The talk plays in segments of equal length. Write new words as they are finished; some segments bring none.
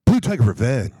Tiger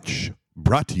Revenge,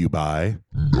 brought to you by...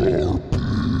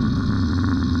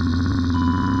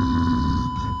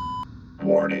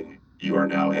 Warning, you are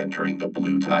now entering the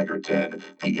Blue Tiger Den,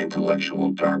 the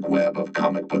intellectual dark web of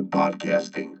comic book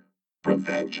podcasting.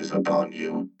 Revenge is upon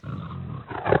you.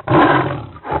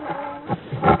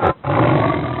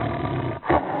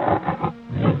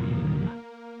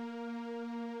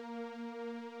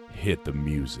 Hit the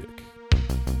music.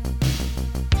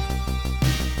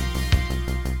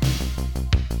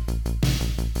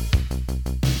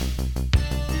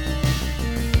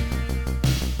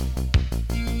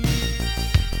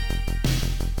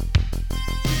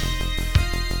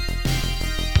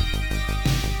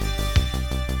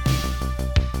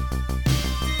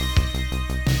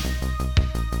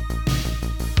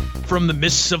 From the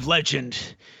mists of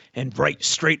legend and right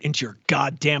straight into your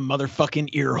goddamn motherfucking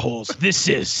ear holes. This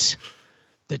is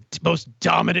the most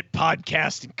dominant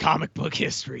podcast in comic book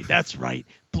history. That's right.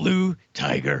 Blue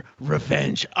Tiger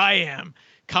Revenge. I am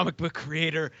comic book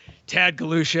creator Tad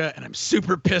Galusha, and I'm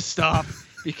super pissed off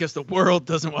because the world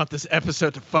doesn't want this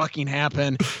episode to fucking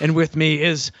happen. And with me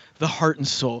is the heart and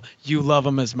soul. You love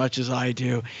him as much as I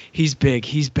do. He's big.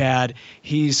 He's bad.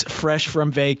 He's fresh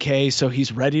from vacay, so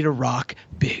he's ready to rock.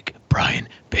 Big Brian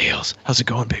Bales. How's it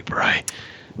going, Big Brian?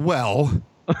 Well.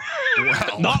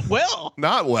 Not well.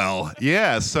 Not well.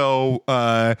 Yeah. So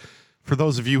for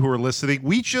those of you who are listening,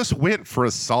 we just went for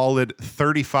a solid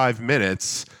 35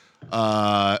 minutes.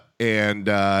 I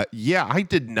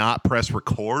did not press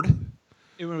record.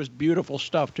 It was beautiful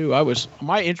stuff too.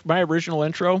 My original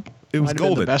intro. It was might have been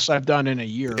golden. the best I've done in a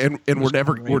year. And we're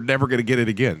never going to get it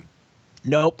again.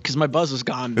 Nope, because my buzz is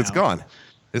gone now. It's gone.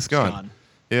 It's gone.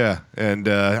 Yeah, and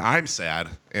I'm sad,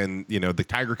 and the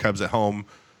Tiger Cubs at home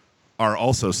are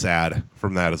also sad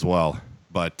from that as well.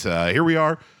 But here we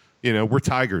are. We're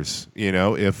Tigers.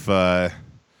 If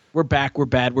we're back, we're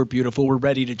bad, we're beautiful, we're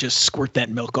ready to just squirt that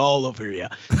milk all over you.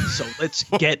 So let's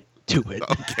get to it.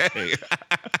 Okay.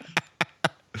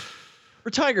 We're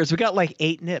Tigers. We got like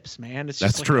 8 nips, man. It's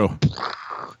just That's true.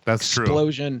 That's true.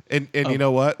 Explosion. And you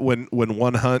know what? When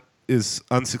one hunt is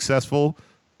unsuccessful,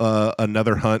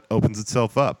 another hunt opens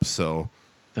itself up. So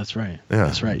that's right. Yeah.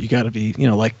 That's right. You got to be,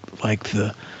 like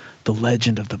the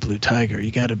legend of the Blue Tiger. You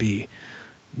got to be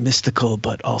mystical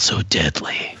but also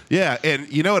deadly. Yeah,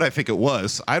 and you know what I think it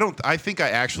was? I think I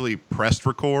actually pressed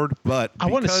record, but I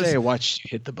want to say I watched you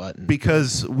hit the button.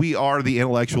 Because we are the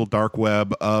intellectual dark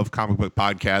web of comic book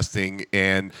podcasting,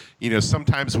 and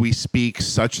sometimes we speak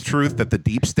such truth that the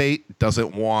deep state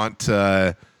doesn't want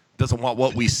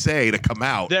what we say to come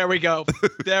out. There we go.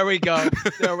 There we go.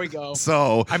 There we go.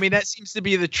 So I mean, that seems to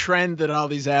be the trend that all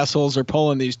these assholes are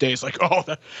pulling these days. Like,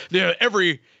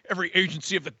 every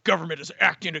agency of the government is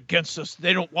acting against us.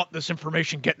 They don't want this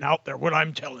information getting out there. What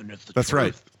I'm telling is the That's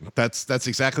truth. Right. That's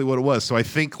exactly what it was. So I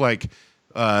think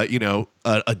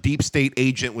a deep state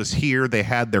agent was here. They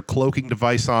had their cloaking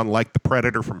device on, like the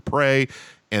Predator from Prey,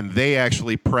 and they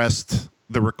actually pressed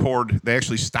the record. They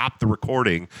actually stopped the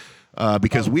recording.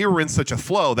 Because we were in such a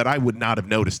flow that I would not have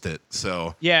noticed it.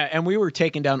 So yeah, and we were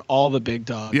taking down all the big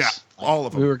dogs. Yeah, all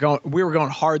of them. We were going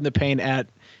hard in the paint at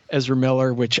Ezra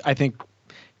Miller, which I think,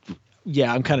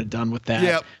 I'm kind of done with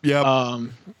that.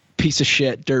 Yep. Piece of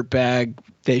shit, dirtbag.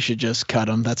 They should just cut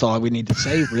him. That's all we need to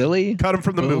say, really. Cut him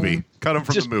from the movie. Cut him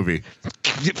from the movie.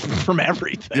 From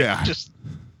everything. Yeah. Just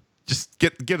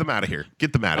get them out of here.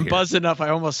 Get them out of here. I'm buzzed enough. I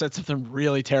almost said something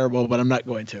really terrible, but I'm not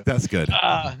going to. That's good.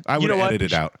 I would have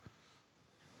edited it out.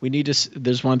 We need to.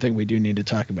 There's one thing we do need to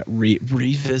talk about.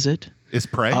 Revisit. Is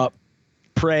Prey?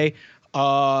 Prey.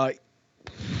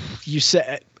 You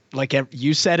said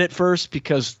it first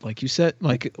because, like you said,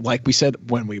 like we said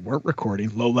when we weren't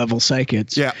recording, low level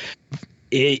psychics. Yeah.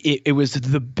 It was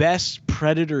the best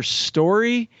Predator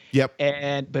story. Yep.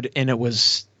 And it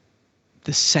was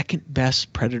the second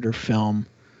best Predator film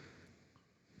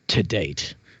to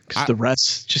date. Because the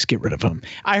rest, just get rid of them.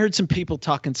 I heard some people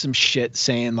talking some shit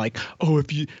saying like, "Oh,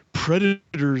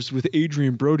 Predators with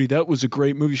Adrian Brody, that was a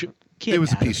great movie." It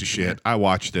was a piece of shit. I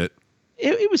watched it.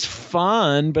 It was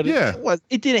fun, but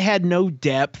it had no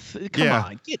depth. Come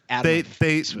on, get out of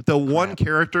it. The one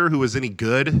character who was any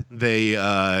good, they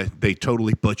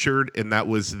totally butchered, and that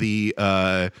was the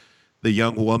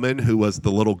young woman who was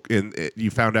the little.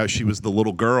 You found out she was the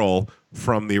little girl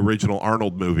from the original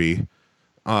Arnold movie.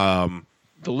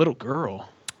 The little girl.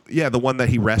 Yeah, the one that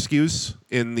he rescues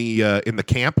in the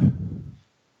camp. You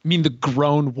mean the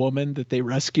grown woman that they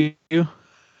rescue?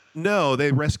 No,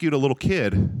 they rescued a little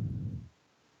kid.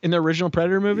 In the original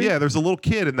Predator movie? Yeah, there's a little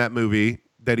kid in that movie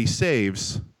that he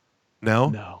saves. No?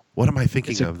 No. What am I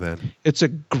thinking of then? It's a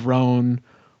grown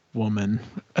woman,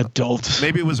 adult.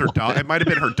 Maybe it was her daughter. It might have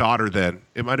been her daughter then.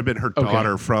 It might have been her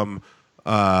daughter from.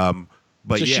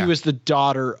 But so yeah. she was the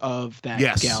daughter of that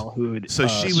Yes. gal who had So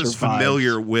she was survived.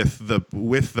 familiar with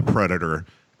the predator,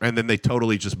 and then they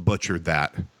totally just butchered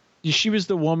that. She was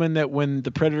the woman that when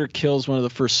the predator kills one of the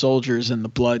first soldiers and the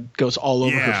blood goes all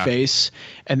over her face,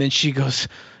 and then she goes,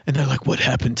 and they're like, "What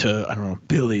happened to, I don't know,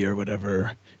 Billy or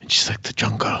whatever?" And she's like, "The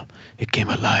jungle, it came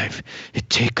alive. It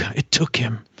took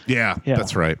him." Yeah,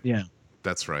 that's right. Yeah.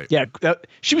 That's right. Yeah,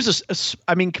 she was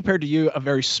I mean, compared to you, a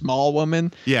very small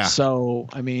woman. Yeah. So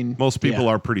I mean, Most people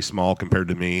are pretty small compared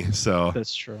to me. So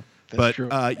That's true. That's But, true.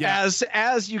 yeah.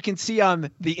 As you can see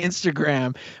on the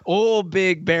Instagram, old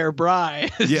Big Bear Bry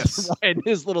is Yes. riding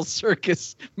his little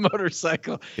circus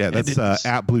motorcycle. yeah, And that's it's-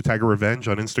 at Blue Tiger Revenge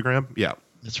on Instagram. Yeah,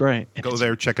 that's right. And go it's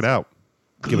there, check it out.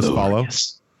 Give us a follow.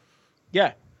 glorious.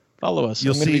 Yeah, follow us.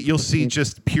 You'll I'm gonna see. be You'll see posting-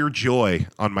 just pure joy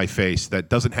on my face. That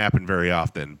doesn't happen very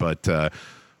often, but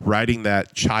riding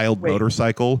that child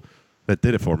motorcycle, that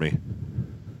did it for me.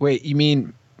 Wait, you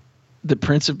mean the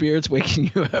Prince of Beards waking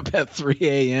you up at 3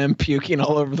 a.m. puking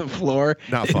all over the floor?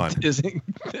 Not fun.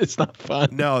 It's not fun.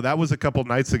 No, that was a couple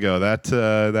nights ago.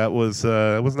 That was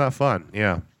not fun.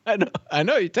 Yeah. I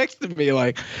know. You texted me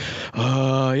like,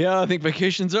 yeah, I think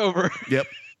vacation's over. Yep.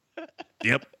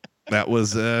 Yep. That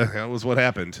was what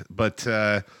happened. But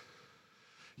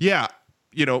yeah,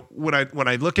 when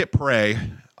I look at Prey,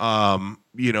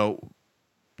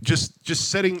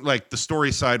 just setting like the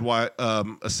story side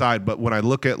aside, but when I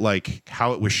look at like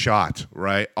how it was shot,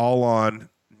 right, all on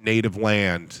native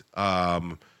land,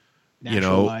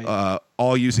 Natural light.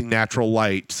 all using natural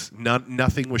light.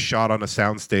 Nothing was shot on a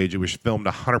soundstage. It was filmed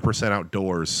 100%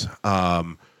 outdoors.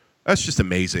 That's just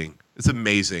amazing. It's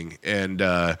amazing, and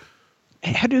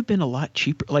It had to have been a lot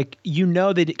cheaper. Like, they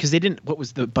did, because they didn't. What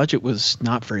was the budget? Was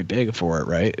not very big for it,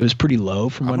 right? It was pretty low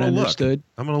from what I understood.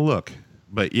 I'm gonna look.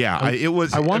 But yeah, it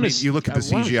was. I mean, you look at the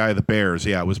CGI of the bears.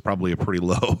 Yeah, it was probably a pretty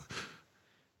low.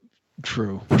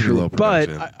 True. low But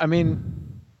production. I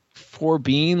mean, for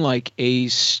being like a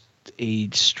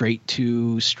straight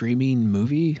to streaming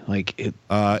movie, like it's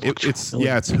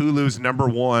Hulu's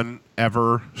 #1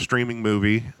 ever streaming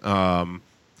movie.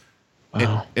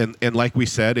 Wow. And like we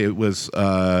said, it's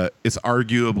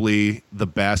arguably the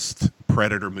best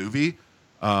Predator movie,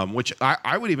 which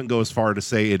I would even go as far to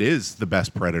say it is the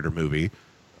best Predator movie.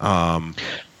 Yeah,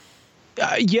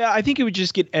 I think it would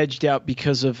just get edged out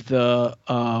because of the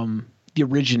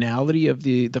originality of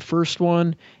the first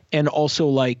one, and also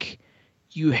like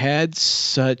you had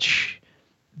such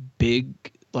big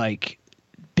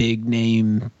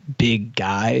name big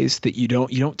guys that you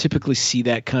don't typically see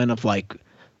that kind of like,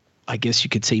 I guess you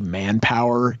could say,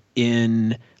 manpower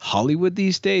in Hollywood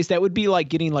these days. That would be like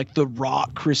getting like The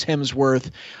Rock, Chris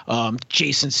Hemsworth,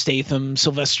 Jason Statham,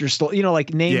 Sylvester Stallone,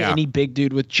 like name any big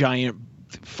dude with giant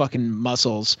fucking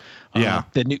muscles.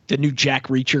 The new Jack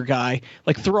Reacher guy,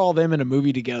 like throw all them in a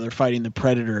movie together fighting the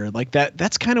Predator. Like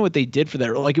that's kind of what they did for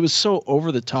that. Like it was so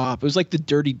over the top. It was like the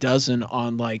Dirty Dozen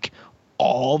on like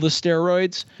all the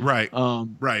steroids. Right.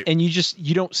 Right. And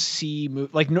you don't see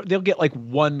they'll get like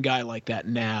one guy like that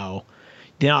now,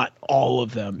 not all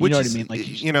of them. You know what I mean?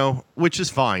 Like which is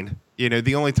fine.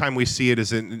 The only time we see it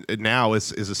is now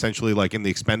is essentially like in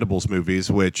the Expendables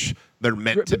movies, which they're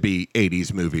meant to be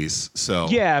 80s movies. So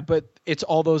yeah, but it's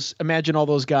all those. Imagine all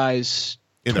those guys.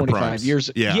 In their 25 primes. years.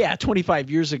 Yeah.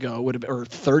 25 years ago would have, or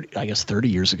 30. I guess 30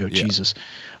 years ago. Yeah. Jesus.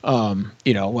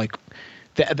 Like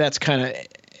that's kind of.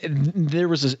 There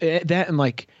was that, and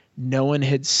like no one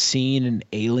had seen an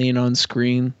alien on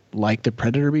screen like the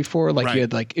Predator before. Like you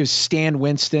had like, it was Stan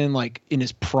Winston like in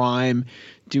his prime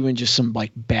doing just some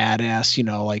like badass,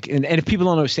 like, and if people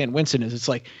don't know who Stan Winston is, it's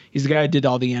like he's the guy who did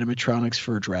all the animatronics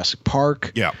for Jurassic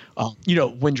Park. Yeah.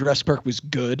 When Jurassic Park was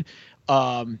good.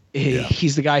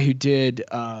 He's the guy who did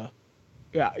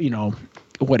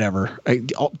whatever,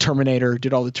 Terminator,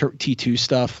 did all the T2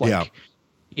 stuff. Like,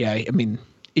 I mean,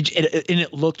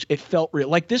 it felt real.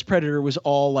 Like this Predator was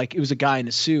all like, it was a guy in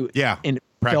a suit. Yeah. And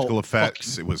practical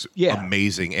effects. It was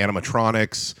amazing.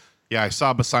 Animatronics. Yeah. I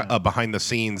saw behind the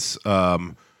scenes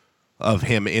of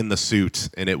him in the suit,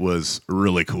 and it was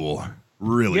really cool.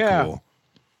 Really cool.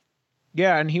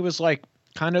 Yeah. And he was like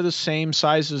kind of the same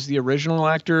size as the original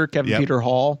actor, Kevin Peter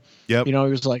Hall. Yep. He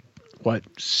was like, what,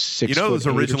 6 it was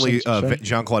originally right?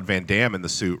 Jean-Claude Van Damme in the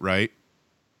suit, right?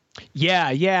 Yeah,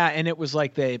 and it was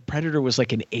like the Predator was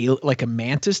like like a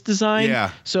mantis design.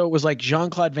 Yeah. So it was like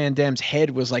Jean-Claude Van Damme's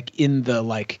head was like in the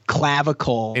like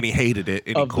clavicle, and he hated it,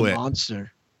 and he of quit. the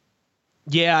monster.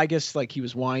 Yeah, I guess like he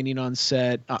was whining on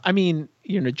set. I mean,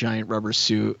 you're in a giant rubber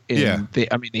suit. And Yeah.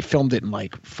 they filmed it in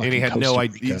like fucking And he had no Costa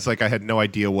idea. Rica. It's like I had no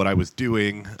idea what I was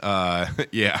doing.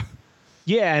 Yeah.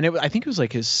 Yeah, and I think it was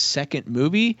like his second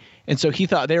movie, and so he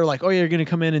thought they were like, "Oh, you're going to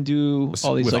come in and do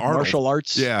all these With like Arnold. martial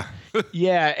arts." Yeah.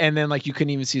 Yeah, and then like you couldn't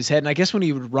even see his head, and I guess when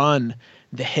he would run,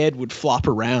 the head would flop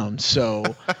around. So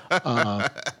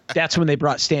that's when they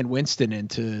brought Stan Winston in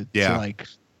to like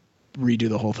redo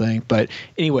the whole thing. But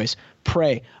anyways,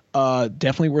 Prey,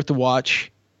 definitely worth the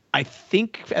watch. I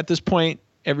think at this point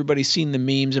everybody's seen the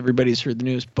memes, everybody's heard the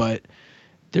news, but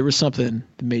there was something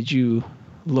that made you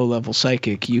low-level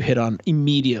psychic you hit on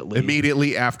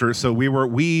immediately after. So we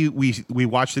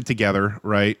watched it together,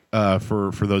 right?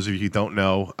 For those of you who don't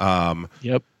know,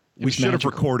 Yep. we should have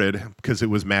recorded because it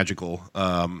was magical.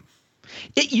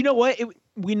 You know what?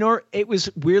 It was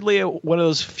weirdly one of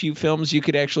those few films you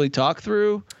could actually talk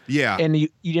through. Yeah. And you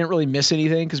didn't really miss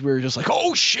anything because we were just like,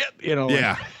 oh shit, you know.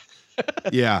 Yeah.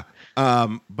 Yeah.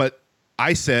 But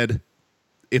I said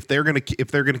if they're gonna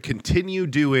continue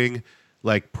doing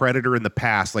like Predator in the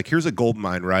past, like here's a gold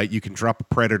mine, right? You can drop a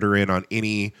Predator in on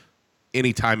any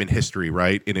time in history,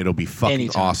 right? And it'll be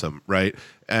fucking awesome, right?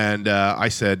 And I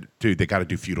said, dude, they got to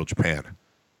do feudal Japan.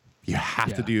 You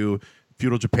have to do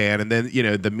feudal Japan. And then, you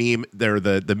know, the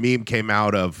meme came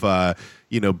out of,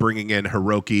 bringing in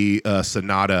Hiroki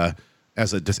Sanada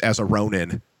as a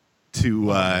Ronin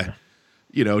to,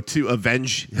 to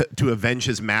avenge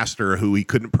his master who he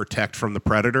couldn't protect from the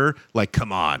Predator. Like,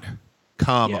 come on.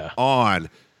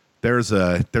 There's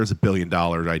a $1 billion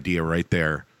idea right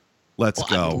there. Let's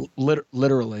go.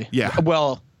 Literally. Yeah.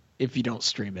 Well, if you don't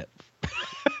stream it.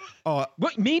 But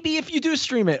maybe if you do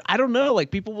stream it, I don't know.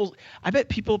 Like I bet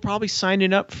people are probably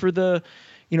signing up for the,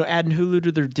 adding Hulu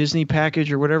to their Disney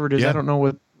package or whatever it is. Yeah. I don't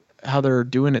know how they're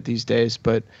doing it these days,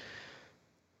 but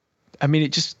I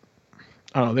mean,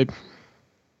 I don't know.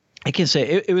 I can't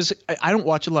say it was. I don't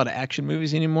watch a lot of action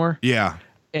movies anymore. Yeah.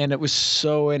 And it was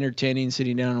so entertaining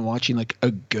sitting down and watching like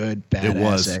a good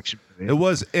badass action movie. It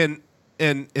was, and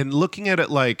looking at it,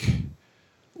 like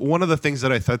one of the things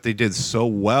that I thought they did so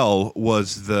well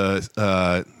was the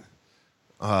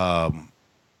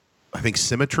I think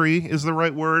symmetry is the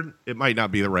right word. It might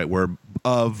not be the right word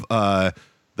of the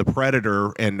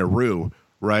Predator and Naru,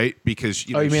 right? Because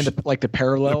you mean the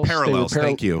parallels? The parallels.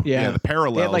 Thank you. Yeah, the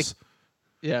parallels.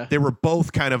 They were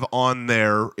both kind of on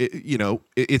there.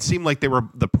 It seemed like they were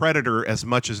the Predator as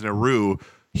much as Naru.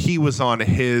 He was on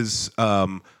his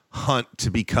hunt to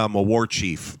become a war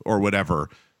chief or whatever.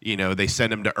 They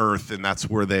send him to Earth, and that's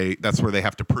where they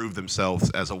have to prove themselves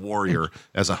as a warrior,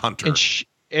 as a hunter.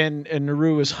 And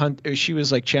Naru was she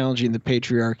was like challenging the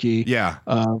patriarchy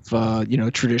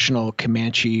of traditional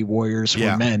Comanche warriors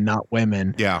were men, not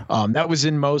women. That was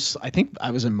in most. I think I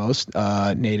was in most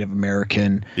Native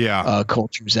American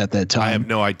cultures at that time. I have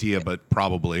no idea, but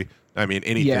probably. I mean,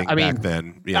 anything back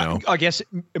then. I guess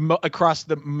across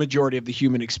the majority of the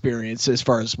human experience, as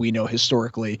far as we know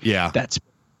historically. That's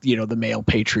the male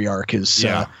patriarch has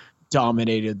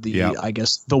dominated I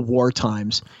guess the war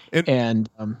times. And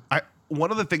one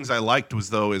of the things I liked is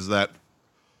that,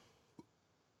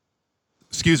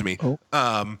 excuse me,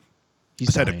 had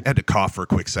to cough for a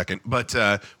quick second. But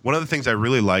one of the things I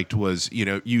really liked was,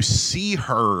 you see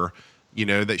her,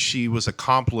 that she was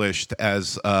accomplished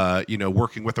as,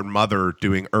 working with her mother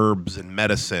doing herbs and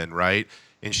medicine, right?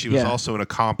 And she was also an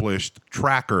accomplished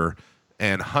tracker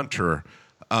and hunter.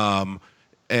 And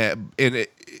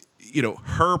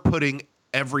her putting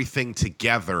everything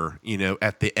together,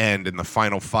 at the end in the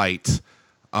final fight,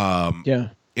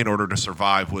 in order to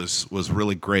survive was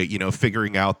really great.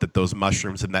 Figuring out that those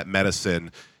mushrooms and that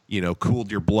medicine,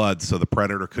 cooled your blood so the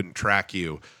Predator couldn't track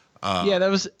you. That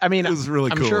was. I mean, it was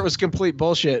really cool. I'm sure it was complete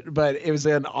bullshit, but it was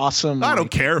an awesome. I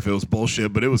don't care if it was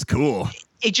bullshit, but it was cool.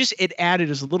 It added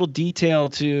as a little detail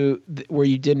to where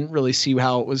you didn't really see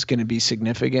how it was going to be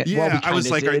significant. Yeah, I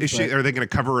was like, are they going to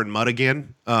cover her in mud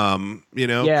again?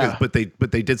 Yeah. But they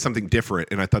did something different,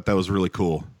 and I thought that was really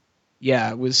cool. Yeah,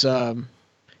 it was.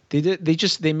 They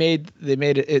made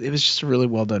it. It was just a really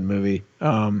well done movie.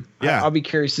 I'll be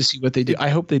curious to see what they do. I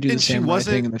hope they do the same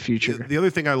thing in the future. The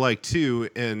other thing I like too,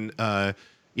 and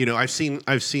I've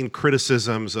seen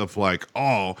criticisms of like,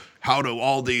 oh, how do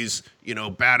all these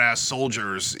badass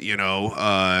soldiers,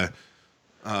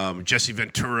 Jesse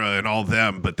Ventura and all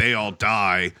them, but they all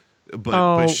die,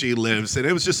 but she lives, and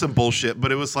it was just some bullshit.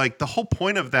 But it was like the whole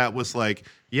point of that was like,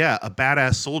 yeah, a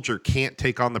badass soldier can't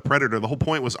take on the Predator. The whole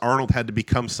point was Arnold had to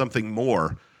become something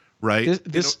more, right? And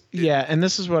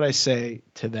this is what I say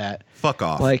to that. Fuck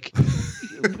off. Like,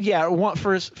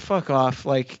 fuck off.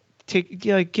 Like,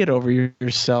 get over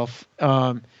yourself.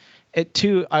 At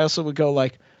 2, I also would go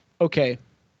like, okay,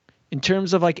 in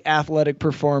terms of like athletic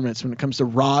performance, when it comes to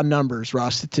raw numbers, raw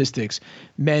statistics,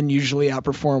 men usually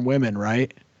outperform women,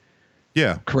 right?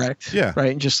 Yeah. Correct. Yeah.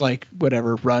 Right. And just like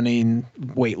whatever, running,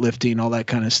 weightlifting, all that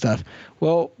kind of stuff.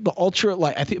 Well, the ultra,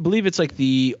 like I believe it's like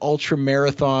the ultra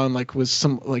marathon, like was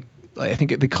some like I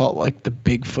think they call it like the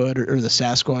Bigfoot or the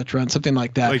Sasquatch run, something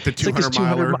like that. Like the It's like this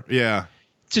 200 miler. Yeah.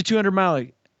 It's a 200 mile.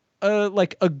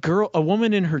 Like a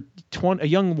woman in her a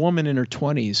young woman in her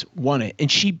 20s won it,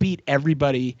 and she beat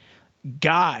everybody,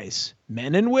 guys,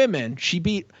 men and women. She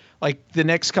beat like the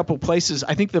next couple places.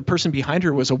 I think the person behind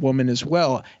her was a woman as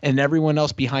well, and everyone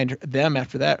else behind them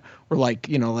after that were like,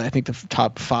 I think the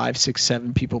top 5, 6,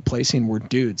 7 people placing were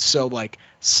dudes. So like,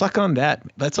 suck on that.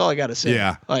 That's all I gotta say.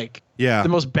 Yeah. Like, Yeah. the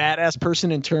most badass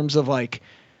person in terms of like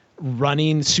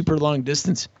running super long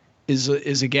distance is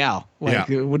a gal. Like,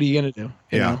 what are you gonna do?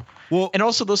 You know? Well, And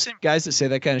also those same guys that say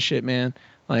that kind of shit, man.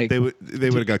 Like they would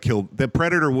have got killed. The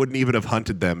predator wouldn't even have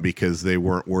hunted them because they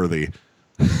weren't worthy.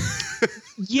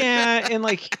 yeah, and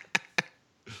like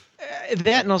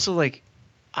that, and also like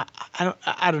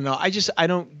I don't know. I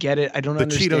don't get it. I don't The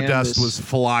understand. Cheeto dust this. was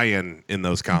flying in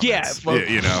those comments. Yeah, well,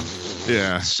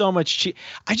 Yeah. so much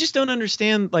I just don't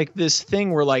understand like this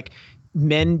thing where like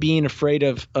men being afraid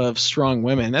of strong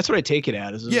women. That's what I take it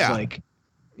as. It's like,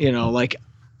 like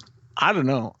I don't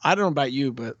know. I don't know about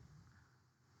you, but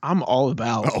I'm all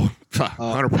about 100%.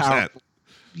 powerful.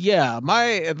 Yeah,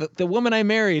 the woman I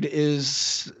married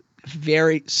is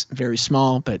very, very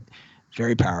small, but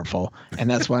very powerful, and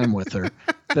that's why I'm with her.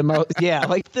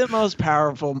 The most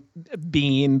powerful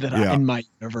being that in my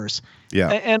universe. Yeah,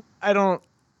 and I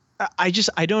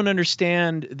don't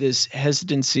understand this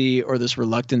hesitancy or this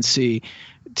reluctancy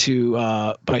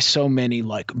to by so many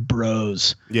like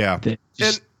bros. Yeah, that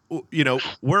just, and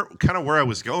where I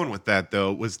was going with that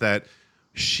though was that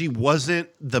she wasn't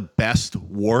the best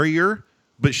warrior,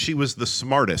 but she was the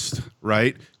smartest,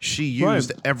 right? She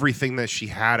used everything that she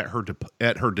had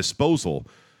at her disposal,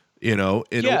 in order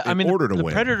to the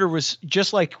win. Predator was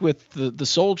just like with the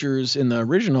soldiers in the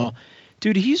original.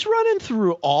 Dude, he's running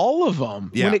through all of them.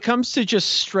 Yeah. When it comes to just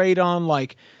straight on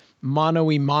like mono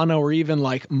or even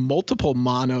like multiple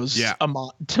monos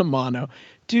to mono.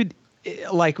 Dude,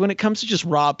 like when it comes to just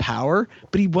raw power,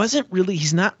 but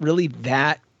he's not really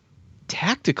that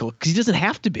tactical because he doesn't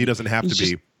have to be. He doesn't have to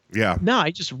be. Yeah. No,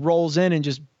 he just rolls in and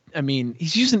just,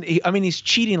 he's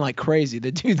cheating like crazy.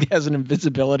 The dude has an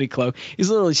invisibility cloak. He's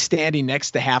literally standing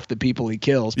next to half the people he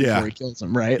kills before he kills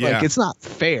them, right? Yeah. Like, it's not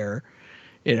fair.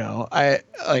 I'm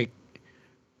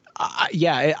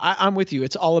with you.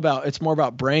 It's more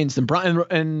about brains than Brian.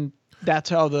 And that's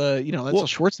how that's how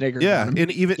Schwarzenegger. Yeah.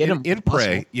 And even in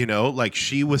Prey, like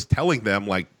she was telling them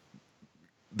like,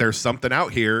 there's something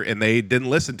out here, and they didn't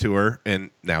listen to her, and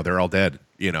now they're all dead.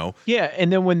 Yeah,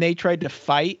 and then when they tried to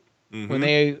fight, when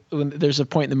there's a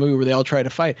point in the movie where they all try to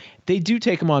fight, they do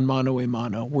take them on mano a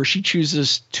mano, where she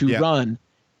chooses to run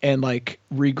and like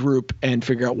regroup and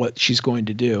figure out what she's going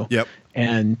to do. Yep.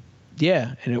 And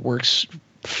it works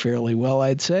fairly well,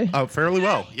 I'd say. Oh, fairly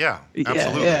well. Yeah.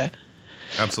 Absolutely. Yeah.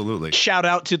 Absolutely. Shout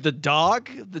out to the dog.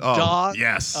 Dog.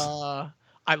 Yes.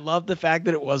 I love the fact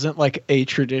that it wasn't like a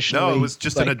traditional. No, it was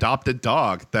just an adopted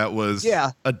dog that was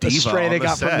a diva stray on they the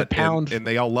got set, from the pound, and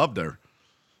they all loved her.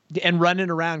 And running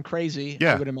around crazy.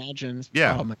 Yeah. I would imagine.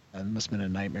 Yeah. Oh my God, it must have been a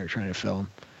nightmare trying to film.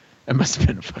 It must have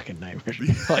been a fucking nightmare.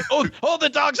 Like, the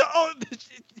dog's.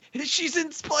 She's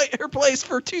in her place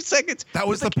for 2 seconds. That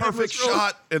was the perfect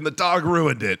shot, and the dog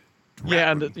ruined it.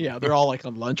 Yeah, they're all like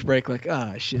on lunch break, like,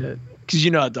 shit, because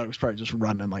the dog was probably just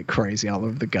running like crazy all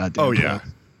over the goddamn. Oh yeah.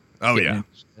 place. Oh yeah.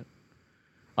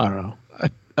 I don't know.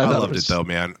 I loved it though,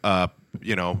 man. And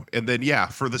then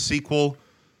for the sequel.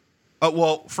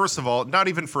 Well, first of all, not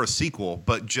even for a sequel,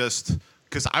 but just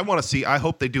because I want to see. I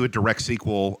hope they do a direct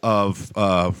sequel of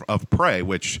Prey,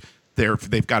 which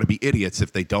they've got to be idiots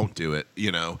if they don't do it.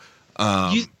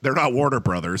 They're not Warner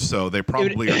Brothers, so they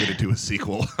probably are going to do a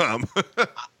sequel.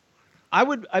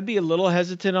 I'd be a little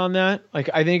hesitant on that. Like,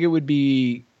 I think it would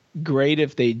be great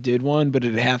if they did one, but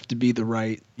it'd have to be the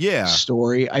right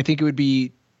story. I think it would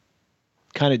be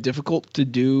kind of difficult to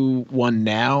do one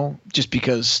now just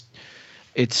because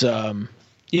it's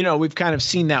we've kind of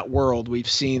seen that world. We've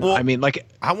seen I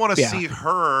want to see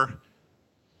her.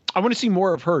 I want to see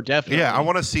more of her, definitely. Yeah, I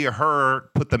want to see her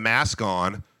put the mask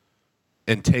on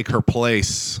and take her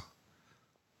place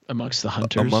amongst the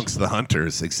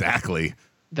hunters. Exactly.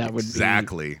 That would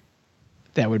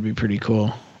be pretty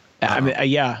cool.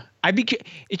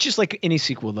 It's just like any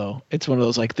sequel though. It's one of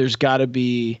those like there's got to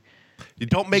be. You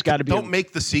don't make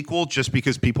the sequel just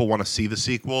because people want to see the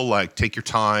sequel. Like take your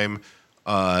time.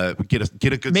 Get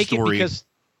a good Make story. it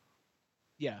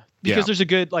because there's a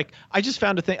good, like, I just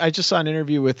found a thing. I just saw an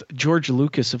interview with George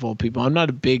Lucas of all people. I'm not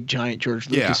a big giant George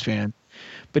Lucas fan,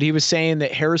 but he was saying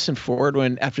that Harrison Ford,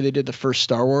 after they did the first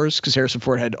Star Wars, because Harrison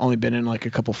Ford had only been in like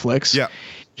a couple flicks. Yeah.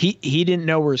 He didn't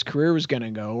know where his career was going to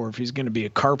go, or if he's going to be a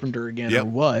carpenter again or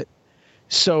what.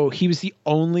 So he was the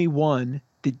only one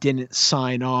that didn't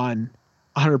sign on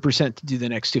 100% to do the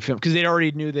next two films, because they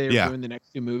already knew they were doing the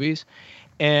next two movies.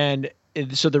 And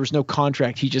so there was no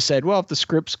contract. He just said, well, if the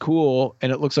script's cool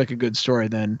and it looks like a good story,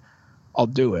 then I'll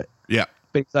do it. Yeah.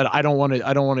 But he said, I don't want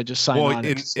to just sign on,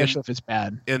 especially if it's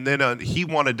bad. And then he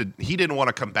didn't want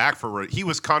to come back for it.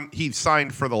 He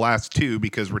signed for the last two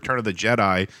because Return of the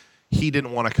Jedi, he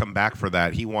didn't want to come back for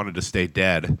that. He wanted to stay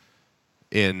dead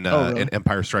in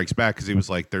Empire Strikes Back, because he was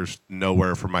like, there's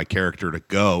nowhere for my character to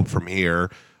go from here.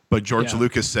 But George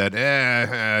Lucas said,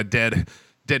 dead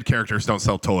characters don't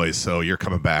sell toys, so you're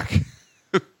coming back.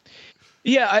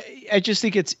 Yeah, I just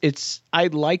think it's I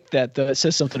like that. It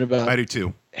says something about, I do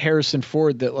too, Harrison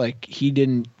Ford, that like he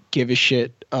didn't give a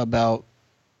shit about,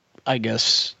 I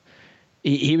guess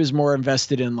he was more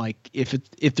invested in like if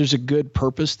there's a good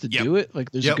purpose to do it,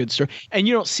 like there's a good story. And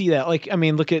you don't see that. Like, I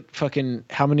mean, look at fucking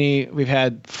how many we've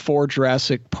had 4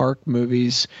 Jurassic Park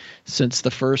movies since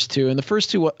the first two. And the first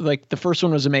two, like the first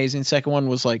one was amazing. Second one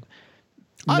was like,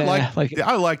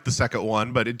 I liked the second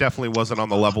one, but it definitely wasn't on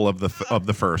the level of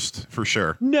the first, for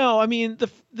sure. No, I mean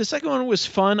the second one was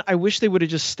fun. I wish they would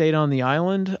have just stayed on the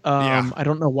island. I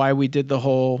don't know why we did the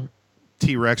whole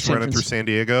T-Rex running through San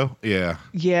Diego. Yeah,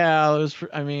 it was.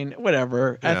 I mean,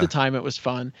 whatever. At the time, it was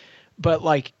fun, but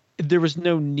like there was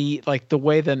no need. Like the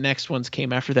way the next ones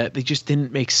came after that, they just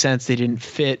didn't make sense. They didn't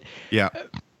fit. Yeah.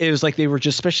 It was like they were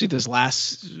just, especially this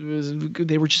last,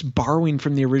 they were just borrowing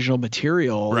from the original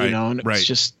material, you know, and it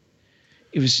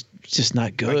was just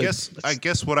not good. I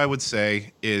guess what I would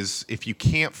say is, if you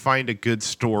can't find a good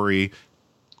story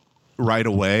right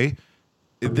away,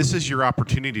 this is your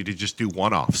opportunity to just do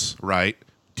one-offs, right?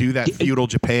 Do that feudal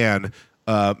Japan.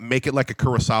 Make it like a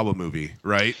Kurosawa movie,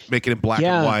 right? Make it in black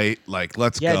and white. Like,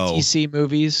 let's go. DC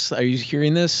movies. Are you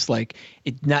hearing this? Like,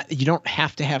 you don't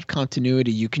have to have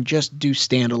continuity. You can just do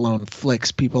standalone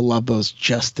flicks. People love those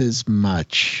just as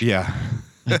much. Yeah.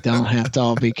 Like, don't have to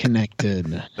all be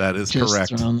connected. That is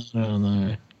correct.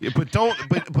 Yeah,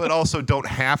 but also don't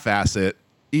half-ass it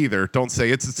either. Don't say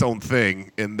it's its own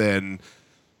thing and then,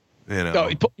 you know. Oh,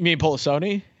 you mean pull a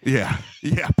Sony? Yeah.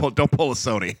 Don't pull a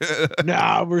Sony.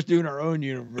 Nah, we're doing our own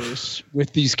universe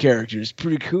with these characters.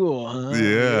 Pretty cool, huh?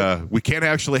 Yeah. We can't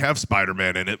actually have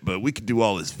Spider-Man in it, but we can do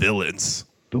all his villains.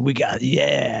 But we got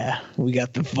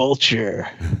the Vulture.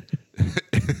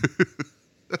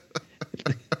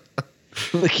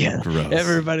 Look at him.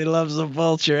 Everybody loves the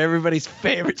Vulture. Everybody's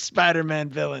favorite Spider-Man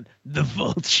villain, the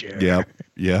Vulture.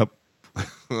 Yep.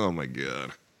 Oh my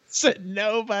God. So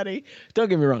nobody. Don't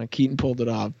get me wrong. Keaton pulled it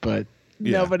off, but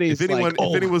nobody's if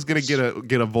anyone's gonna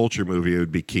get a Vulture movie, it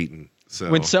would be Keaton. So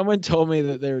when someone told me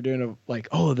that they were doing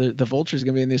the Vulture's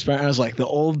gonna be in this, I was like, the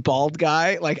old bald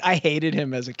guy. Like, I hated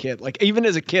him as a kid. Like, even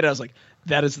as a kid, I was like,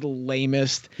 that is the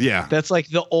lamest. Yeah, that's like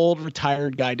the old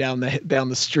retired guy down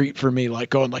the street for me. Like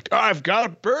going like, I've got a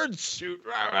bird suit.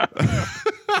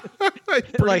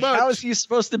 Like, how is he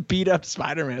supposed to beat up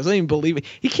Spider-Man? I don't even believe it.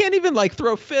 He can't even like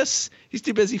throw fists. He's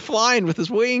too busy flying with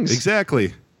his wings.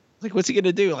 Exactly. Like, what's he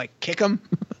gonna do? Like, kick him?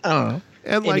 I don't know.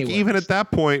 And like, even at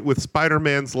that point, with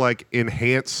Spider-Man's like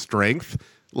enhanced strength,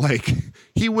 like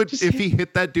he would, if he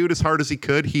hit that dude as hard as he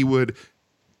could, he would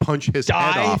punch his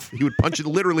head off. He would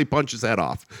literally punch his head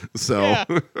off. So, yeah.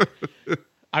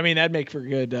 I mean, that'd make for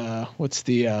good. What's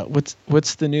the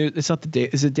new? It's not the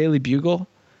is it Daily Bugle?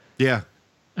 Yeah.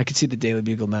 I can see the Daily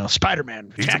Bugle now.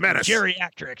 Spider-Man. He's a menace.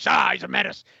 Geriatrics. He's a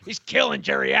menace. He's killing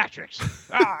geriatrics.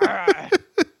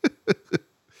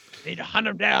 Need to hunt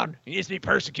him down. He needs to be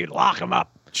persecuted. Lock him up.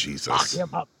 Jesus. Lock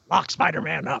him up. Lock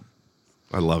Spider-Man up.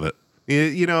 I love it.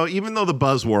 You know, even though the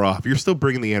buzz wore off, you're still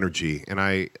bringing the energy, and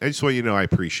I just want you to know I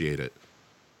appreciate it.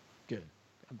 Good.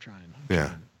 I'm trying.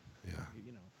 Yeah. You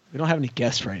know, we don't have any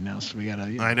guests right now, so we gotta.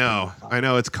 I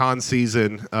know. It's con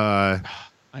season. I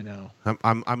know.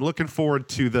 I'm looking forward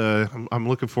to I'm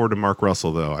looking forward to Mark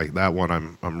Russell though. That one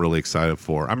I'm really excited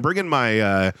for. I'm bringing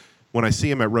my when I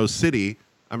see him at Rose City,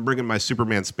 I'm bringing my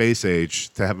Superman Space Age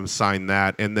to have him sign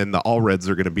that, and then the All Reds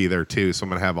are going to be there too. So I'm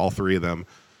going to have all three of them.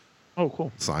 Oh,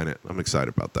 cool. Sign it. I'm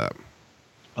excited about that.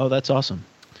 Oh, that's awesome.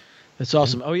 That's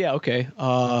awesome. Oh yeah. Okay.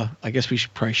 I guess we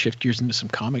should probably shift gears into some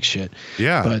comic shit.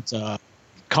 Yeah. But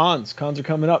cons are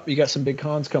coming up. You got some big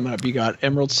cons coming up. You got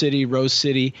Emerald City, Rose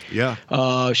City. Yeah.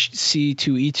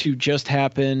 C2E2 just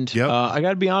happened. Yep. I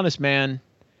got to be honest, man.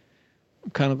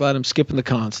 I'm kind of glad I'm skipping the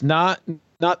cons. Not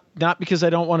because I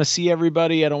don't want to see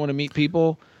everybody. I don't want to meet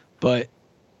people, but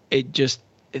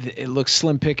it looks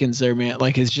slim pickings there, man.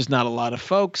 Like it's just not a lot of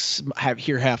folks. Half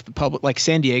the public, like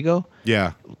San Diego.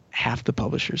 Yeah. Half the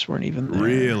publishers weren't even there.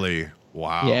 Really?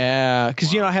 Wow. Yeah,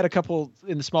 because I had a couple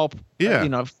in the small. Yeah.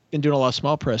 I've been doing a lot of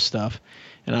small press stuff,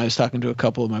 and I was talking to a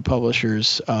couple of my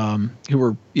publishers who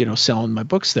were selling my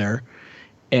books there,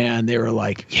 and they were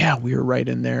like, "Yeah, we were right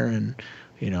in there," and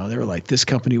they were like, "This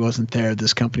company wasn't there,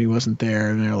 this company wasn't there,"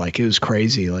 and they're like, "It was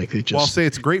crazy." Like it just. Well, I'll say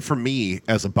it's great for me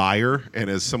as a buyer and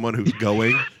as someone who's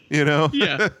going. Yeah.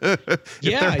 If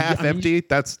they're half empty,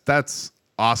 that's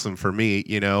awesome for me.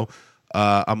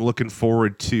 I'm looking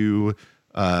forward to.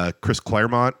 Chris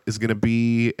Claremont is going to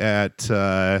be at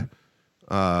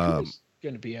Emerald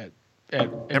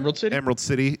City. Emerald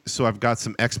City. So I've got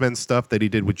some X-Men stuff that he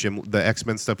did with the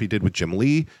X-Men stuff he did with Jim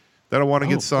Lee that I want to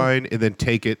get signed, and then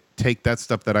take that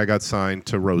stuff that I got signed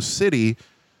to Rose City,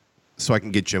 so I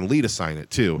can get Jim Lee to sign it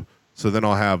too. So then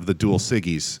I'll have the dual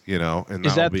Siggies, and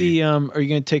is that the are you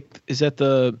going to take? Is that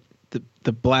the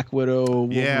Black Widow,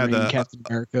 Wolverine, the Captain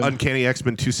America, Uncanny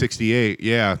X-Men 268?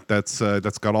 Yeah, that's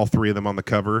got all three of them on the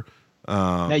cover.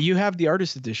 Now you have the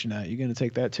artist edition out. You going to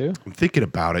take that too? I'm thinking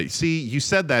about it. See, you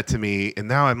said that to me, and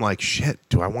now I'm like, shit.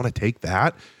 Do I want to take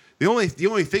that? The only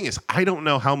thing is, I don't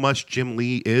know how much Jim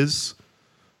Lee is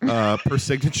per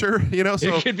signature.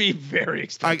 So it could be very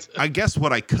expensive. I guess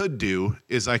what I could do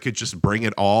is I could just bring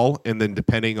it all, and then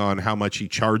depending on how much he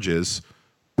charges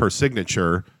per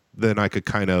signature, then I could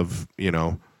kind of, be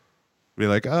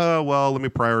like, oh, well, let me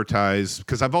prioritize.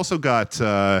 Because I've also got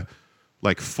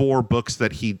like four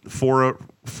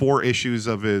issues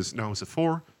of his, no, is it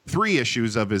four? 3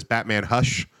 issues of his Batman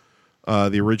Hush,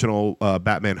 the original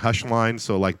Batman Hush line.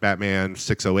 So like Batman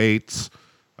 608s,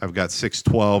 I've got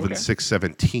 612 and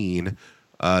 617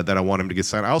 that I want him to get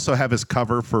signed. I also have his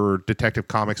cover for Detective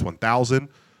Comics 1000.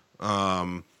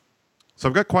 So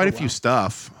I've got quite a few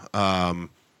stuff.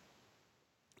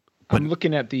 I'm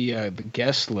looking at the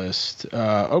guest list.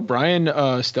 Brian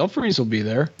Stelfreeze will be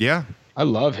there. Yeah. I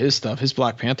love his stuff. His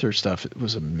Black Panther stuff, it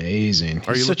was amazing.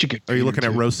 Are you looking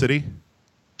at Rose City?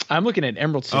 I'm looking at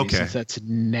Emerald City since that's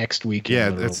next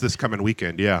weekend. Yeah, it's this coming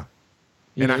weekend. Yeah.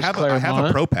 And I have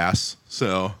a Pro Pass,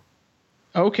 so.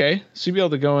 Okay, so you'll be able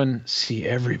to go and see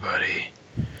everybody.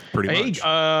 Pretty much.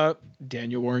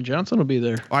 Daniel Warren Johnson will be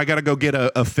there. Oh, I got to go get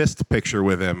a fist picture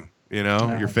with him.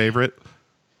 Your favorite.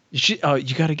 You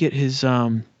got to get his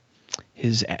little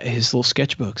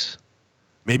sketchbooks.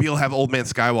 Maybe he'll have Old Man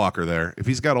Skywalker there. If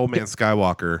he's got Old Man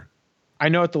Skywalker. I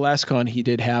know at the last con he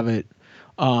did have it.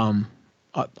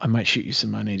 I might shoot you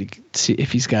some money to see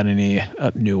if he's got any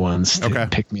new ones to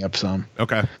pick me up some.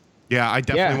 Okay. Yeah, I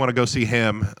definitely want to go see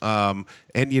him. And,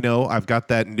 I've got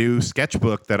that new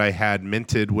sketchbook that I had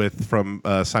minted from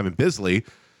Simon Bisley.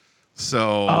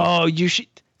 So. Oh, you should.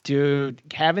 Dude,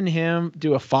 having him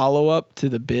do a follow-up to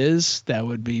the Biz, that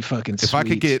would be fucking sweet.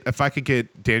 If I could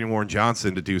get Daniel Warren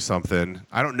Johnson to do something,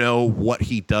 I don't know what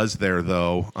he does there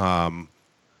though. I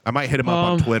might hit him up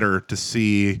on Twitter to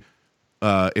see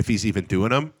if he's even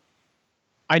doing them.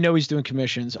 I know he's doing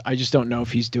commissions. I just don't know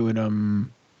if he's doing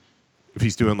them. If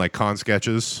he's doing like con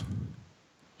sketches,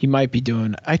 he might be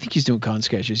doing. I think he's doing con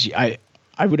sketches. I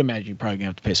would imagine you're probably gonna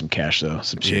have to pay some cash though,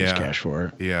 some serious cash for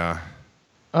it. Yeah.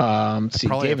 See,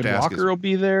 David Walker will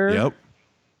be there. Yep.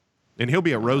 And he'll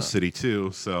be at Rose City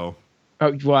too, so.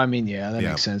 Oh, well, I mean, yeah, that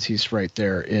makes sense. He's right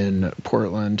there in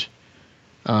Portland.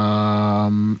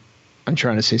 I'm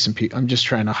trying to say some people. I'm just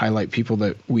trying to highlight people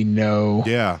that we know.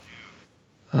 Yeah.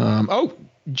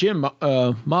 Jim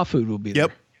Mahfood will be there.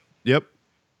 Yep.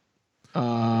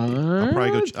 I'll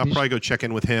probably go check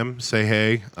in with him, say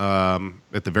hey,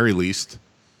 at the very least.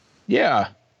 Yeah.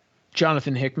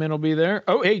 Jonathan Hickman will be there.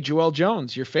 Oh, hey, Joelle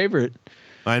Jones, your favorite.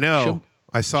 I know.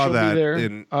 I saw that.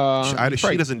 And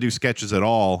she doesn't do sketches at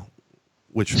all.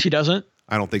 Which she doesn't?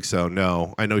 I don't think so,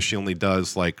 no. I know she only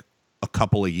does like a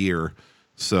couple a year.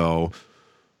 So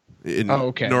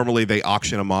normally they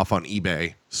auction them off on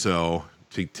eBay. So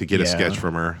to get a sketch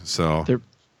from her. So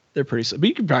they're pretty. But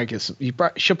you could probably get some.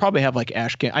 She'll probably have like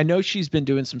Ashcan. I know she's been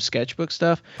doing some sketchbook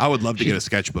stuff. I would love to get a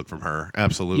sketchbook from her.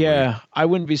 Absolutely. Yeah, I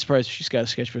wouldn't be surprised if she's got a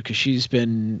sketchbook because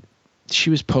she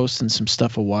was posting some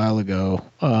stuff a while ago.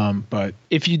 But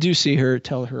if you do see her,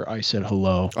 tell her I said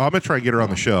hello. I'm gonna try and get her on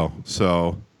the show.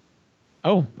 So.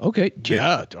 Oh, okay.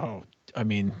 Yeah. Oh, I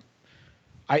mean,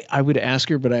 I would ask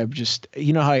her, but I'm just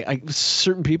how I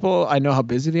certain people I know how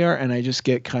busy they are, and I just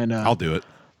get kind of. I'll do it.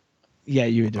 Yeah,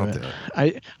 you would do it.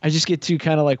 I just get too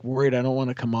kind of like worried. I don't want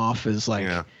to come off as like,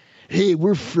 hey,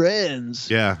 we're friends.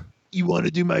 Yeah. You want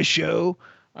to do my show?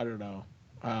 I don't know.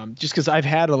 Just because I've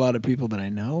had a lot of people that I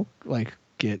know like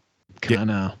get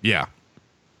kind of Yeah.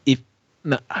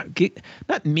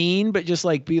 not mean, but just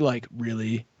like be like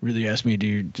really ask me to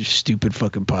do just stupid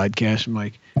fucking podcast. I'm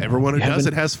like, Everyone who does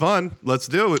it has fun. Let's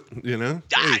do it. You know.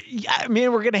 yeah,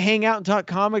 man, we're gonna hang out and talk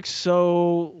comics,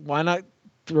 so why not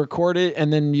record it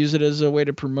and then use it as a way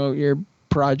to promote your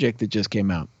project that just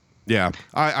came out? Yeah,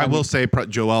 I will say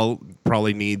Joelle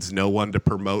probably needs no one to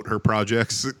promote her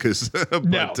projects because,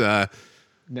 but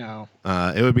No.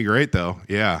 It would be great though.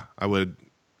 Yeah, I would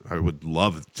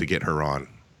love to get her on.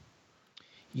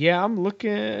 Yeah, I'm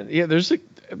looking. Yeah, it looks like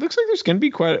there's gonna be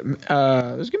quite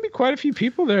a few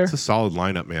people there. It's a solid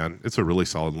lineup, man. It's a really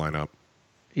solid lineup.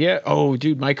 Yeah. Oh,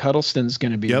 dude, Mike Huddleston's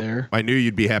gonna be there. I knew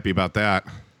you'd be happy about that.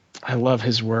 I love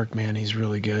his work, man. He's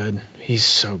really good. He's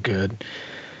so good.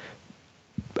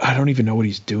 I don't even know what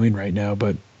he's doing right now,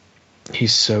 but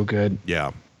he's so good.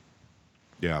 Yeah.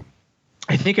 Yeah.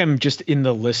 I think I'm just in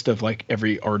the list of like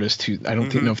every artist who I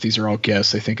don't know if these are all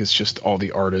guests. I think it's just all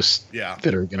the artists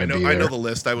that are going to be there. I know the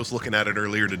list. I was looking at it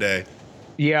earlier today.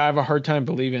 Yeah, I have a hard time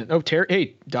believing. Oh,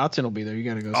 hey, Dotson will be there. You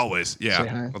got to go. Always. Yeah. Say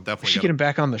hi. I'll definitely should get him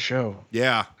back on the show.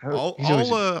 Yeah.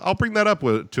 I'll bring that up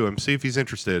to him, see if he's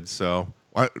interested. So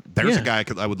there's a guy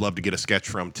I would love to get a sketch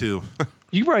from too.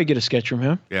 You could probably get a sketch from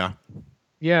him. Yeah.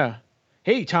 Yeah.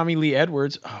 Hey, Tommy Lee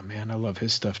Edwards. Oh man, I love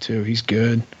his stuff too. He's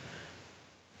good.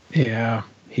 Yeah,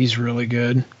 he's really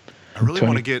good. I really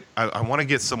want to get. I want to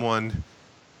get someone,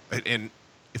 and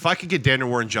if I could get Daniel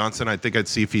Warren Johnson, I think I'd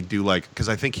see if he'd do like, because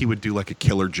I think he would do like a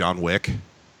killer John Wick.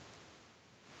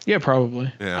 Yeah,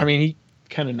 probably. Yeah. I mean, he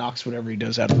kind of knocks whatever he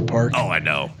does out of the park. Oh, I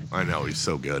know. He's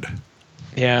so good.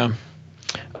 Yeah.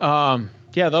 Yeah,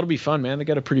 that'll be fun, man. They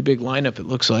got a pretty big lineup. It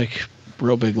looks like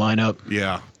real big lineup.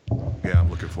 Yeah. Yeah, I'm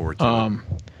looking forward to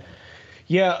it.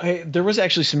 Yeah, hey, there was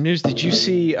actually some news. Did you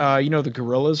see, the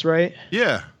Gorillaz, right?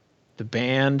 Yeah. The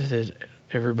band that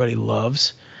everybody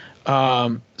loves.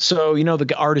 So,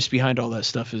 the artist behind all that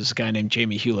stuff is a guy named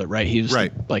Jamie Hewlett, right? He was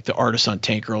like the artist on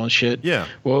Tank Girl and shit. Yeah.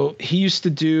 Well, he used to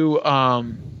do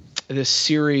this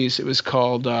series. It was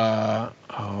called, what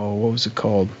was it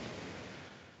called?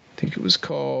 I think it was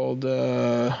called,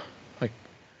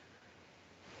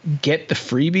 Get the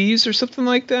Freebies or something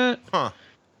like that. Huh.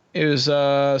 It was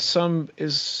I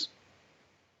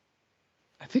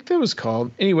think that was called.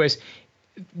 Anyways,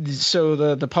 so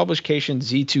the publication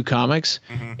Z2 Comics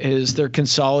is they're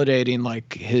consolidating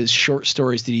like his short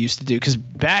stories that he used to do, because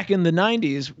back in the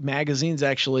 90s magazines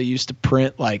actually used to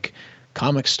print like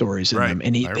comic stories in them,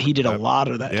 and he did a lot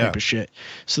of that type of shit.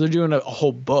 So they're doing a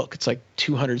whole book. It's like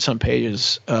 200 some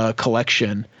pages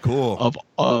collection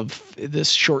of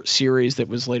this short series that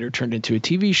was later turned into a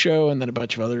TV show, and then a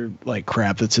bunch of other like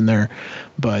crap that's in there.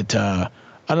 But I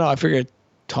don't know, I figured I'd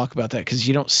talk about that because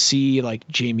you don't see like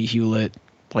Jamie Hewlett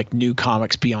like new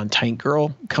comics beyond Tank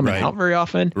Girl coming out very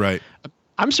often. Right.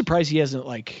 I'm surprised he hasn't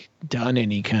like done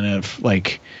any kind of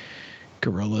like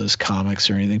Gorillaz comics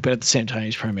or anything, but at the same time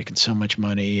he's probably making so much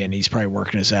money and he's probably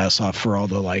working his ass off for all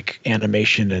the like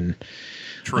animation and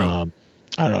I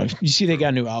don't know. You see they got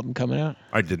a new album coming out?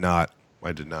 I did not.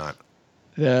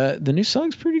 The new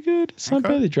song's pretty good. It's not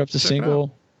bad. They dropped a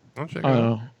single. I'll check it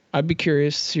out. I'd be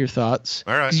curious to see your thoughts.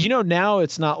 All right. 'Cause now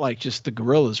it's not like just the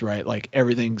Gorillaz, right? Like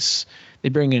they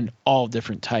bring in all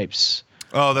different types.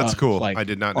 Oh, that's cool. Like I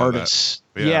did not know artists.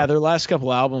 that. Yeah, their last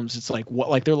couple albums, it's like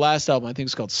their last album, I think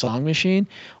it's called Song Machine.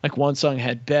 Like one song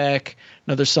had Beck,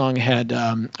 another song had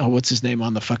what's his name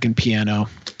on the fucking piano?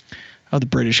 Oh, the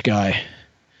British guy,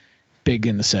 big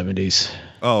in the 70s.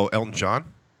 Oh, Elton John.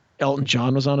 Elton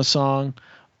John was on a song.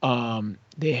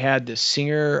 They had this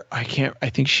singer. I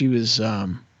think she was.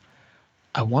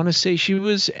 I want to say she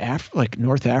was like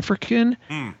North African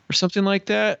or something like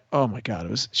that. Oh my God. It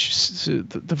was just,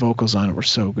 the vocals on it were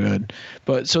so good.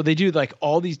 But so they do like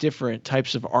all these different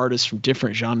types of artists from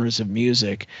different genres of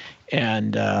music.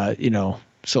 And,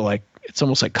 so like, it's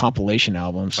almost like compilation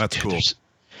albums. That's cool.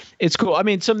 It's cool. I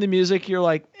mean, some of the music you're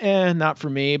like, not for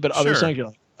me, but other songs you're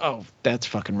like, oh, that's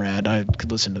fucking rad. I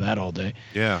could listen to that all day.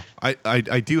 Yeah. I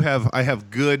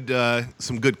have good,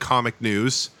 some good comic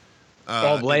news.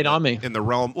 Lay it on me. In the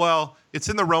realm, it's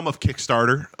in the realm of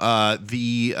Kickstarter.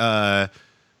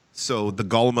 So the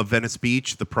Golem of Venice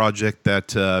Beach, the project that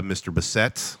Mr.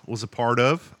 Bissett was a part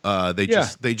of,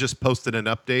 they just posted an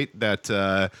update that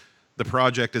the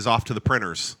project is off to the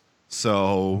printers.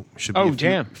 So should be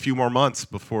a few more months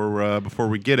before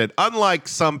we get it. Unlike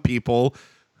some people.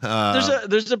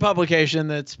 There's a publication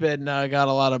that's been got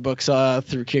a lot of books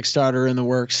through Kickstarter in the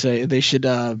works. They should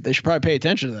probably pay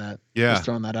attention to that. Yeah, just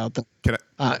throwing that out there.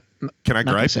 Can I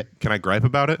gripe? Can I gripe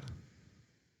about it?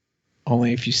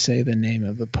 Only if you say the name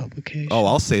of the publication. Oh,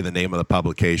 I'll say the name of the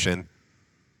publication.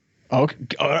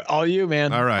 Okay, all you,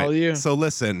 man. All right. All you. So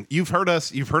listen, you've heard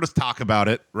us talk about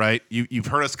it, right? You've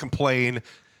heard us complain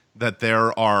that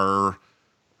there's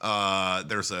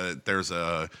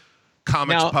a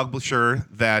comics publisher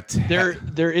that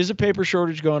there is a paper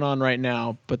shortage going on right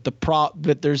now, but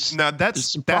there's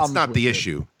that's not the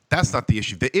issue. That's not the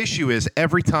issue. The issue is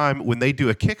every time when they do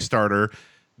a Kickstarter,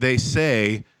 they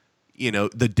say,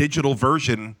 the digital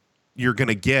version you're going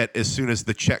to get as soon as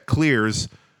the check clears.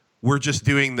 We're just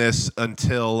doing this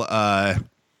until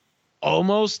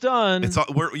almost done.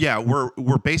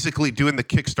 We're basically doing the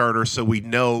Kickstarter so we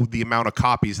know the amount of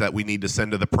copies that we need to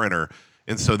send to the printer,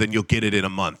 and so then you'll get it in a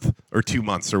month or 2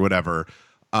 months or whatever.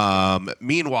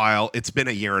 Meanwhile, it's been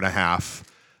a year and a half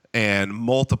and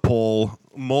multiple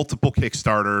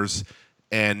Kickstarters.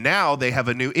 And now they have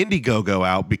a new Indiegogo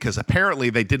out because apparently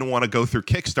they didn't want to go through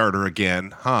Kickstarter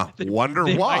again. Wonder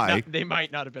why. They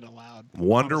might not have been allowed.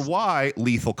 Wonder why,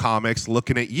 Lethal Comics,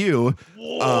 looking at you.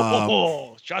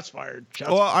 Whoa, shots fired.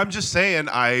 I'm just saying,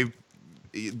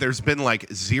 there's been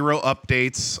like zero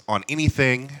updates on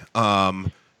anything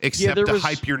except to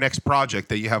hype your next project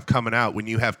that you have coming out when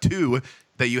you have two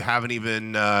that you haven't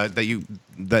even,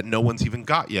 that no one's even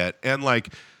got yet. And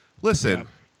like, listen,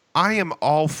 I am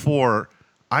all for...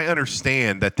 I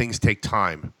understand that things take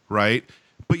time, right?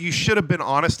 But you should have been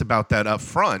honest about that up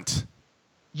front.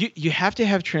 You have to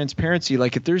have transparency.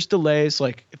 Like if there's delays,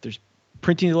 like if there's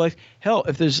printing delays, hell,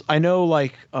 if there's, I know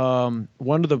like one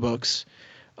of the books,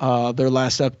 their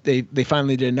last they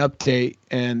finally did an update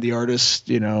and the artist,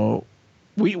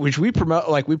 which we promote,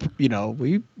 like we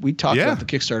talked about the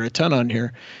Kickstarter a ton on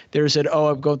here. They said,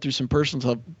 oh, I'm going through some personal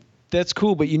stuff. That's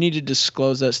cool, but you need to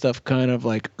disclose that stuff kind of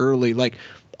like early. Like,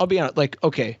 I'll be honest, like,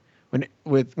 okay,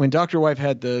 when Dr. Wife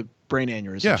had the brain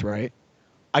aneurysms, right?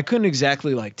 I couldn't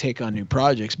exactly like take on new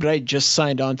projects, but I just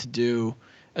signed on to do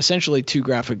essentially 2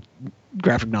 graphic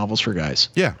novels for guys.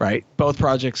 Yeah. Right. Both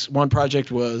projects. One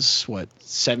project was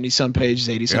 70 some pages,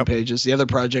 80 some pages. The other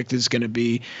project is going to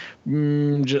be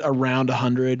around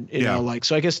 100. You know, like,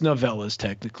 so I guess novellas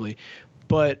technically,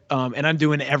 but and I'm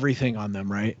doing everything on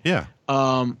them, right? Yeah.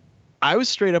 I was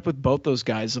straight up with both those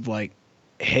guys of like,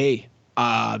 hey,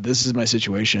 this is my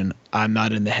situation. I'm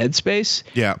not in the headspace.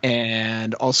 Yeah.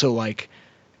 And also like,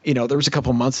 there was a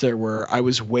couple months there where I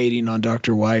was waiting on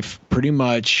Dr. Wife pretty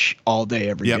much all day,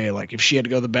 every day. Like if she had to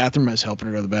go to the bathroom, I was helping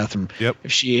her go to the bathroom. Yep.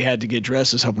 If she had to get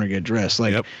dressed, I was helping her get dressed.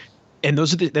 Like, and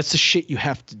that's the shit you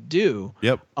have to do.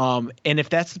 Yep. And if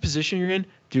that's the position you're in,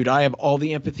 dude, I have all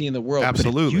the empathy in the world.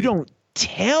 Absolutely. But if you don't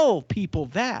tell people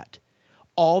that,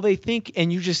 all they think,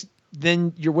 and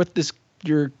then you're with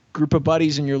your group of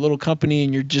buddies in your little company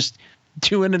and you're just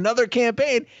doing another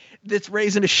campaign that's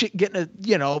raising getting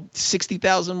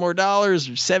 $60,000 more dollars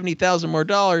or $70,000 more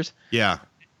dollars. Yeah.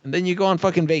 And then you go on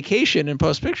fucking vacation and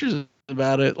post pictures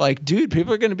about it. Like, dude,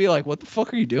 people are going to be like, what the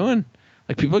fuck are you doing?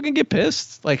 Like, people are going to get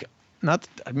pissed. Like, I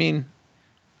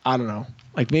don't know.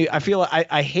 Like, maybe I feel like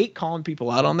I hate calling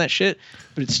people out on that shit,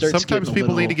 but it starts. Sometimes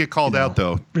people need to get called out,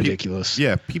 though. Ridiculous.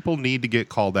 People need to get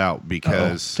called out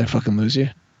because. Did I fucking lose you?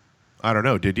 I don't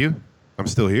know. Did you? I'm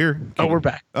still here. We're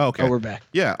back. Oh, okay. We're back.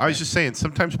 Yeah, I was just saying.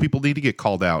 Sometimes people need to get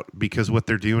called out because what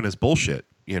they're doing is bullshit.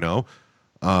 Yeah.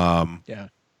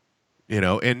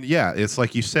 And it's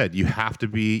like you said. You have to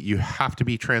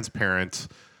be transparent.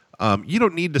 You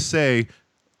don't need to say,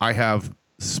 I have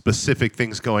specific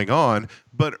things going on,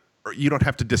 but you don't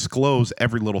have to disclose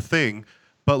every little thing.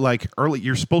 But like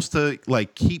you're supposed to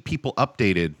like keep people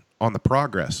updated on the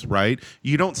progress, right?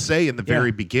 You don't say in the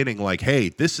very beginning, like, hey,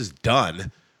 this is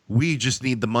done. We just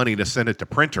need the money to send it to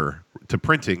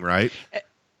printing, right?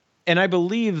 And I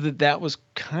believe that was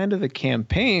kind of the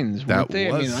campaigns, weren't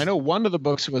they? I mean, I know one of the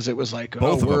books was like,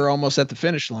 we're almost at the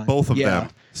finish line. Both of them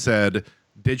said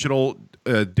digital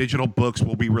books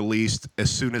will be released as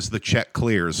soon as the check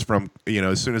clears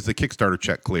as soon as the Kickstarter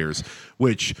check clears,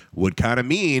 which would kind of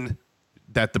mean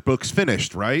that the book's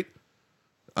finished, right?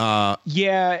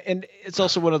 And it's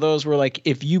also one of those where like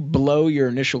if you blow your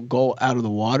initial goal out of the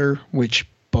water, which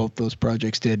both those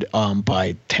projects did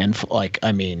by 10,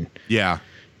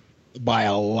 by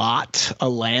a lot, a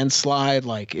landslide,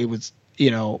 like it was,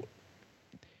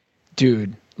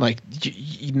 dude, like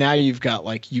now you've got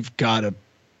to.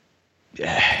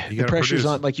 The pressure's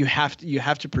on. Like you have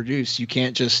to produce. You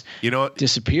can't just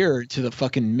disappear to the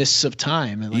fucking mists of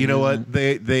time. And, you know what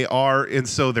they are, and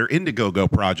so their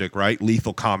Indiegogo project, right?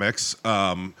 Lethal Comics,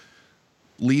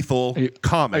 Lethal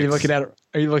Comics. Are you looking at it?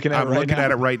 I'm looking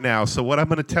at it right now. So what I'm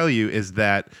going to tell you is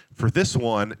that for this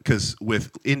one, because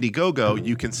with Indiegogo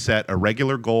you can set a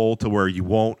regular goal to where you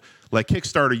won't Like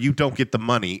Kickstarter, you don't get the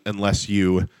money unless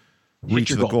you reach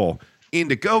your the goal. goal.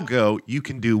 Indiegogo, you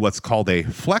can do what's called a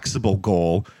flexible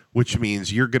goal, which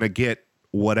means you're going to get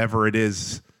whatever it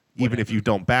is, even if you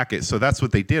don't back it. So that's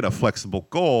what they did, a flexible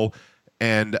goal.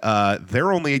 And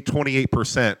they're only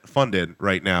 28% funded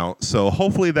right now. So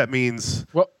hopefully that means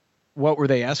What were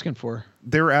they asking for?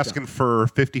 they're asking for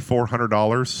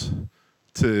 $5,400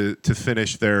 to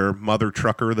finish their mother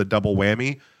trucker, the double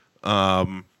whammy.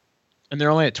 And they're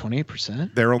only at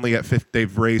 28%? They're only at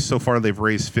they've raised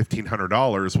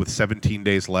 $1,500 with 17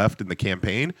 days left in the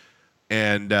campaign,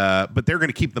 and but they're going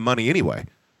to keep the money anyway,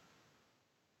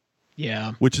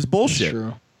 Yeah. which is bullshit.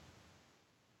 True.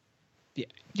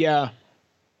 Yeah.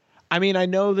 I mean, I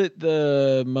know that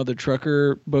the Mother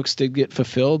Trucker books did get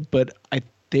fulfilled, but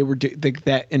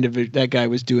that guy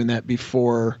was doing that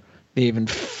before they even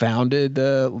founded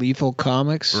Lethal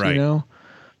Comics. Right. You know,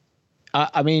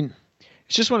 I mean,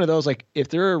 it's just one of those, like, if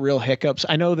there are real hiccups,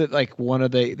 I know that like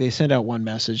they sent out one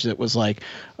message that was like,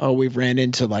 oh, we've ran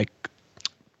into like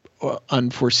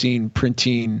unforeseen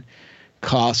printing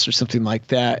costs or something like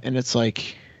that, and it's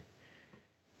like,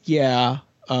 yeah.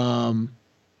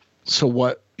 So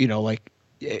what, like,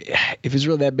 if it's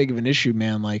really that big of an issue,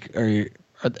 man, like,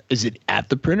 is it at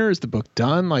the printer? Is the book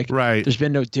done? Like, Right. There's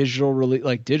been no digital release,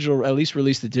 like digital, at least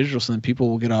release the digital so then people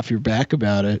will get off your back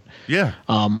about it. Yeah.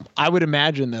 I would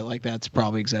imagine that like, that's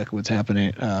probably exactly what's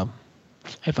happening.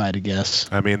 If I had to guess.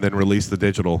 I mean, then release the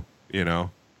digital,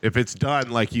 if it's done,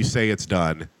 like you say it's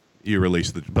done, you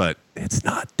release but it's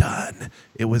not done.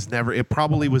 It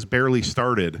probably was barely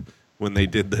started when they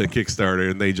did the Kickstarter,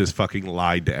 and they just fucking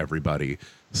lied to everybody.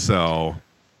 So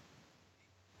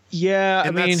yeah, I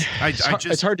and mean,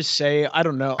 it's hard to say. I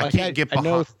don't know. I can't get I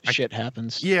know behind- shit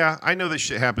happens. yeah, I know that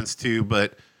shit happens too,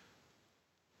 but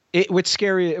What's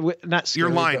scary, not scary.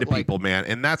 you're lying to but, like, people, man,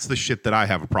 and that's the shit that I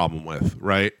have a problem with,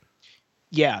 right?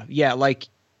 Yeah. Like,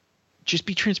 just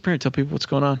be transparent. Tell people what's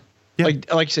going on. Yeah.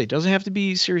 Like you say, it doesn't have to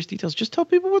be serious details. Just tell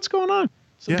people what's going on.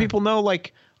 Some Yeah. people know,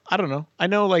 like, I don't know. I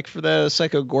know, like, for the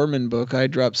Psycho Gorman book, I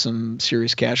dropped some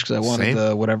serious cash because I wanted Same.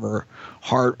 the whatever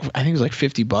I think it was like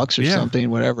 $50 or Yeah. something,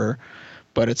 whatever.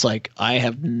 But it's like, I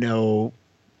have no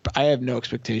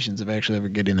expectations of actually ever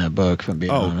getting that book, if I'm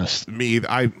being honest.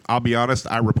 I'll be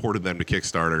honest, I reported them to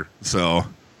Kickstarter, so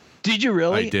Did you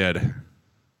really? I did.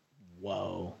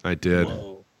 Whoa. I did.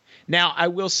 Whoa. Now, I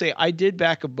will say, I did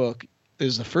back a book. It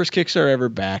was the first Kickstarter I ever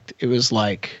backed. It was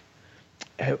like,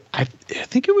 I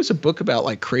think it was a book about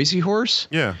like Crazy Horse.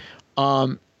 Yeah.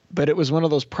 But it was one of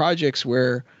those projects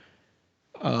where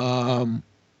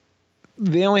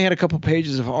they only had a couple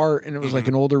pages of art, and it was like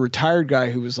an older retired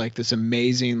guy who was like this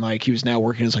amazing, like he was now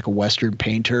working as like a Western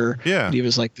painter. Yeah. And he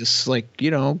was like this, like,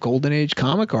 golden age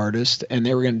comic artist, and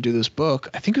they were going to do this book.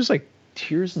 I think it was like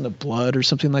Tears in the Blood or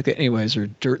something like that. Anyways, or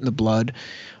Dirt in the Blood.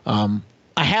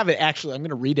 I have it actually. I'm going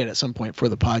to read it at some point for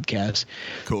the podcast.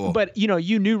 Cool. But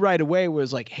you knew right away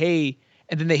was like, hey,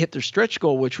 and then they hit their stretch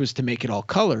goal, which was to make it all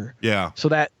color. Yeah. So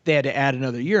that they had to add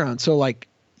another year on. So like,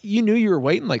 you knew you were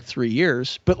waiting like 3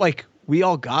 years, but like we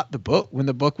all got the book when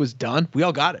the book was done. We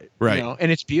all got it, Right. And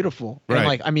it's beautiful. Right. And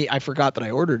like, I mean, I forgot that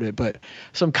I ordered it, but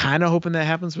so I'm kind of hoping that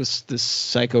happens with this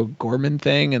Psycho Gorman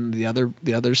thing and the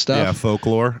other stuff. Yeah,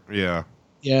 folklore. Yeah.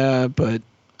 Yeah, but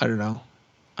I don't know.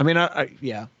 I mean,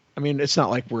 I mean, it's not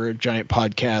like we're a giant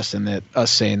podcast and that us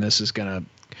saying this is gonna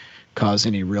cause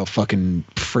any real fucking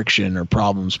friction or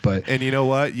problems. But And you know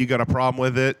what? You got a problem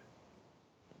with it?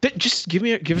 just give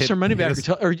us our money back,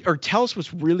 or tell us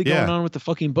what's really going on with the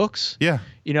fucking books. Yeah.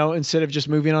 Instead of just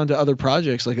moving on to other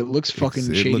projects. Like, it looks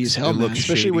fucking shady as hell, man.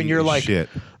 Especially when you're like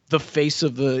the face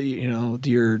of the,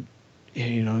 you're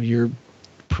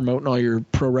promoting all your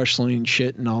pro wrestling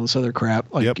shit and all this other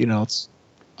crap. Like, Yep. it's,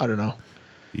 I don't know.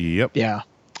 Yep. Yeah.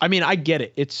 I mean, I get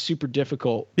it. It's super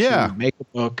difficult Yeah. to make a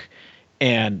book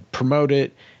and promote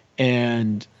it.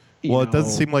 And, Well, it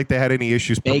doesn't seem like they had any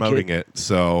issues make promoting it.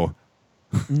 So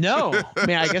No. I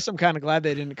mean, I guess I'm kind of glad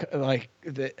they didn't like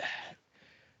that.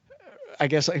 I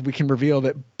guess like we can reveal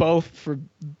that both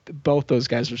those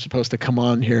guys were supposed to come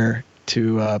on here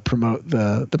to promote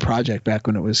the project back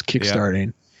when it was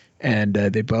kickstarting, and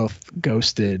they both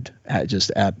ghosted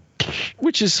at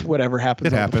which is whatever happens.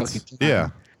 it all the happens. fucking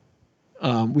time.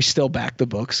 Yeah. We still back the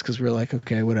books because we're like,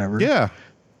 okay, whatever. Yeah.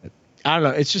 I don't know.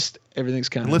 It's just everything's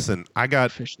kind of Listen,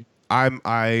 fishy.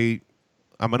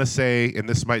 I'm gonna say, and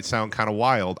this might sound kind of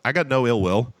wild, I got no ill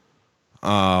will.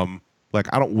 Like,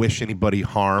 I don't wish anybody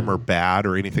harm or bad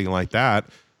or anything like that.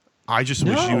 I just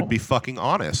wish you would be fucking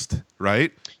honest,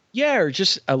 right? Yeah, or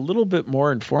just a little bit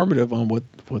more informative on what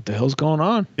the hell's going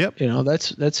on. Yep.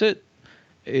 That's it.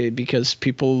 Because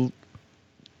people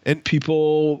And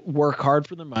people work hard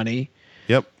for their money,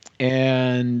 yep.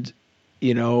 and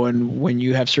and when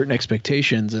you have certain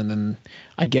expectations, and then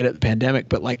I get it, the pandemic,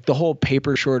 but like the whole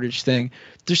paper shortage thing,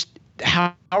 there's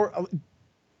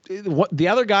what the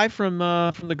other guy from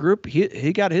the group,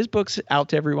 he got his books out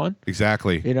to everyone.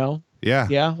 Exactly.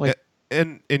 Yeah, like,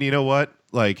 and you know what?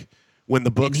 Like when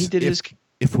the books, he did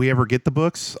if we ever get the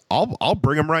books, I'll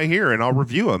bring them right here and I'll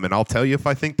review them and I'll tell you if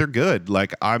I think they're good.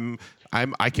 Like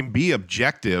I can be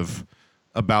objective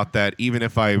about that, even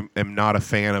if I am not a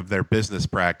fan of their business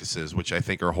practices, which I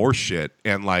think are horseshit.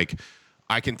 And like,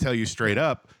 I can tell you straight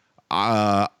up,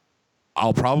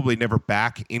 I'll probably never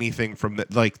back anything from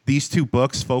that. Like these two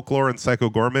books, Folklore and Psycho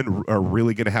Gorman, are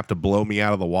really going to have to blow me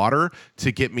out of the water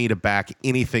to get me to back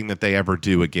anything that they ever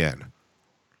do again.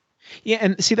 Yeah,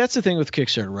 and see, that's the thing with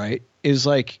Kickstarter, right? Is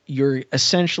like you're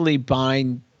essentially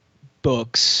buying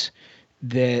books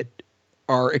that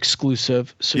are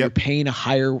exclusive, so you're paying a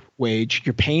higher wage.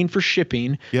 You're paying for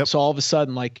shipping. Yep. So all of a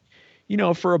sudden, like,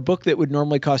 for a book that would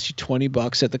normally cost you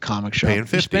 $20 at the comic shop, Paying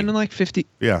 50. you're spending like $50.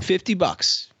 Yeah.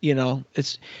 $50.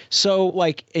 It's so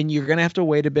like, and you're gonna have to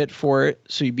wait a bit for it.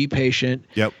 So you be patient.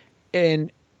 Yep.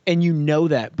 And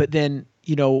that,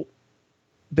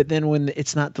 but then when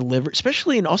it's not delivered,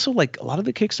 especially, and also like a lot of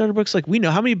the Kickstarter books, like we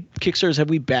know how many Kickstarters have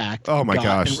we backed? Oh my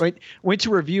gosh. And went to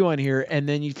review on here, and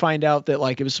then you find out that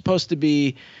like it was supposed to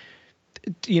be, a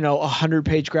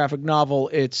 100-page graphic novel.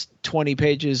 It's 20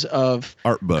 pages of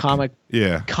art book,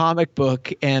 comic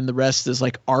book, and the rest is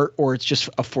like art, or it's just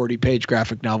a 40-page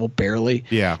graphic novel, barely.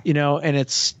 Yeah. And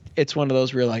it's one of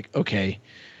those where you're like, okay.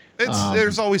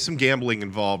 There's always some gambling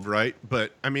involved, right?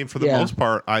 But I mean, for the most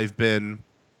part, I've been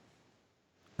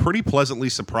pretty pleasantly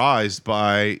surprised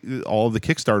by all of the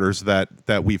Kickstarters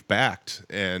that we've backed.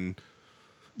 And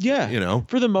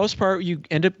for the most part, you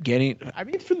end up getting,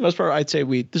 for the most part, I'd say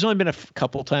there's only been a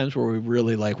couple times where we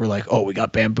really we're like, oh, we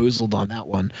got bamboozled on that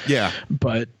one. Yeah.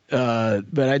 But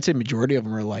I'd say majority of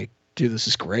them are like, dude, this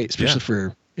is great. Especially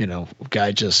for, a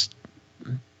guy just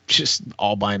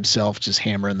all by himself, just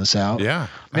hammering this out. Yeah.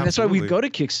 That's why we go to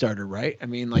Kickstarter, right?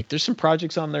 Like there's some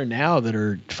projects on there now that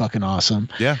are fucking awesome.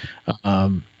 Yeah.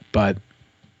 But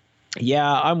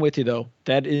yeah, I'm with you though.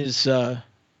 That is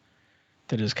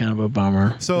kind of a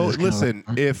bummer. So listen,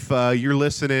 if you're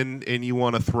listening and you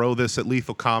want to throw this at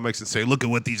Lethal Comics and say, look at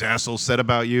what these assholes said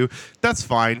about you, that's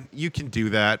fine. You can do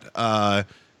that.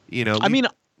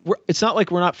 It's not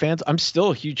like we're not fans. I'm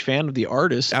still a huge fan of the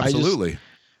artist. Absolutely.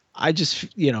 I just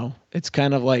it's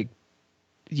kind of like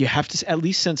you have to at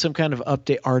least send some kind of art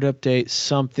update,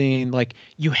 something like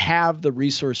you have the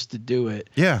resource to do it.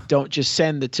 Yeah. Don't just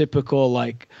send the typical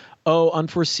like, oh,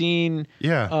 unforeseen,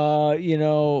 delays.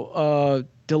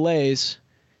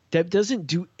 That doesn't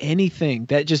do anything.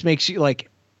 That just makes you like,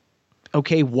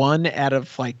 okay, one out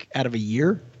of a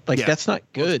year. Like that's not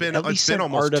good. Well, it's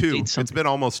been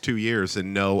almost 2 years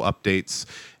and no updates.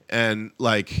 And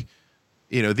like,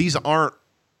 these aren't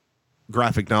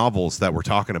graphic novels that we're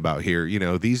talking about here.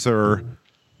 These are,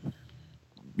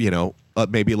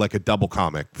 maybe like a double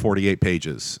comic, 48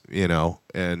 pages,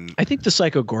 and I think the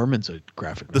Psycho Gorman's a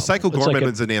graphic novel. The Psycho Gorman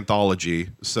is an anthology.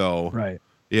 So, right.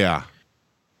 Yeah.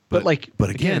 But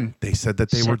again, they said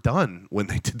that they were done when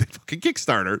they did the fucking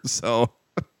Kickstarter. So,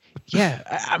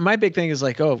 yeah, my big thing is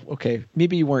like, oh, okay,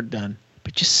 maybe you weren't done,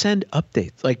 but just send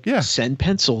updates. Like, send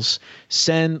pencils,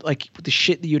 send like the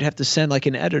shit that you'd have to send like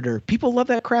an editor. People love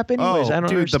that crap anyways. I don't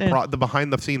understand. The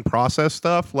behind the scene process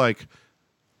stuff. Like,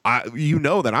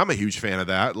 that I'm a huge fan of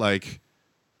that. Like,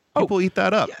 people eat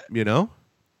that up.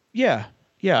 Yeah.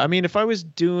 If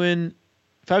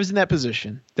I was in that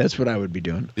position, that's what I would be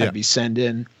doing. Yeah. I'd be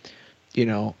sending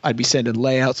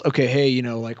layouts. Okay, hey,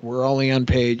 like we're only on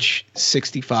page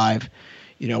 65.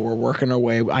 We're working our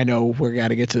way. I know we're got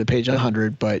to get to the page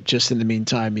 100, but just in the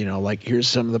meantime, like here's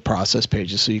some of the process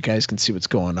pages so you guys can see what's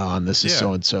going on. This is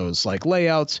so-and-so's like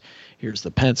layouts. Here's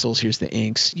the pencils. Here's the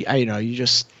inks.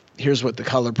 Here's what the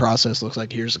color process looks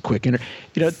like. Here's a quick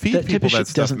feed people that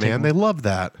stuff, man. They love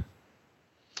that.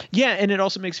 Yeah, and it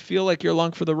also makes you feel like you're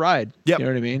along for the ride. Yep. You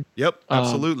know what I mean? Yep,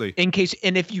 absolutely.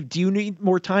 If you do need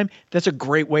more time, that's a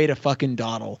great way to fucking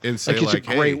dawdle. And say it's a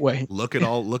great way. Look at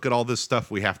all this stuff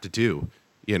we have to do.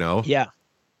 Yeah.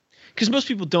 Because most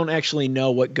people don't actually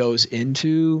know what goes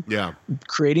into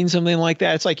creating something like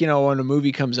that. It's like, when a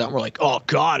movie comes out, we're like, oh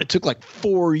God, it took like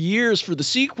 4 years for the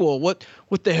sequel. What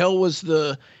the hell was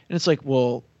and it's like,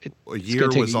 well, A year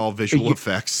was all visual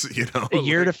effects, you know. A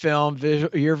year to film,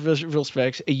 a year of visual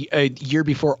effects, a year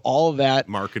before all of that,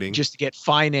 marketing, just to get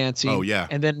financing. Oh yeah,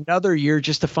 and then another year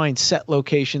just to find set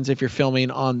locations if you're filming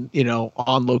on,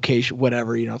 on location,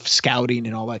 whatever, scouting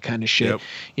and all that kind of shit.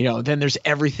 Yep. Then there's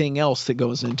everything else that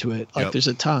goes into it. Like there's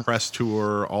a ton. Press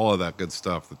tour, all of that good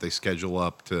stuff that they schedule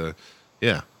up to.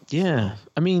 Yeah. Yeah.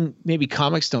 I mean, maybe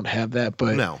comics don't have that,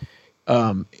 but no.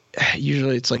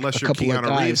 Usually it's like unless a you're couple Keanu of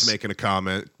guys Reeves making a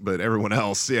comment, but everyone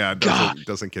else,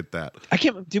 doesn't get that. I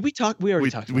can't. Did we talk? We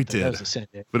already talked about we that. did. That was a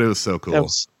Sunday. But it was so cool. It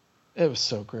was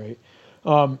so great.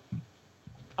 I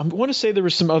want to say there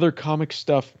was some other comic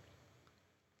stuff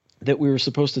that we were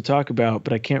supposed to talk about,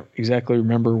 but I can't exactly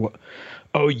remember what.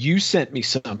 Oh, you sent me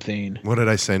something. What did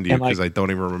I send you? Because I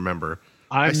don't even remember.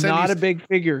 I'm not a big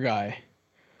figure guy.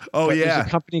 Oh yeah. There's a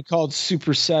company called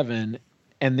Super 7.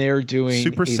 And they're doing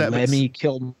Super a Lemmy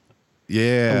Kilmeister.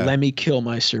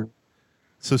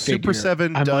 So Super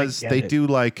 7 do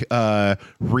like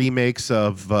remakes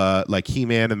of like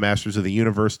He-Man and Masters of the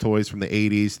Universe toys from the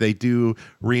 80s. They do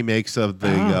remakes of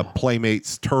the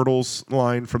Playmates Turtles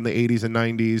line from the 80s and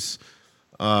 90s.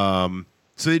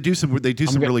 So they do some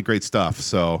really great stuff.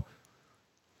 So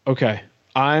okay,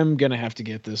 I'm gonna have to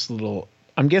get this little.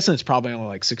 I'm guessing it's probably only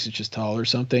like 6 inches tall or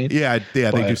something. Yeah,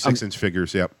 they do 6-inch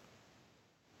figures. Yep.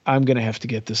 I'm going to have to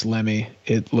get this Lemmy.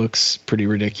 It looks pretty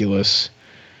ridiculous.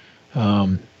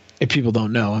 If people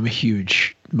don't know, I'm a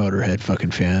huge Motorhead fucking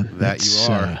fan. That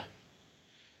you are.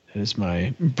 That is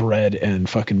my bread and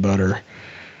fucking butter.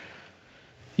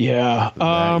 Yeah.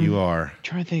 That you are. I'm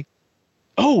trying to think.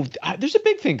 Oh, there's a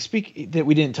big thing that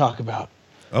we didn't talk about.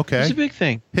 Okay. There's a big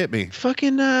thing. Hit me.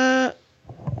 Fucking,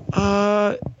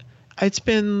 it's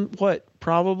been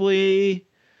probably...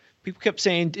 People kept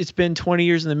saying it's been 20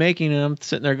 years in the making, and I'm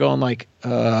sitting there going like,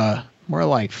 more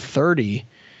like 30.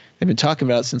 They've been talking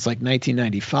about it since like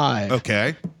 1995.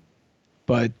 Okay.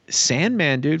 But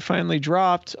Sandman, dude, finally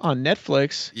dropped on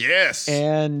Netflix. Yes.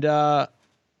 And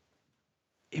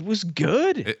it was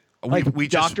good. We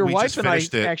just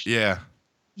finished it. Actually,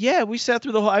 yeah, we sat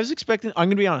through the whole. I'm going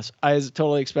to be honest, I was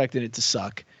totally expecting it to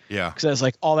suck. Yeah. Because I was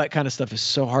like, all that kind of stuff is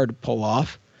so hard to pull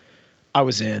off. I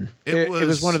was in. It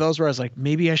was one of those where I was like,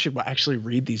 maybe I should actually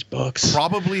read these books.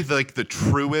 Probably the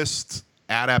truest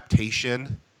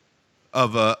adaptation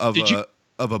of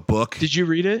a book. Did you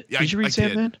read it? Did you read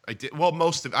Sandman? I did. Well,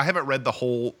 I haven't read the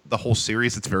whole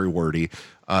series. It's very wordy.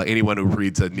 Anyone who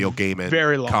reads a Neil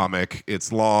Gaiman comic,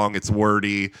 it's long, it's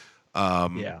wordy.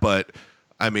 But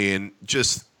I mean,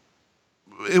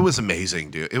 it was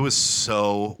amazing, dude. It was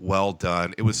so well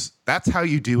done. That's how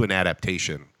you do an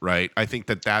adaptation, right? I think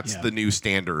that's the new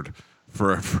standard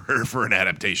for an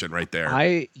adaptation right there.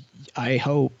 I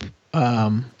hope.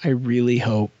 I really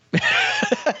hope.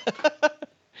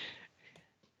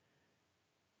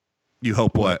 You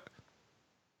hope what?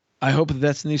 I hope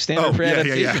that's the new standard for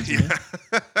adaptations.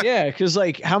 Yeah, because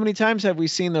like, how many times have we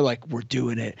seen they're like, we're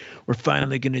doing it. We're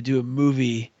finally going to do a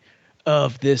movie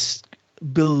of this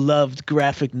beloved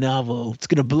graphic novel. It's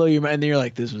gonna blow your mind. And then you're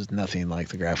like, this was nothing like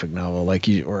the graphic novel, like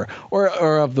you or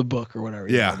of the book or whatever.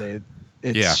 Yeah,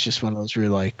 it's just one of those where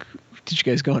you're like, did you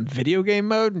guys go in video game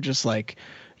mode and just like,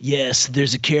 yes,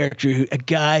 there's a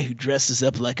guy who dresses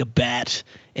up like a bat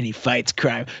and he fights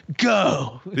crime.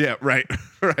 Go. Yeah, right.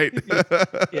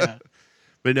 Yeah.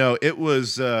 But no, it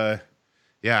was and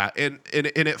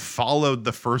it followed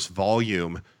the first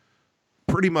volume.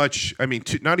 Pretty much, I mean,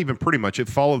 not even pretty much. It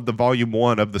followed the volume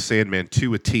 1 of the Sandman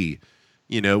to a T,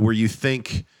 where you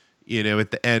think,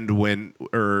 at the end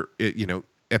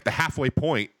at the halfway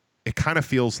point, it kind of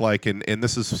feels like, and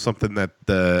this is something that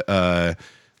the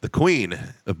Queen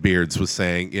of Beards was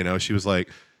saying, she was like,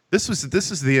 this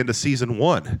is the end of season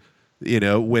 1,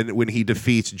 when he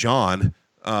defeats John,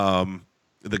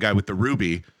 the guy with the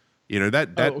ruby,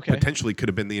 that potentially could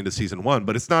have been the end of season 1,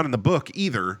 but it's not in the book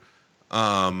either.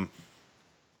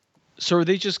 So are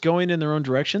they just going in their own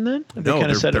direction then?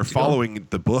 They're following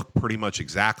the book pretty much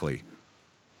exactly.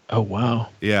 Oh, wow.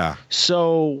 Yeah.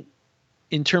 So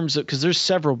in terms of, because there's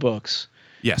several books.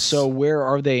 Yes. So where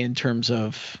are they in terms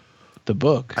of the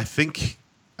book? I think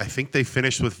they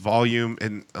finished with volume,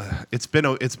 and it's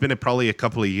been probably a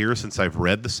couple of years since I've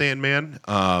read The Sandman.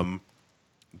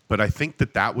 But I think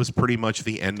that was pretty much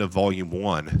the end of volume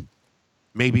 1.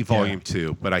 Maybe volume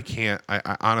 2, but I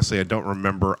honestly, I don't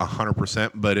remember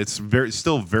 100%, but it's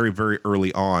still very, very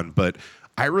early on. But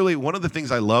one of the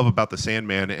things I love about the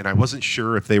Sandman, and I wasn't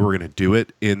sure if they were going to do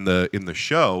it in the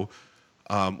show,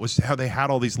 was how they had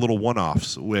all these little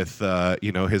one-offs with,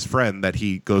 his friend that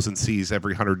he goes and sees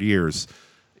every 100 years,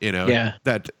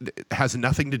 that has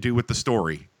nothing to do with the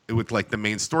story. with like the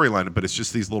main storyline, but it's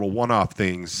just these little one-off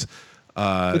things.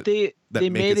 But they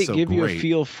made it so give you a great.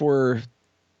 feel for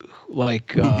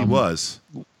like Who he was.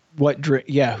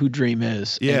 who Dream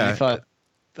is. Yeah. And I thought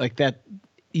like that.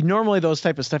 Normally those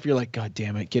type of stuff, you're like, God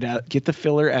damn it, get the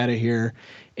filler out of here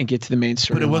and get to the main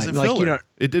story. But it wasn't like, filler.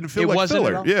 It didn't feel like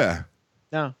filler. Yeah.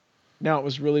 No, it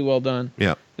was really well done.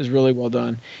 Yeah. It was really well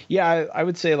done. Yeah, I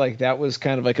would say like that was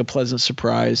kind of like a pleasant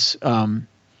surprise. Like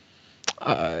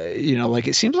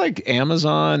it seems like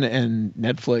Amazon and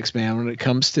Netflix, man, when it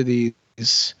comes to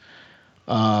these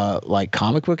like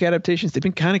comic book adaptations, they've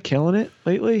been kind of killing it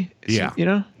lately. Yeah.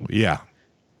 Yeah.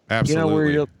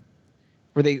 Absolutely.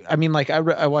 Where they, I mean, like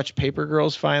I watched Paper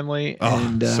Girls finally. Oh,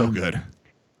 and, so good.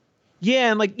 Yeah,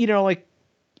 and like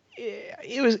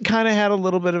it was kind of had a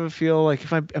little bit of a feel like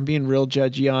if I'm being real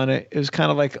judgy on it, it was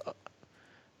kind of like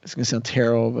it's gonna sound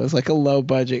terrible, but it was like a low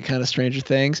budget kind of Stranger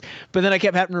Things. But then I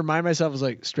kept having to remind myself, I was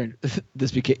like,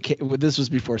 this was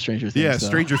before Stranger Things. Yeah, so.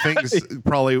 Stranger Things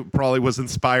probably was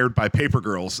inspired by Paper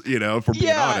Girls, if we're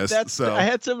being honest. So I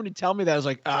had somebody tell me that. I was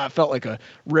like, I felt like a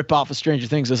rip off of Stranger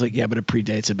Things. I was like, yeah, but it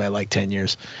predates it by like 10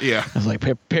 years. Yeah. I was like,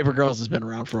 Paper Girls has been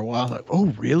around for a while. I'm like, oh,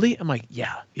 really? I'm like,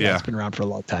 yeah, it's been around for a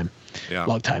long time. Yeah.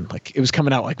 Long time. Like it was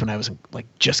coming out like when I was like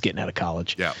just getting out of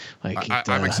college. Yeah. Like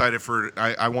I'm excited for.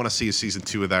 I want to see a season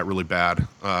 2 of that really bad.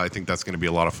 I think that's going to be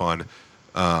a lot of fun.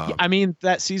 I mean,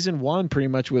 that season 1 pretty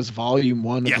much was volume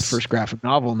 1 of the first graphic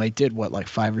novel, and they did what, like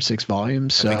 5 or 6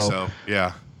 volumes. So, I think so.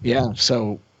 Yeah. Yeah.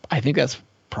 So I think that's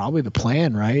probably the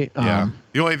plan, right? Yeah.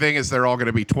 The only thing is they're all going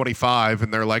to be 25,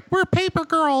 and they're like, we're Paper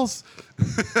Girls.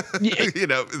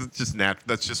 It's just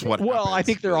that's just what. Well, happens. I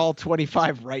think they're all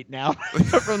 25 right now.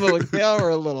 From the look, they are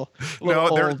a little. No,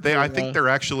 old I think they're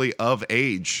actually of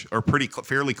age or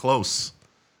fairly close.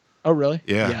 Oh, really?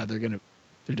 Yeah. Yeah, they're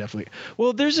definitely.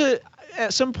 Well,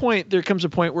 at some point there comes a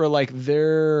point where like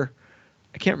I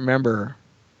can't remember.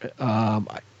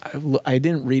 I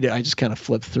didn't read it. I just kind of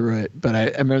flipped through it, but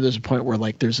I remember there's a point where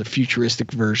like there's a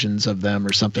futuristic versions of them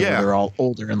or something where they're all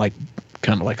older and like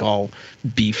kind of like all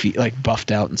beefy, like buffed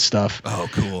out and stuff. Oh,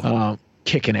 cool.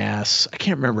 Kicking ass. I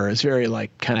can't remember. It's very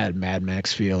like kind of Mad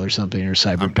Max feel or something or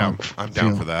cyberpunk. I'm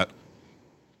down for that.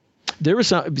 There was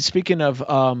some. Speaking of,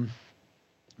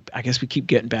 I guess we keep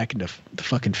getting back into the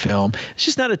fucking film. It's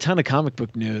just not a ton of comic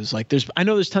book news. Like I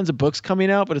know there's tons of books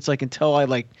coming out, but it's like until I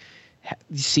like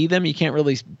see them, you can't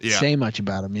really say much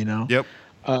about them. Yep.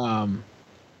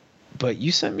 But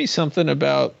you sent me something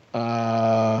about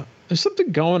there's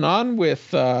something going on with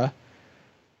the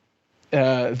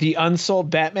unsold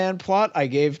Batman plot I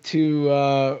gave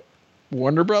to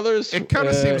Warner Brothers. It kind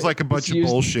of seems like a bunch of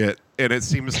bullshit, and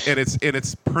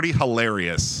it's pretty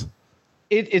hilarious.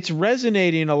 It's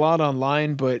resonating a lot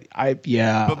online, but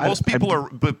most people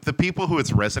but the people who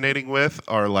it's resonating with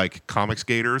are like comics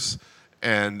gators,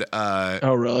 and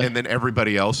oh really? And then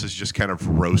everybody else is just kind of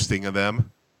roasting of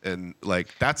them, and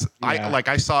like that's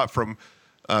I saw it from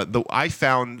I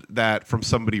found that from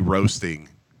somebody roasting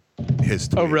his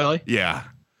tweet. Oh really? Yeah,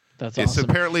 that's awesome. So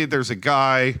apparently there's a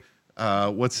guy.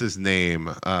 What's his name?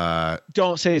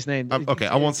 Don't say his name. Okay,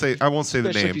 I won't say the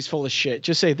Especially name. if he's full of shit.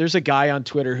 Just say there's a guy on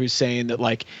Twitter who's saying that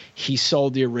like he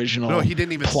sold the original. No, he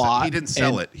didn't even plot. He didn't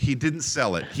sell it. He didn't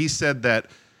sell it. He said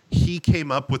that he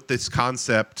came up with this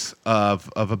concept of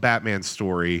a Batman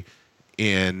story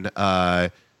in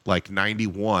like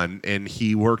 91, and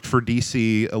he worked for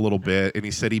DC a little bit, and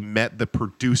he said he met the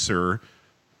producer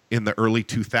in the early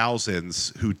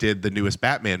 2000s who did the newest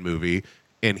Batman movie,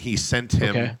 and he sent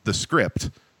him the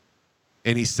script,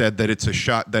 and he said that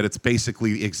it's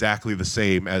basically exactly the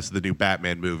same as the new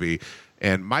Batman movie.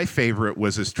 And my favorite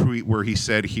was his tweet where he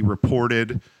said he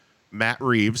reported Matt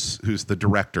Reeves, who's the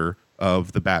director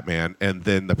of the Batman, and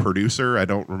then the producer, I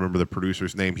don't remember the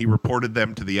producer's name, he reported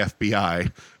them to the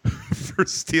FBI for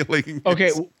stealing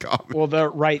his comic. Well, that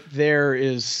right there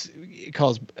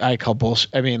I call bullshit.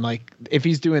 I mean, like, if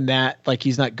he's doing that, like,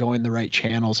 he's not going the right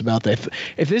channels about that.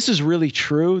 If this is really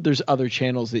true, there's other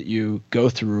channels that you go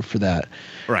through for that.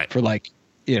 Right. For like,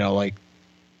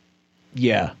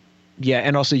 yeah. Yeah,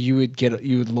 and also you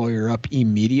would lawyer up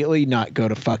immediately, not go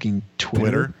to fucking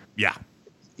Twitter. Yeah.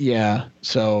 Yeah.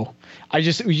 So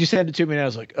you sent it to me and I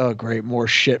was like, oh great, more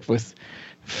shit with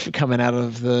coming out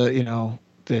of the,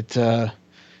 that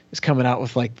is coming out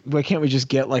with like, why can't we just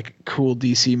get like cool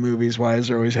DC movies? Why does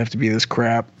there always have to be this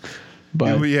crap?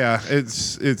 But yeah,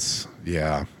 it's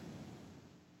yeah.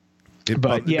 It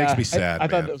makes me sad. I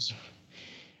thought that was.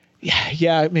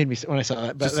 Yeah, it made me when I saw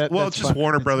that. But that's just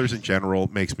Warner Brothers in general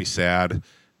makes me sad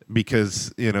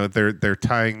because they're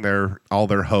tying all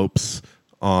their hopes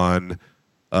on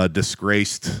a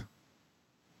disgraced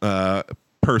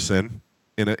person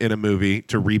in a movie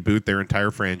to reboot their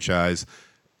entire franchise,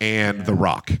 and The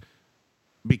Rock.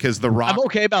 Because The Rock, I'm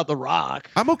okay about The Rock.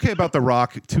 I'm okay about The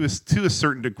Rock to a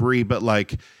certain degree, but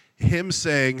like him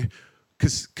saying,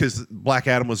 because Black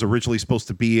Adam was originally supposed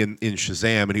to be in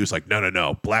Shazam, and he was like,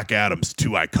 no, Black Adam's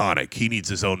too iconic. He needs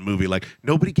his own movie. Like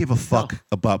nobody gave a fuck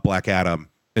about Black Adam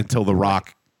until The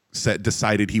Rock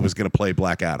decided he was going to play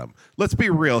Black Adam. Let's be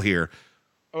real here.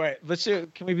 All right,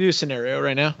 can we do a scenario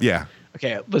right now? Yeah.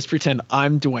 Okay, let's pretend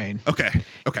I'm Dwayne. Okay.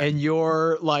 And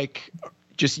you're like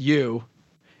just you.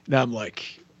 And I'm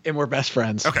like, and we're best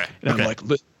friends. Okay. And Okay. I'm like,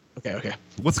 okay.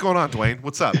 What's going on, Dwayne?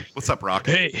 What's up? What's up, Rock?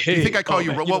 Hey. You think I call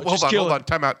you? Man, Well, hold on. kill it.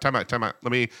 Time out.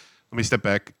 Let me step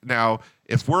back. Now,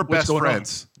 if we're What's best going on?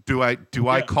 friends, do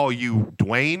I call you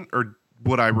Dwayne, or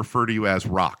would I refer to you as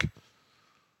Rock?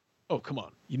 Oh, come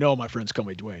on. You know my friends call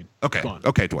me Dwayne. Okay. Come on.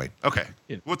 Okay, Dwayne. Okay.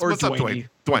 Yeah. What's Or up, Dwayne? Dwayne-y.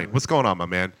 Dwayne, what's going on, my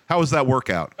man? How was that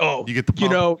workout? Oh, you get the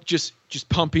pump? just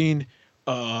pumping,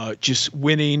 just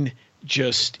winning,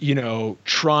 just,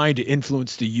 trying to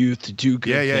influence the youth to do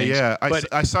good things. Yeah.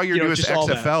 But, I saw your newest just all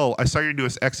that. XFL. I saw your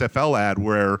newest XFL ad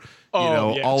where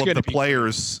Oh, yeah, all it's of gonna the be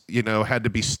players had to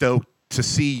be stoked to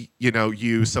see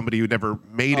you, somebody who never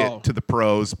made it to the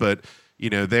pros, but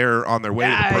they're on their way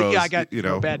to the pros. Yeah, I got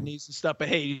bad knees and stuff, but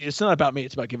hey, it's not about me.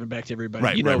 It's about giving back to everybody.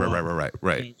 Right.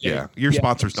 Yeah. Your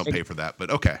sponsors don't pay for that, but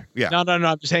okay. Yeah. No.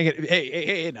 I'm just hanging.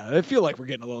 Hey. No, I feel like we're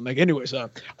getting a little negative. Anyways, I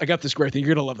got this great thing.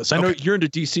 You're gonna love this. I know you're into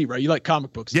DC, right? You like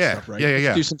comic books and stuff, right? Yeah.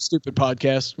 Let's do some stupid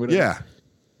podcasts. Whatever.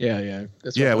 Yeah.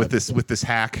 That's what with this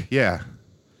hack. Yeah.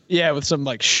 Yeah, with some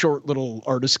like short little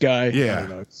artist guy. Yeah. I don't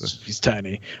know. He's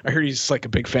tiny. I heard he's like a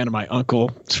big fan of my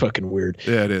uncle. It's fucking weird.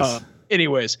 Yeah, it is.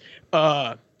 Anyways,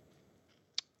 so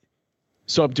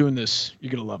I'm doing this.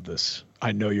 You're gonna love this.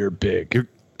 I know you're a big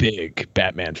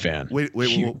Batman fan. Wait. Are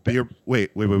you gonna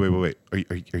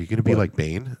be like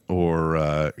Bane, or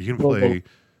are you gonna play?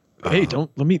 Hey,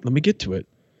 don't let me get to it.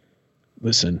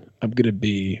 Listen, I'm gonna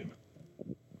be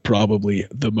probably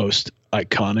the most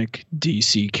iconic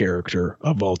DC character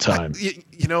of all time.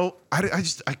 You know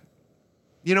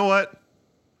what?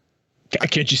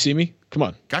 Can't you see me? Come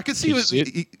on. I could see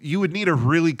you would need a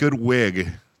really good wig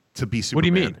to be Superman. What do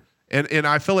you mean? And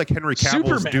I feel like Henry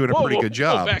Cavill's doing a pretty good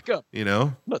job. Back up. You know?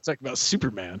 I'm not talking about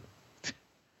Superman.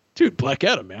 Dude, Black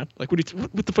Adam, man. Like, what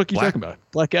the fuck are you talking about?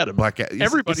 Black Adam.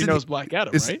 Everybody knows Black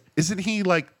Adam, right? Isn't he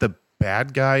like the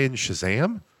bad guy in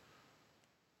Shazam?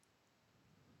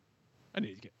 I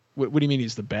need to get. What do you mean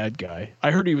he's the bad guy?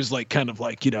 I heard he was like kind of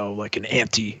like like an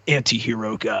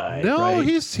anti-hero guy. No, right?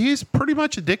 he's pretty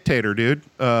much a dictator, dude.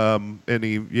 And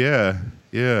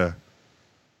yeah.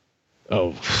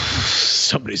 Oh,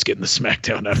 somebody's getting the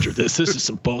smackdown after this. This is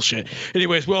some bullshit.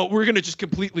 Anyways, well, we're gonna just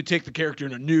completely take the character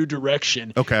in a new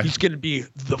direction. Okay. He's gonna be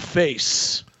the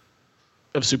face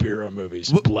of superhero movies.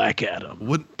 Black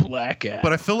Adam. Black Adam.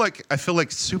 But I feel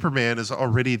like Superman is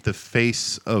already the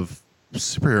face of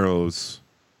superheroes.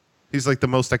 He's like the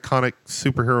most iconic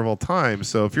superhero of all time.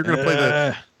 So if you're going to play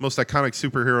the most iconic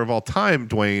superhero of all time,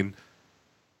 Dwayne,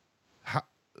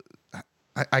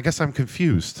 I guess I'm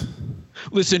confused.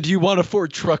 Listen, do you want a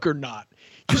Ford truck or not?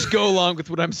 Just go along with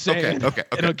what I'm saying. Okay.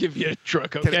 And I'll give you a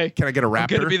truck, okay? Can I get a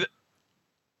Raptor? I'm gonna be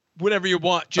whatever you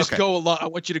want. Just go along. I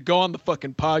want you to go on the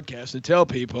fucking podcast and tell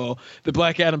people that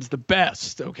Black Adam's the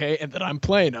best, okay? And that I'm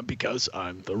playing him because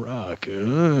I'm The Rock.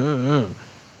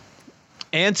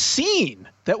 And Scene.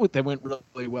 That went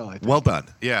really well, I think. Well done.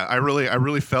 Yeah, I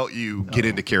really felt you get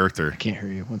into character. I can't hear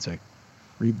you. One sec.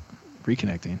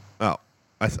 Reconnecting. Oh,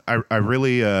 I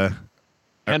really And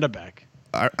I'm back.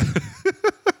 I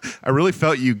really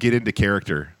felt you get into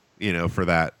character, for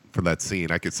that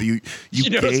scene. I could see you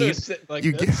you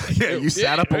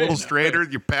sat up a little straighter,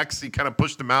 your pecs, you kind of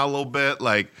pushed them out a little bit.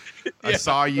 Like I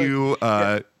saw you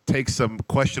take some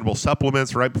questionable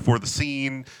supplements right before the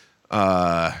scene.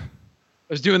 I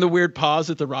was doing the weird pause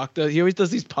that The Rock does. He always does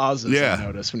these pauses, Yeah. I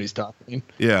notice, when he's talking.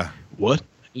 Yeah. What?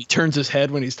 He turns his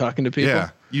head when he's talking to people.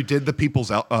 Yeah. You did the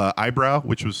people's eyebrow,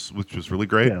 which was really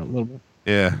great. Yeah, a little bit.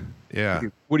 Yeah.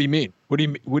 What do you mean? What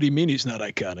do you mean he's not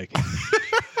iconic?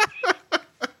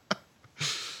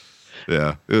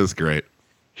 Yeah, it was great.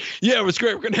 Yeah, it was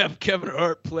great. We're gonna have Kevin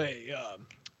Hart play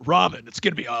Robin. It's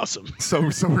gonna be awesome. So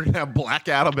we're gonna have Black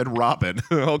Adam and Robin.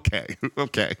 Okay.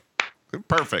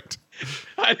 Perfect.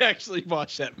 I'd actually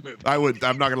watch that movie. I would.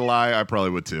 I'm not gonna lie. I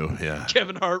probably would too. Yeah.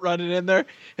 Kevin Hart running in there.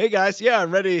 Hey guys, yeah,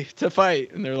 I'm ready to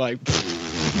fight, and they're like,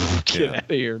 "Get out of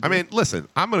here." I mean, listen.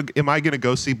 Am I gonna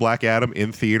go see Black Adam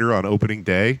in theater on opening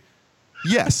day?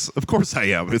 Yes, of course I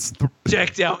am. It's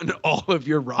decked out in all of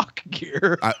your rock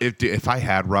gear. If I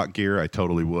had rock gear, I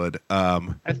totally would. I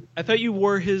thought you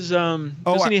wore his.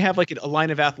 Doesn't he have like a line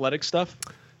of athletic stuff?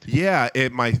 Yeah,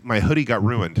 my hoodie got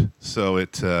ruined, so I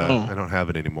don't have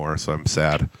it anymore. So I'm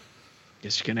sad.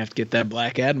 Guess you're gonna have to get that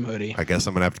Black Adam hoodie. I guess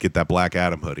I'm gonna have to get that Black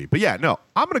Adam hoodie. But yeah, no,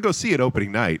 I'm gonna go see it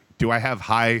opening night. Do I have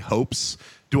high hopes?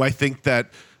 Do I think that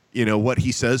what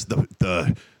he says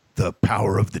the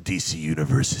power of the DC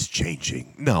universe is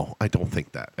changing? No, I don't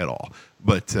think that at all.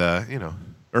 But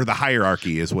or the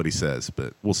hierarchy is what he says.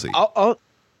 But we'll see.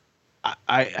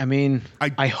 I mean,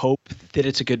 I hope that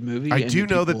it's a good movie. I do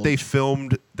know that they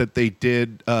filmed that they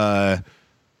did like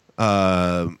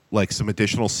some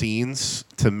additional scenes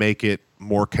to make it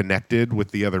more connected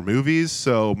with the other movies.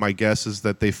 So my guess is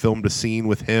that they filmed a scene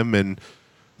with him and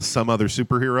some other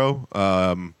superhero.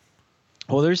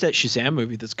 Well, there's that Shazam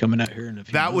movie that's coming out here in a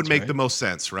few months. That would make the most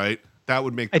sense, right? That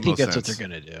would make the most sense. I think that's what they're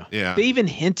going to do. Yeah. They even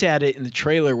hint at it in the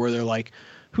trailer where they're like,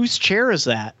 whose chair is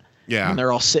that? Yeah. And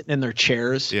they're all sitting in their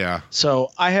chairs. Yeah. So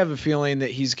I have a feeling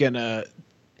that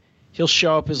he'll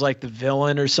show up as like the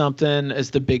villain or something,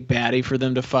 as the big baddie for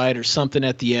them to fight or something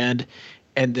at the end.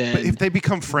 And then but if they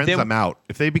become friends, I'm out.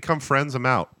 If they become friends, I'm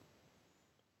out.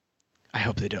 I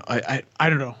hope they don't. I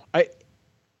don't know.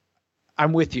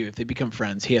 I'm with you. If they become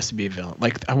friends, he has to be a villain.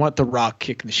 Like, I want The Rock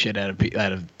kicking the shit out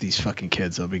of these fucking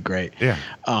kids. That'll be great. Yeah.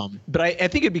 But I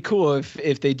think it'd be cool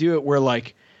if they do it where,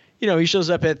 like, he shows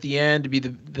up at the end to be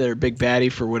their big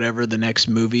baddie for whatever the next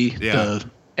movie. Yeah.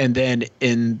 And then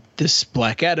in this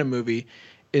Black Adam movie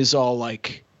is all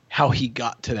like how he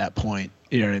got to that point.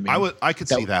 You know what I mean? I could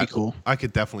see that. That'd be cool. I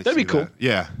could definitely That'd see be cool. that.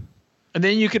 Yeah. And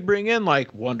then you could bring in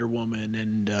like Wonder Woman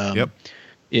and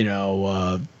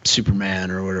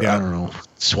Superman or whatever. Yep. I don't know.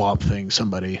 Swamp Thing,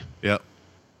 somebody. Yep.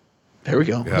 There we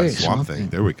go. Yeah, Hey, Swamp Thing.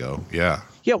 There we go. Yeah.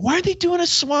 Yeah, why are they doing a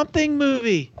Swamp Thing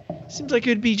movie? Seems like it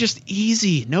would be just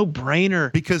easy, no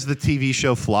brainer. Because the TV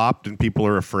show flopped and people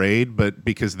are afraid, but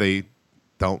because they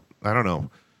don't, I don't know.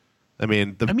 I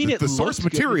mean, the source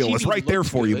material is right there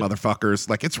for you, motherfuckers.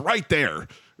 Like, it's right there.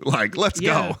 Like, let's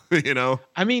go.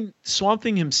 I mean, Swamp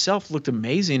Thing himself looked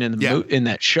amazing in in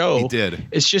that show. He did.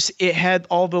 It's just it had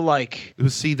all the like. It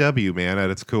was CW, man, at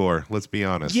its core. Let's be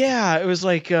honest. Yeah, it was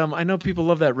like I know people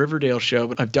love that Riverdale show,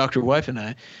 but Dr. Wife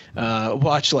and I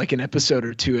watched like an episode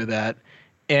or two of that,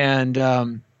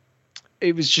 and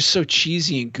it was just so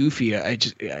cheesy and goofy. I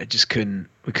just couldn't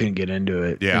get into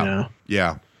it. Yeah.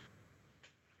 Yeah.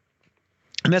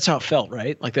 And that's how it felt,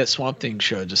 right? Like that Swamp Thing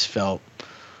show just felt.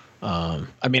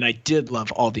 I mean, I did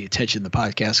love all the attention the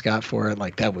podcast got for it.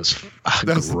 Like that was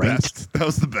great. That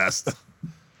was the best.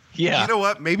 Yeah. You know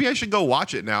what? Maybe I should go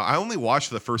watch it now. I only watched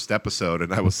the first episode,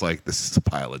 and I was like, "This is a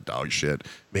pile of dog shit."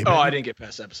 Maybe I didn't get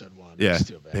past episode 1. Yeah.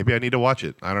 Maybe I need to watch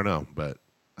it. I don't know, but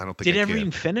I don't think. Did it ever even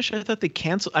finish? I thought they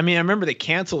canceled. I mean, I remember they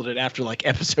canceled it after like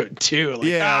episode 2. Like,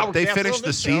 yeah, they finished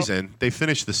the season. They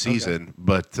finished the season,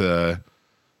 but that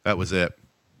was it.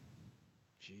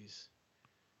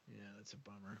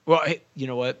 Well, hey, you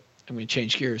know what? I'm going to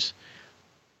change gears.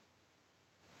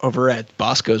 Over at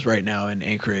Bosco's right now in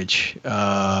Anchorage,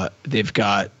 they've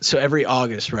got every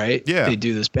August, right? Yeah. They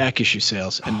do this back issue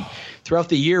sales, and throughout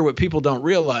the year, what people don't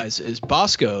realize is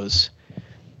Bosco's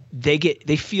they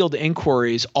field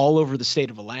inquiries all over the state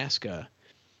of Alaska.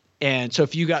 And so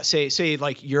if you got say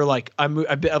like you're like I've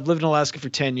lived in Alaska for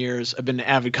 10 years, I've been an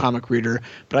avid comic reader,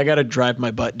 but I got to drive my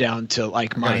butt down to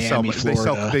like Miami,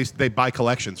 Florida. They buy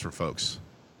collections from folks.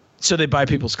 So they buy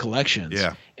people's collections.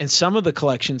 Yeah. And some of the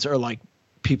collections are like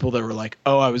people that were like,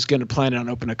 oh, I was going to plan on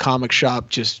opening a comic shop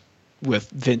just with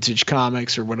vintage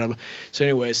comics or whatever. So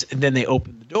anyways, and then they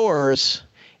open the doors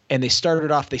and they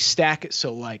stack it.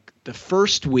 So like the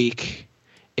first week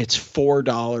it's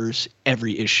 $4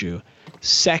 every issue.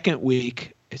 Second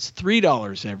week it's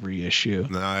 $3 every issue.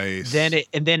 Nice. Then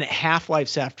it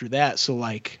half-lives after that. So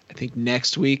like I think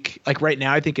next week, like right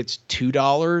now I think it's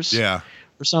 $2. Yeah.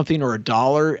 Or something, or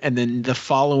 $1, and then the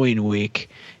following week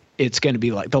it's going to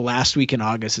be like the last week in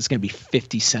August it's going to be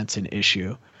 50 cents an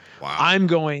issue. Wow.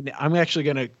 I'm actually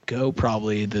going to go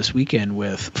probably this weekend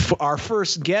with our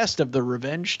first guest of the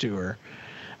Revenge Tour,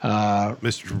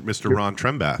 Mr. Ron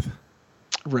Trembath.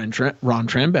 Ron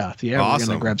Trembath. Yeah, awesome.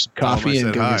 We're going to grab some coffee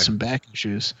and go get some back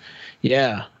issues.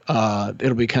 Yeah,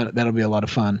 that'll be a lot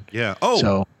of fun. Yeah. Oh,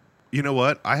 so you know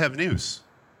what? I have news.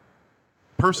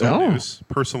 Personal news.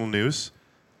 Personal news.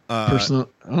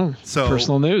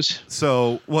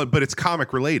 So what? But it's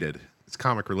comic related.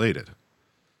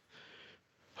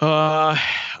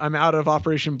 I'm out of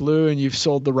Operation Blue, and you've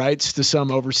sold the rights to some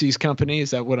overseas company.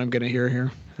 Is that what I'm going to hear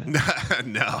here? No.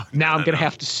 Now I'm going to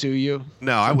have to sue you.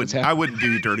 No, I wouldn't do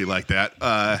you dirty like that.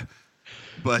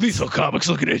 But Lethal Comics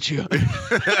looking at you.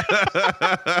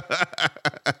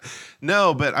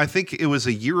 No, but I think it was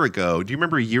a year ago. Do you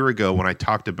remember a year ago when I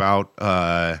talked about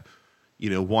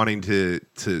wanting to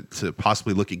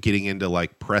possibly look at getting into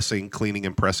like cleaning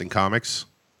and pressing comics.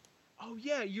 Oh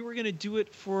yeah, you were gonna do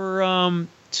it for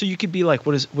so you could be like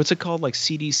what's it called, like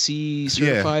CDC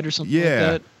certified or something like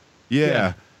that.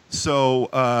 Yeah. So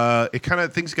it kind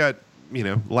of things got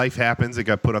life happens. It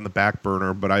got put on the back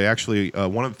burner. But I actually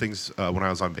one of the things when I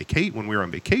was on when we were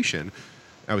on vacation,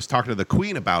 I was talking to the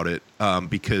Queen about it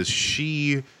because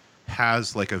she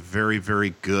has like a very,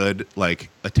 very good like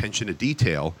attention to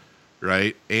detail,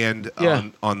 right? And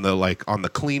on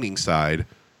the cleaning side,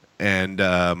 and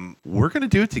we're gonna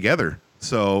do it together.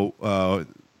 So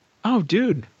oh,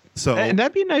 dude. So and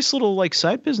that'd be a nice little like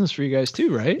side business for you guys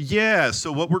too, right? Yeah.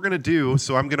 So what we're gonna do?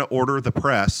 So I'm gonna order the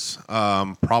press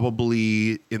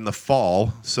probably in the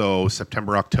fall. So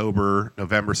September, October,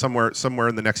 November, somewhere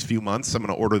in the next few months. I'm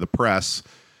gonna order the press,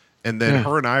 and then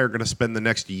her and I are gonna spend the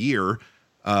next year.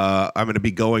 I'm gonna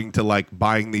be going to like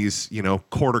buying these,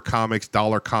 quarter comics,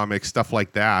 dollar comics, stuff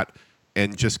like that,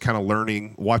 and just kind of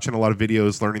watching a lot of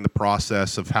videos, learning the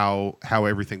process of how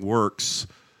everything works.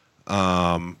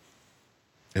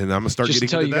 And I'm gonna start getting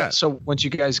into that. So once you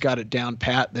guys got it down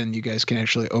pat, then you guys can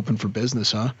actually open for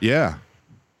business, huh? Yeah.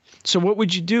 So what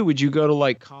would you do? Would you go to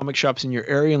like comic shops in your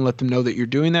area and let them know that you're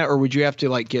doing that, or would you have to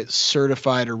like get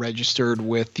certified or registered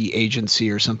with the agency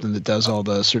or something that does all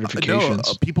the certifications?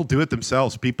 No, people do it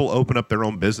themselves. People open up their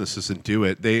own businesses and do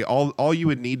it. They all you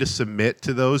would need to submit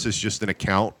to those is just an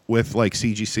account with like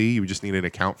CGC. You would just need an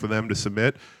account for them to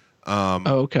submit.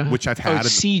 Okay. Which I've had.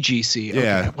 CGC.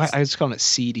 Yeah. Okay. I was calling it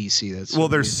CDC. That's well,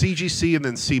 there's CGC and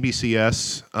then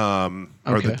CBCS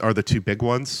are the two big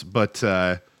ones. But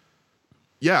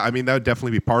yeah, I mean that would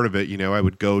definitely be part of it. I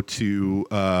would go to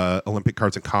Olympic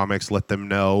Cards and Comics, let them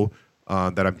know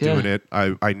that I'm doing it.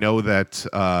 I know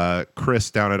that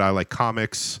Chris down at I Like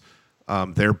Comics,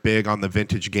 they're big on the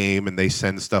vintage game and they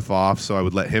send stuff off. So I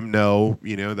would let him know,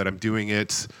 that I'm doing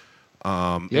it.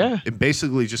 And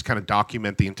basically just kind of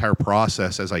document the entire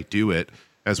process as I do it,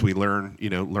 as we learn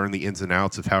the ins and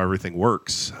outs of how everything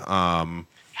works.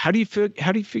 How do you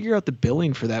figure out the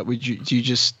billing for that?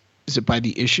 Is it by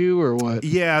the issue or what?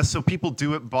 Yeah. So people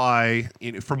do it by,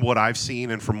 from what I've seen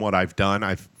and from what I've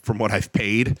done, from what I've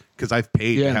paid, because I've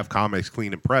paid to have comics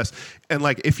clean and pressed. And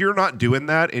like, if you're not doing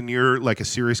that and you're like a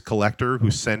serious collector who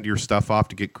send your stuff off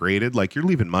to get graded, like you're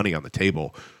leaving money on the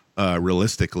table,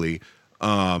 realistically.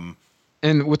 And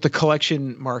with the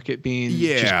collection market being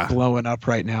just blowing up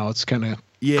right now, it's kind of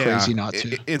crazy not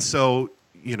to. And so,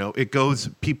 it goes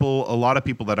a lot of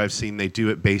people that I've seen, they do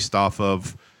it based off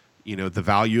of, the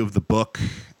value of the book.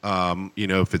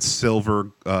 If it's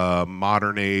silver,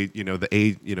 modern age,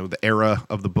 the era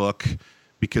of the book,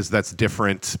 because that's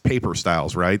different paper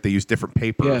styles, right? They use different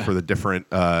paper for the different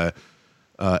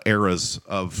eras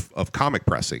of comic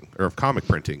pressing or of comic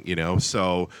printing,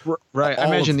 so right. I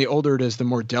imagine the older it is, the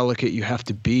more delicate you have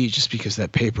to be, just because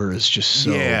that paper is just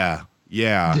so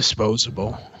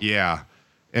disposable. Yeah.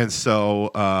 And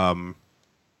so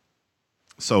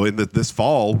so in this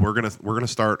fall we're gonna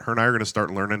start, her and I are gonna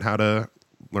start learning how to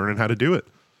do it.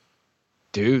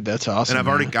 Dude, that's awesome. And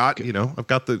I've already got I've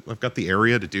got the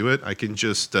area to do it. I can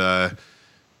just my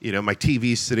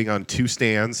TV's sitting on two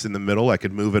stands in the middle. I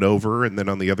could move it over, and then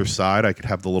on the other side, I could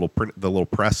have the little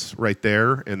press right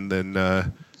there, and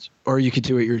then. Or you could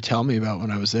do what you were telling me about when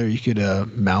I was there. You could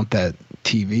mount that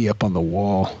TV up on the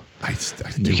wall. I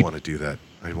do want to do that.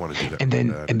 I want to do that.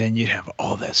 And then you'd have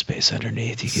all that space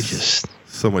underneath. You could just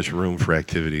so much room for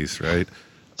activities, right?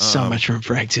 So much room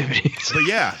for activities. But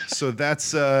yeah, so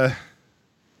that's the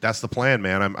plan,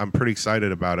 man. I'm pretty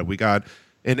excited about it. We got.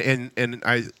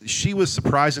 She was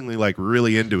surprisingly like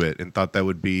really into it and thought that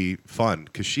would be fun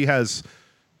because she has,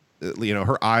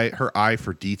 her eye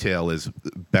for detail is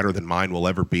better than mine will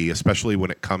ever be, especially when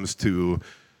it comes to,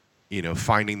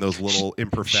 finding those little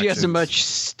imperfections. She has a much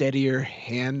steadier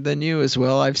hand than you as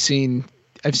well. I've seen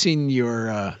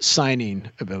your signing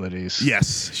abilities.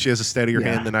 Yes, she has a steadier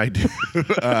hand than I do.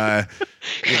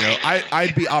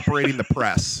 I'd be operating the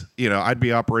press. I'd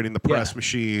be operating the press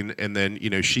machine, and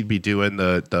then she'd be doing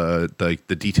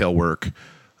the detail work.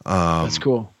 That's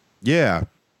cool. Yeah.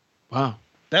 Wow,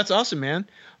 that's awesome, man.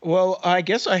 Well, I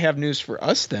guess I have news for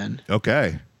us then.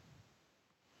 Okay.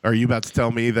 Are you about to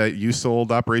tell me that you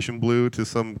sold Operation Blue to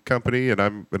some company and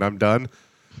I'm done?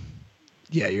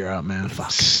 Yeah, you're out, man.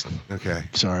 Fuck. Okay.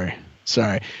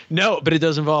 Sorry. No, but it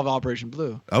does involve Operation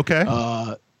Blue. Okay.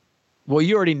 Well,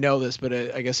 you already know this, but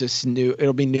I guess it's new.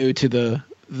 It'll be new to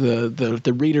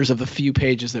the readers of the few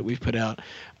pages that we've put out.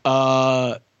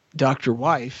 Dr.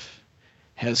 Wife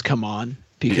has come on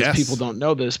because people don't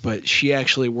know this, but she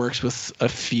actually works with a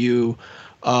few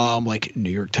like New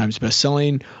York Times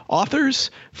bestselling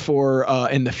authors for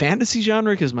in the fantasy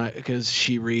genre because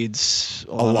she reads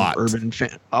a lot of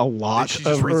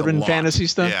urban fantasy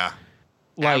stuff. Yeah.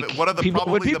 Like one of the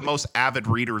probably the most avid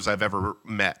readers I've ever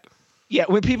met. Yeah,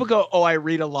 when people go, "Oh, I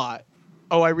read a lot."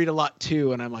 Oh, I read a lot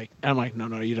too, and I'm like,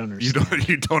 no, you don't understand.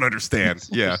 You don't understand.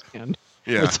 Yeah.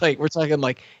 Yeah. It's like we're talking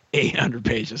like 800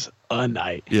 pages a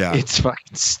night. Yeah. It's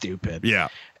fucking stupid. Yeah.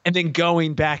 And then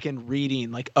going back and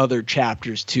reading like other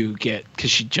chapters to get,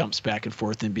 because she jumps back and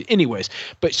forth anyways.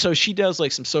 But so she does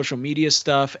like some social media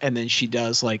stuff, and then she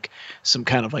does like some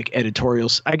kind of like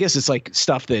editorials. I guess it's like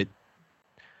stuff that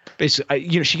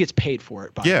basically, she gets paid for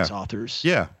it by these authors.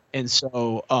 Yeah. And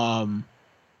so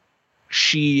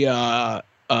she I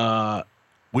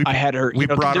had her. We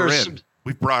brought her in.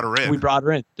 We brought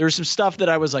her in. There's some stuff that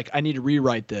I was like, I need to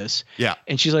rewrite this. Yeah.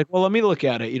 And she's like, well, let me look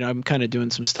at it. I'm kind of doing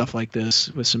some stuff like this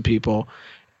with some people.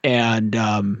 And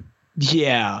she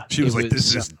was like,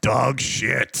 this is dog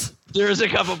shit. There's a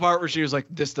couple part where she was like,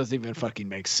 this doesn't even fucking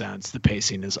make sense. The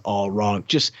pacing is all wrong,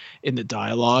 just in the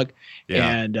dialogue.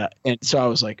 Yeah. And so I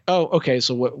was like, oh, okay.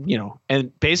 So what,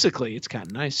 and basically it's kind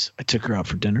of nice. I took her out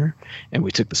for dinner and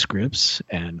we took the scripts,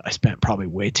 and I spent probably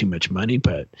way too much money,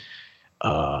 but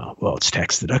well, it's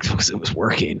tax deductible because it was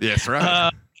working. That's right.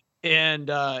 And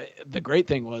the great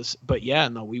thing was, we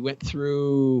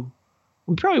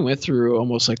probably went through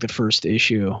almost like the first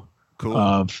issue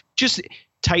of just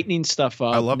tightening stuff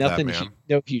up. I love nothing, that, man.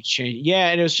 No huge change. Yeah,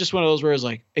 and it was just one of those where it was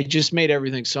like, it just made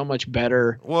everything so much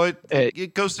better. Well,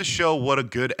 it goes to show what a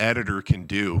good editor can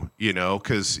do,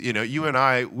 because you and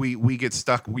I, we get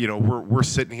stuck. We're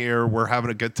sitting here, we're having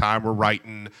a good time, we're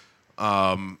writing,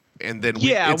 and then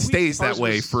it stays that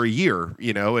way for a year,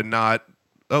 and not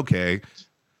okay.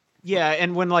 Yeah,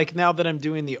 and when now that I'm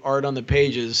doing the art on the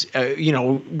pages,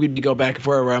 we'd go back and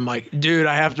forth where I'm like, dude,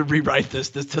 I have to rewrite this.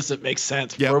 This doesn't make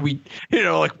sense. Yep. Where we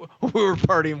were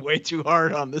partying way too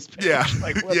hard on this page. Yeah.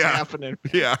 Like, what's happening?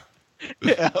 Yeah.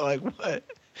 Yeah, like what?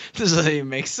 This doesn't even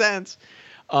make sense.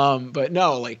 But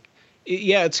no,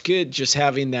 it's good just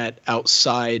having that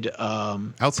outside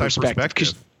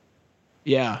perspective.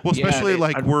 Yeah. Well, especially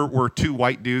we're two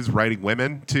white dudes writing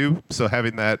women too, so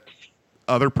having that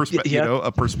other perspective,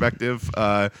 a perspective,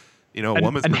 a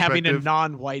woman's and perspective, having a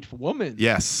non-white woman.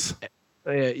 Yes.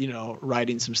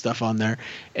 Writing some stuff on there,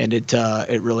 and it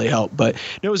really helped. But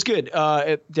no, it was good.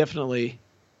 It definitely.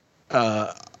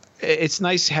 It's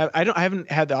nice to have. I haven't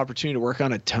had the opportunity to work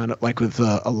on a ton of with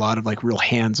a lot of real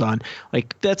hands-on.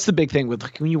 That's the big thing with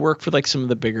when you work for some of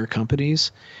the bigger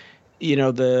companies.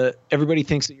 Everybody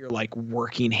thinks that you're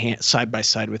working side by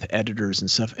side with editors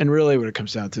and stuff. And really what it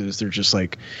comes down to is they're just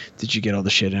like, did you get all the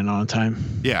shit in on time?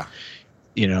 Yeah.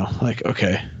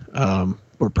 Okay,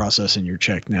 we're processing your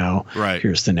check now. Right.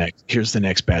 Here's the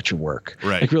next batch of work.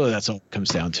 Right. Really that's all it comes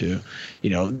down to.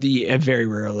 Very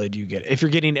rarely do you get, if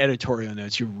you're getting editorial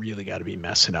notes, you really got to be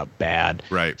messing up bad.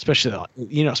 Right. Especially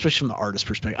from the artist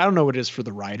perspective. I don't know what it is for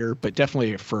the writer, but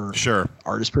definitely for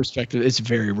artist perspective, it's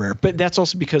very rare. But that's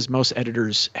also because most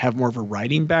editors have more of a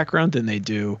writing background than they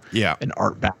do an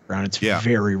art background. It's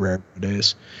very rare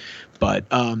nowadays. But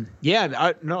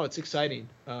it's exciting.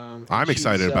 I'm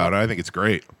excited about it. I think it's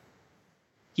great.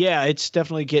 Yeah, it's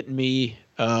definitely getting me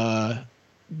up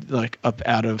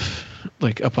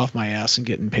off my ass and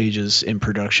getting pages in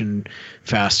production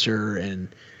faster. And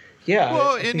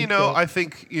I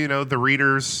think the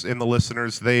readers and the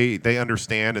listeners, they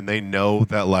understand and they know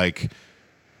that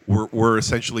we're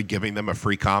essentially giving them a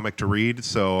free comic to read.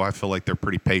 So I feel like they're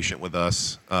pretty patient with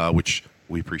us, which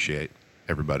we appreciate.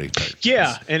 Everybody.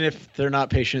 Yeah, and if they're not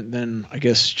patient, then I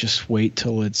guess just wait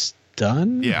till it's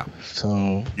done. Yeah.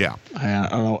 So yeah, I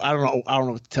don't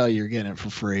know what to tell you. You're getting it for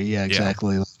free. Yeah,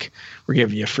 exactly. Yeah. We're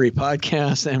giving you a free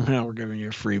podcast, and now we're giving you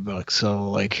a free book.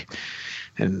 So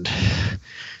and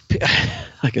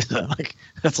I said,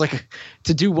 that's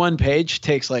to do one page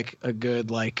takes a good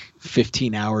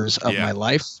 15 hours of my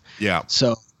life. Yeah.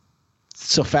 So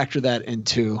factor that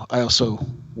into. I also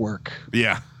work.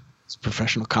 Yeah. As a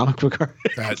professional comic book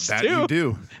artist. That you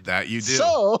do. That you do.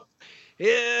 So.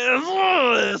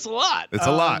 It's a lot. It's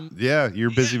a lot. Yeah,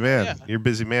 you're a busy man. Yeah. You're a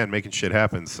busy man making shit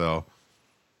happen. So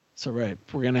right,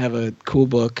 we're gonna have a cool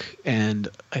book, and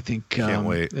I think can't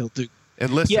wait. It'll do.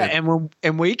 And listen, yeah,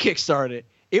 and we kickstart it.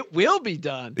 It will be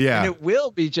done. Yeah, and it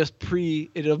will be just pre.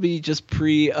 It'll be just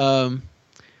pre.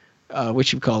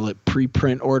 What you call it?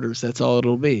 Pre-print orders. That's all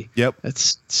it'll be. Yep.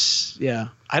 Yeah.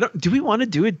 Do we want to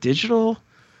do it digital?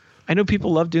 I know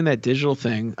people love doing that digital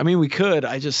thing. I mean, we could.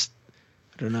 I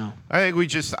don't know. I think we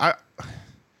just.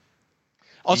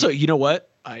 Also, you know what?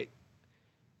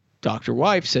 Dr.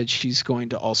 Wife said she's going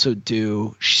to also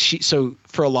do so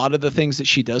for a lot of the things that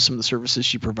she does, some of the services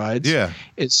she provides. Yeah.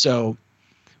 It's so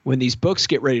when these books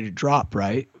get ready to drop,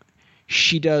 right?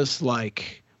 She does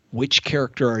like, which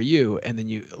character are you? And then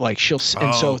you like so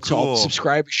to all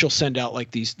subscribers, she'll send out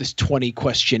like this 20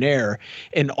 questionnaire,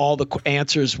 and all the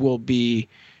answers will be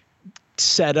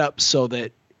set up so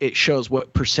that it shows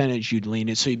what percentage you'd lean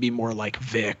in. So you'd be more like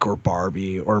Vic or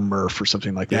Barbie or Murph or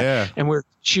something like that. Yeah. And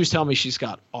she was telling me she's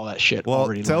got all that shit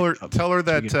already. Tell her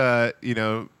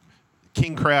that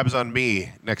King Crab's on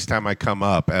me next time I come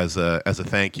up as a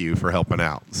thank you for helping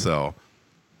out. So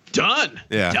done.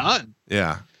 Yeah. Done.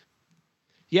 Yeah.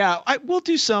 Yeah, we'll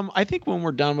do some. I think when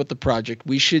we're done with the project,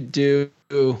 we should do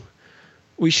a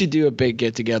big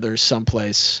get together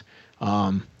someplace.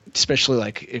 Especially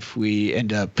like if we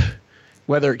end up,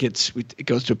 whether it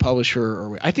goes to a publisher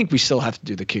or I think we still have to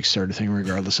do the Kickstarter thing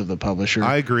regardless of the publisher.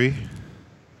 I agree.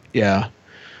 Yeah.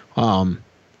 And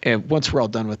once we're all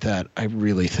done with that, I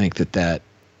really think that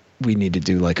we need to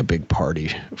do like a big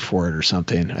party for it or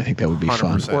something. I think that would be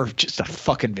 100%. Fun. Or just a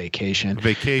fucking vacation.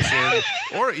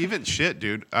 Or even shit,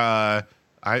 dude. I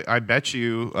bet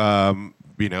you,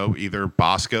 either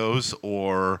Bosco's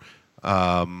or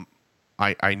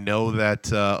I know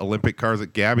that Olympic Cars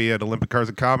at Gabby at Olympic Cars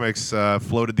and Comics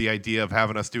floated the idea of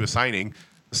having us do a signing.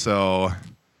 So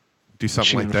do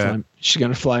something like that. She's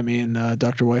going to fly me and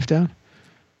Dr. Wife down?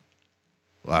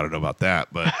 Well, I don't know about that,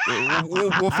 but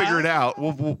we'll figure it out.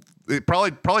 It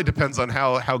probably depends on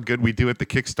how good we do at the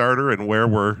Kickstarter and where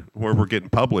we're getting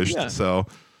published. Yeah. So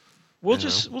we'll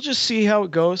just see how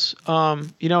it goes.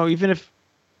 Even if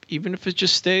it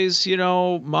just stays,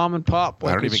 mom and pop.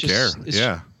 Like, I don't even care.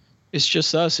 Yeah. It's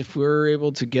just us. If we're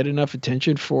able to get enough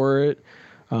attention for it,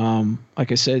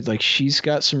 like I said, like she's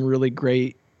got some really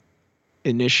great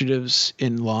initiatives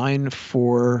in line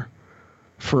for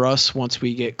us once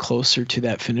we get closer to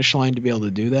that finish line to be able to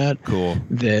do that. Cool.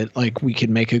 That like we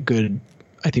can make a really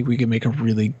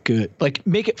good, like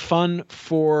make it fun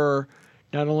for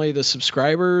not only the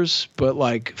subscribers, but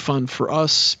like fun for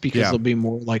us because there'll be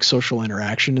more like social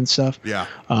interaction and stuff. Yeah.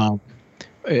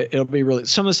 It'll be really,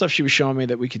 some of the stuff she was showing me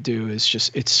that we could do is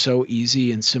just, it's so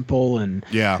easy and simple and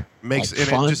fun.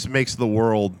 It just makes the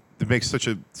world, it makes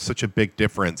such a big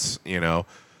difference, Yeah.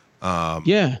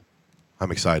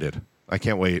 I'm excited. I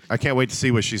can't wait. I can't wait to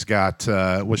see what she's got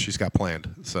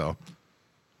planned. So,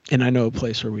 and I know a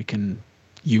place where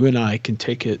you and I can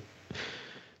take it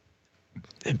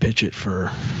and pitch it for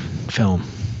film.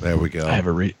 There we go. I have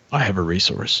a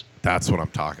resource. That's what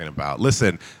I'm talking about.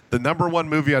 Listen, the #1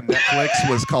 movie on Netflix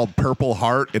was called Purple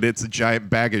Heart, and it's a giant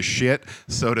bag of shit.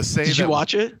 So to say, did you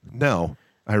watch it? No,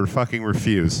 I fucking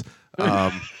refuse.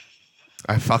 I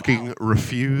fucking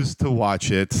refuse to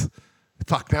watch it.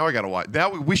 Fuck, now I gotta watch.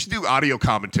 Now we should do audio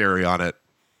commentary on it.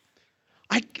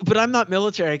 But I'm not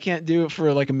military. I can't do it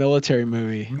for like a military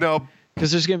movie. No,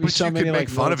 because there's gonna be so many. You can make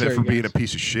fun of it for being a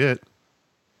piece of shit.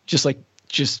 Just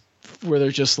where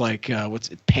they're just like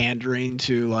pandering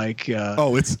to like.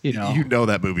 It's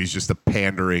that movie's just a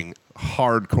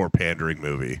hardcore pandering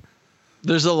movie.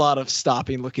 There's a lot of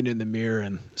stopping, looking in the mirror,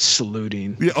 and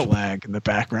saluting the flag in the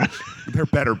background. There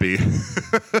better be.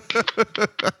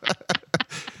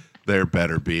 There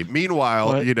better be.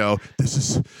 Meanwhile, we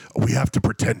have to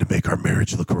pretend to make our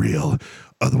marriage look real.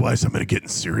 Otherwise, I'm going to get in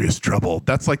serious trouble.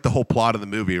 That's like the whole plot of the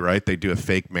movie, right? They do a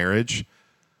fake marriage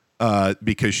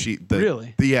because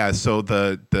really? So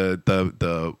the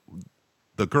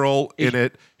girl in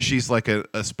it, she's like an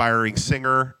aspiring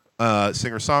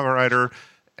singer-songwriter.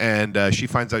 And she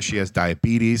finds out she has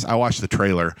diabetes. I watched the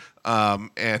trailer.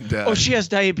 She has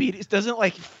diabetes. Doesn't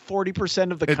like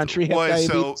 40% of the country have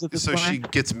diabetes at this point? She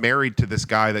gets married to this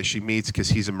guy that she meets because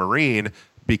he's a Marine,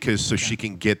 she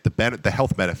can get the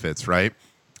health benefits, right?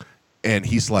 And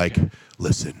he's like,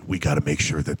 listen, we got to make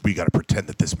sure that we got to pretend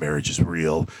that this marriage is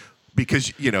real.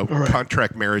 Because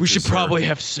contract marriages. We should probably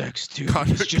have sex too,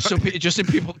 just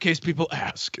in case people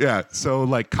ask. Yeah, so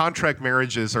like contract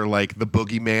marriages are like the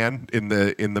boogeyman in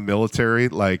the military.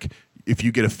 Like if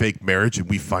you get a fake marriage and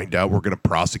we find out, we're going to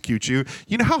prosecute you.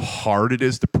 You know how hard it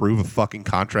is to prove a fucking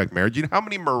contract marriage. You know how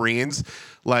many Marines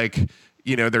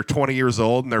they're 20 years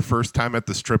old and their first time at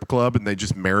the strip club and they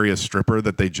just marry a stripper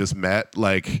that they just met,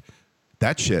 like.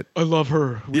 That shit. I love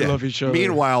her. We love each other.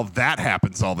 Meanwhile, that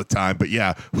happens all the time. But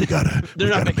yeah, we gotta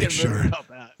make sure. About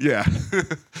that. Yeah.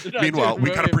 Meanwhile, we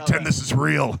gotta pretend this is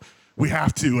real. We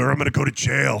have to, or I'm gonna go to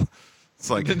jail. It's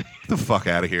like, get the fuck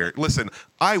out of here. Listen,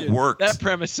 I worked. That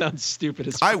premise sounds stupid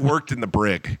as fuck. I worked in the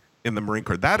brig in the Marine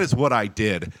Corps. That is what I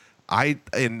did.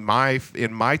 In my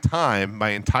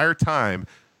entire time,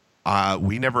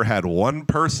 we never had one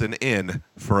person in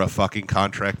for a fucking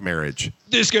contract marriage.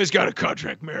 This guy's got a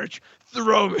contract marriage.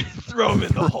 Throw him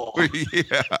in the hole.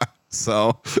 Yeah.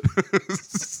 So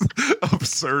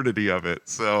absurdity of it.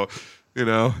 So,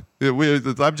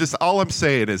 all I'm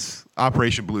saying is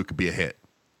Operation Blue could be a hit.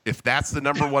 If that's the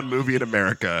number one movie in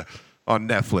America on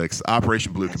Netflix,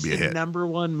 Operation Blue could be a hit. Number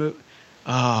one movie.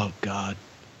 Oh God.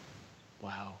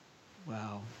 Wow.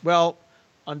 Well,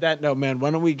 on that note, man,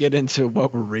 why don't we get into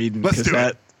what we're reading? Let's do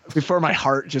it. Before my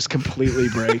heart just completely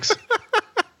breaks.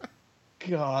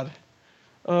 God.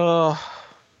 Oh.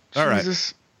 All right.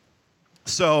 Jesus.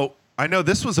 So I know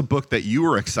this was a book that you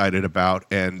were excited about,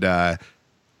 and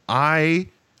I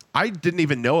didn't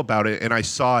even know about it, and I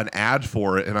saw an ad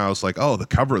for it, and I was like, oh, the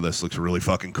cover of this looks really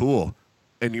fucking cool.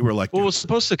 And you were like, well, it was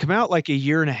supposed to come out like a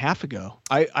year and a half ago.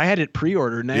 I had it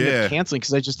pre-ordered, and I ended up canceling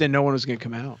because I just didn't know when it was going to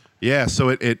come out. Yeah, so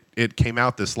it came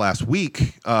out this last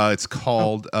week. It's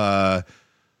called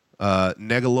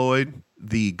Negaloid,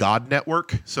 the God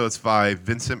Network. So it's by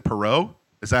Vincent Perot.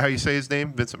 Is that how you say his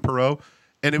name? Vincent Perot?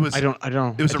 And it was I don't.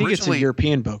 It was I think originally it's a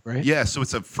European book, right? Yeah, so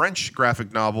it's a French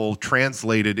graphic novel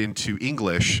translated into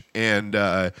English, and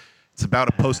it's about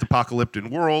a post-apocalyptic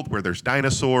world where there's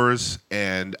dinosaurs,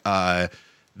 and yeah,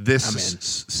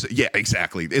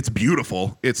 exactly. It's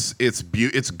beautiful. It's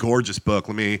gorgeous book.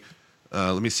 Let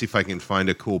me see if I can find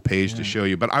a cool page to show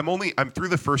you. But I'm through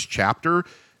the first chapter,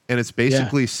 and it's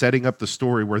basically setting up the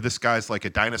story where this guy's like a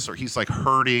dinosaur. He's like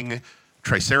herding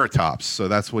triceratops, so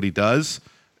that's what he does.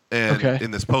 And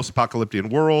in this post-apocalyptic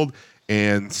world,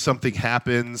 and something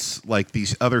happens, like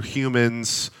these other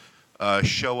humans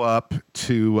show up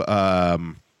to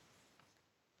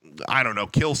I don't know,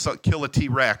 kill a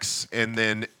T-Rex, and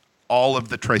then all of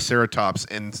the triceratops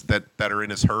that are in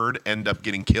his herd end up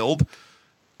getting killed,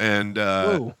 and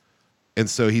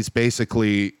so he's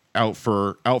basically out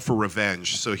for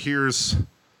revenge. So here's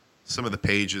some of the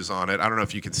pages on it. I don't know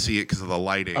if you can see it because of the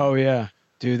lighting. Oh yeah,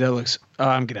 dude, that looks. Oh,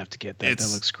 I'm gonna have to get that.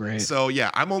 That looks great. So yeah,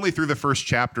 I'm only through the first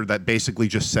chapter that basically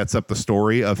just sets up the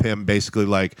story of him basically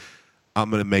like,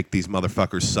 I'm gonna make these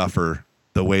motherfuckers suffer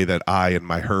the way that I and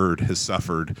my herd has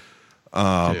suffered.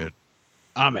 Dude,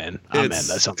 I'm in. That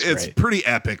sounds great. It's pretty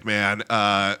epic, man.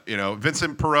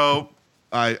 Vincent Perot.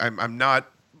 I'm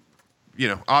not.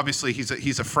 Obviously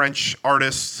he's a French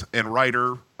artist and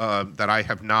writer that I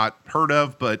have not heard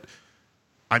of, but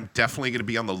I'm definitely going to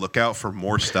be on the lookout for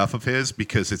more stuff of his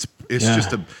because it's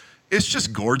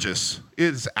just gorgeous.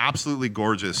 It's absolutely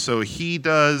gorgeous. So he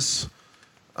does.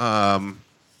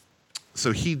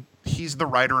 He's the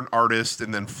writer and artist,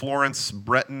 and then Florence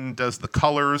Breton does the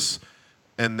colors,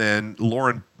 and then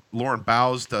Lauren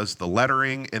Bowes does the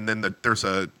lettering, and then there's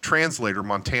a translator,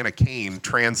 Montana Kane,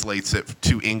 translates it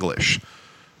to English.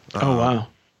 Oh wow!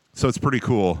 So it's pretty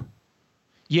cool.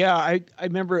 Yeah, I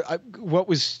remember what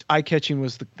was eye-catching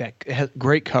was that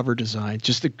great cover design,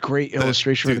 just the great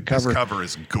illustration of the cover. This cover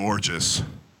is gorgeous.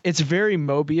 It's very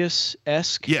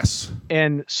Mobius-esque. Yes.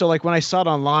 And so like when I saw it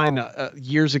online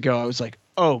years ago, I was like,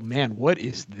 oh man, what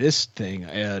is this thing?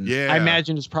 And I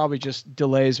imagine it's probably just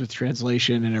delays with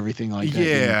translation and everything like that.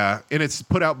 Yeah, and it's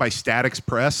put out by Statix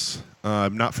Press.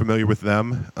 I'm not familiar with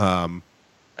them.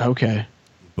 Okay.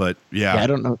 But yeah. I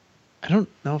don't know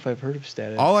if I've heard of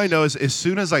Statix. All I know is as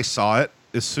soon as I saw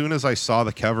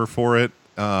the cover for it,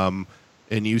 and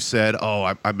you said,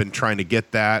 "Oh, I've been trying to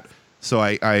get that," so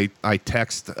I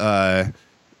text one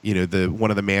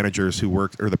of the managers who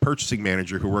works, or the purchasing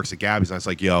manager who works at Gabby's, and I was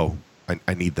like, "Yo,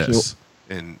 I need this,"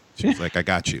 and she was like, "I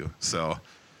got you." So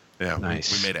yeah,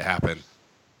 nice. we made it happen.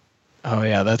 Oh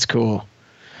yeah, that's cool.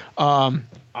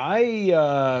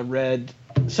 I read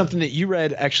something that you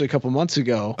read actually a couple months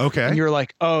ago. Okay. And you were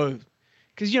like, oh,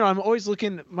 because, I'm always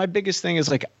looking, my biggest thing is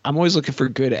like, I'm always looking for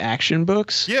good action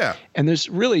books. Yeah. And there's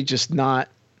really just not,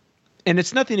 and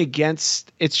it's nothing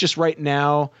against, it's just right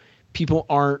now, people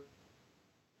aren't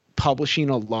publishing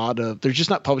they're just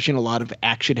not publishing a lot of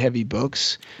action heavy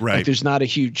books. Right. Like there's not a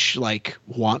huge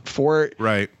want for it.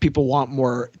 Right. People want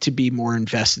to be more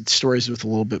invested stories with a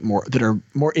little bit more that are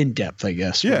more in depth, I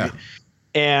guess. Yeah. Right?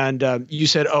 And you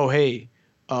said, oh, hey,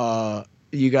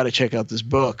 you got to check out this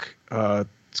book.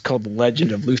 It's called The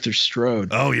Legend of Luther Strode.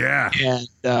 Oh yeah. And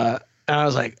I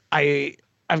was like,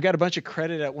 I've got a bunch of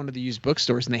credit at one of the used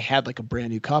bookstores, and they had like a brand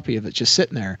new copy of it just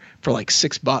sitting there for like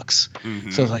 $6. Mm-hmm.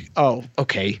 So I was like, oh,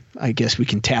 okay, I guess we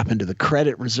can tap into the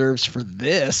credit reserves for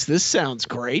this. This sounds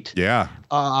great. Yeah.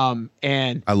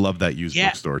 And I love that used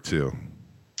bookstore too.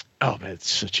 Oh man, it's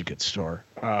such a good store.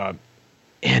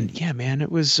 And yeah, man,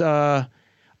 it was.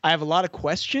 I have a lot of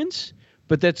questions,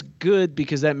 but that's good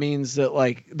because that means that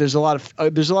like there's a lot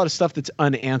of stuff that's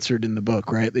unanswered in the book,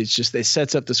 right? It's just it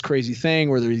sets up this crazy thing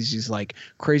where there's these like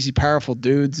crazy powerful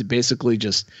dudes that basically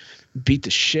just beat the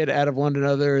shit out of one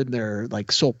another, and their like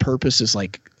sole purpose is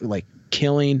like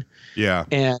killing. Yeah.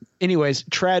 And anyways,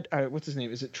 what's his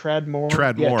name? Is it Tradmore?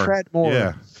 Tradmore. Yeah, Tradmore.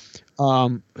 Yeah.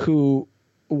 Who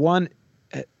one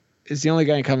is the only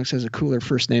guy in comics who has a cooler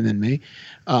first name than me,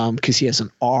 because he has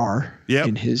an R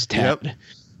in his tab.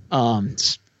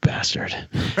 Bastard.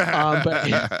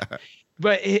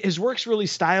 But his work's really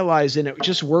stylized, and it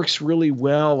just works really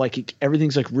well. Like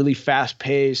everything's like really fast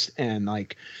paced and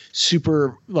like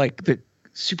super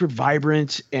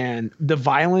vibrant, and the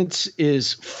violence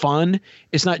is fun.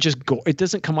 It's not just it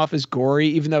doesn't come off as gory,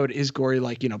 even though it is gory.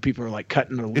 Like, you know, people are like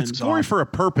cutting their limbs off. It's gory for a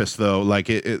purpose, though. Like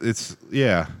it's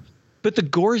yeah. But the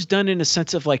gore is done in a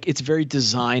sense of like it's very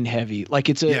design heavy. Like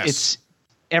it's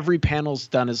every panel's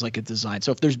done as like a design. So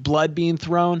if there's blood being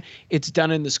thrown, it's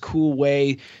done in this cool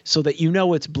way so that you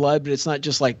know it's blood, but it's not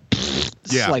just like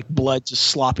like blood just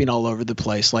slopping all over the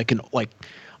place. I don't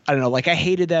know. Like I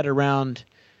hated that around.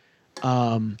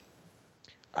 How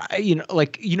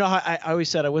I always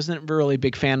said I wasn't really a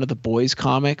big fan of the Boys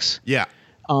comics. Yeah.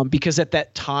 Because at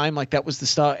that time, like that was the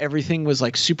style. Everything was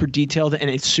like super detailed and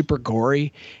it's super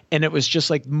gory, and it was just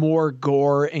like more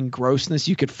gore and grossness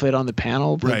you could fit on the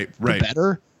panel. The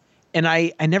better. And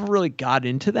I never really got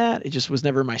into that. It just was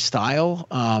never my style.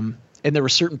 And there were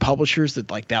certain publishers that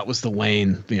like that was the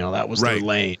lane. You know, that was their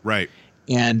lane. Right.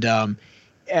 And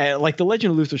like the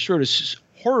Legend of Luther Strode is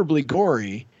horribly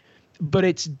gory, but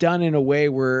it's done in a way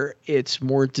where it's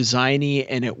more designy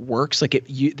and it works. Like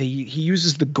he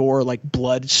uses the gore, like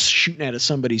blood shooting out of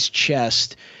somebody's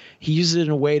chest. He uses it in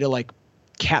a way to like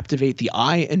captivate the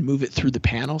eye and move it through the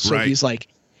panel. So he's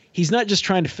not just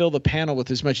trying to fill the panel with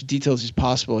as much details as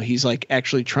possible. He's like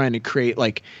actually trying to create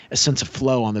like a sense of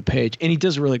flow on the page. And he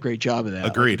does a really great job of that.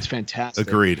 Agreed. Like, it's fantastic.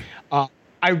 Agreed.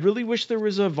 I really wish there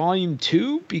was a volume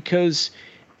 2 because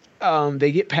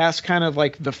they get past kind of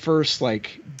like the first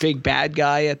like big bad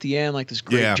guy at the end, like this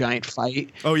great giant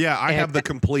fight. Oh yeah, I have the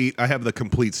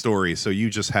complete story. So you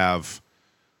just have.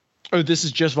 Oh, this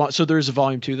is just so there's a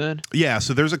volume 2 then? Yeah,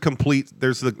 so there's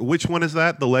which one is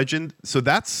that? The Legend. So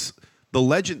that's the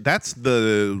Legend. That's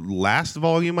the last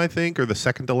volume, I think, or the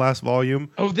second to last volume.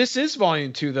 Oh, this is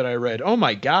volume 2 that I read. Oh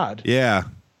my god. Yeah.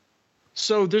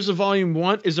 So there's a volume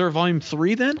 1. Is there a volume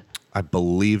 3 then? I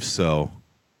believe so.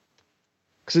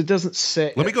 Because it doesn't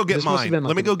say. Let me go get mine.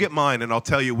 Let me go get mine, and I'll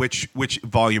tell you which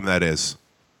volume that is.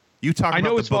 You talk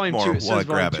about the book more while I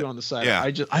grab it. On the side.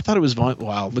 Yeah. I thought it was volume.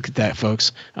 Wow, look at that,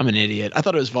 folks. I'm an idiot. I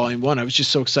thought it was volume 1. I was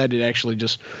just so excited to actually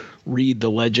just read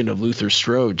The Legend of Luther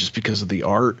Strode just because of the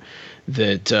art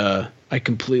that I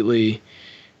completely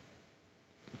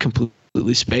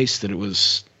spaced that it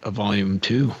was a volume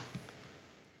 2.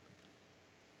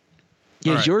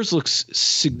 Yeah, right. Yours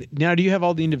looks now. Do you have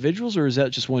all the individuals, or is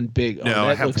that just one big? No,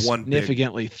 I have one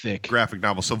significantly thick graphic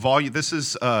novel. So volume. This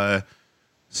is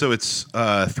so it's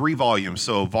 3 volumes.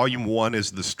 So volume 1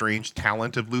 is The Strange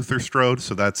Talent of Luther Strode.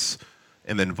 So that's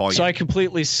and then volume. So I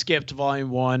completely skipped volume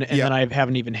 1, and then I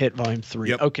haven't even hit volume 3.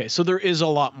 Yep. Okay, so there is a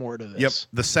lot more to this. Yep.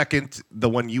 The second, the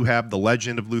one you have, The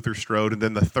Legend of Luther Strode, and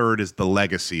then the third is The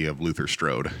Legacy of Luther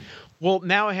Strode. Well,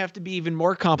 now I have to be even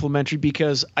more complimentary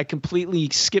because I completely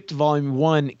skipped volume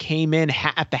 1, came in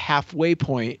at the halfway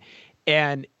point,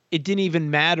 and it didn't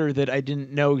even matter that I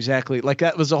didn't know exactly. Like,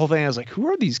 that was the whole thing. I was like, who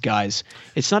are these guys?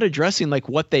 It's not addressing, like,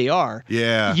 what they are.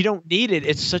 Yeah. You don't need it.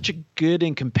 It's such a good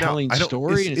and compelling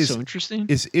story, and it's so interesting.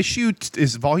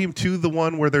 Is volume 2 the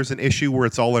one where there's an issue where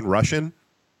it's all in Russian?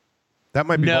 That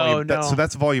might be volume. No. So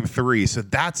that's volume 3. So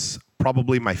that's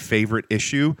probably my favorite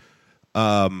issue.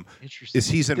 Is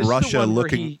he's in Russia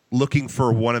looking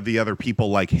for one of the other people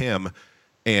like him,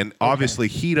 and obviously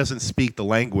he doesn't speak the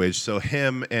language, so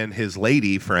him and his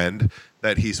lady friend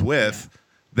that he's with,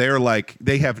 they're like,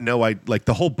 they have no idea, like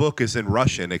the whole book is in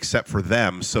Russian except for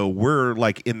them, so we're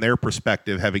like in their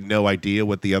perspective having no idea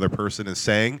what the other person is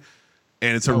saying,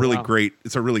 and it's a really great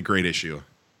issue.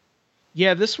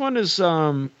 Yeah, this one is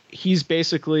he's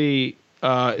basically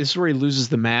this is where he loses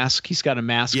the mask. He's got a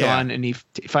mask on, and he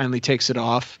finally takes it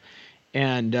off,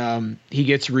 and he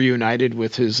gets reunited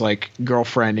with his like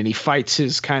girlfriend, and he fights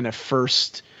his kind of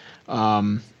first,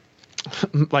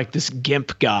 like this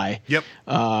gimp guy. Yep.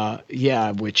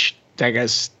 Which that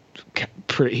guy's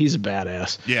he's a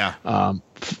badass. Yeah.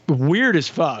 Weird as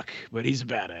fuck, but he's a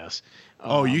badass.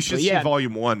 You should see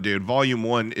volume 1, dude. Volume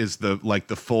 1 is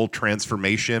the full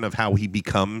transformation of how he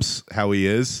becomes how he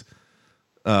is.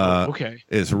 Okay.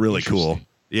 Is really cool.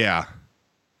 Yeah.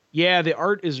 Yeah, the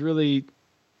art is really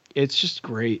it's just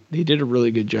great. They did a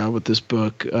really good job with this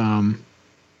book.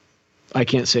 I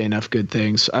can't say enough good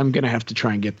things. I'm gonna have to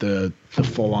try and get the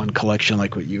full on collection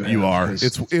like what you have. You are. 'cause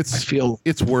It's I feel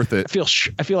it's worth it.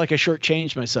 I feel like I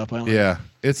shortchanged myself. Yeah,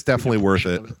 it's definitely worth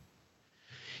it.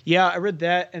 Yeah, I read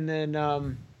that, and then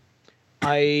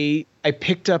I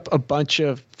picked up a bunch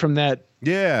of from that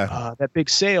that big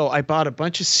sale. I bought a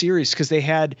bunch of series because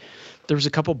there was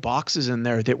a couple boxes in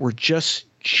there that were just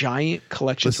giant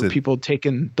collections where people had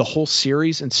taken the whole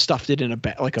series and stuffed it in a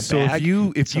bag. So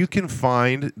if you can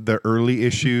find the early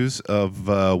issues of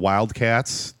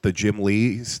Wildcats, the Jim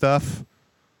Lee stuff,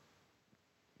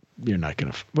 you're not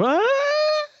gonna. What?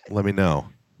 Let me know.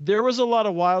 There was a lot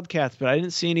of Wildcats, but I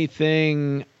didn't see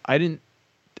anything. I didn't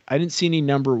see any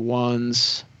number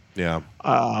ones. Yeah.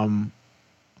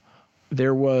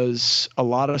 There was a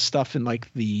lot of stuff in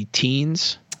like the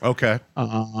teens. Okay.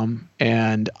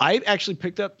 And I actually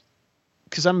picked up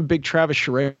because I'm a big Travis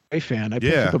Charest fan. I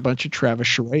picked up a bunch of Travis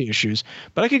Charest issues,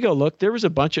 but I could go look. There was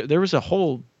a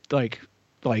whole like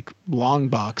long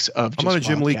box of. I'm on a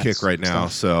Jim Lee kick right now,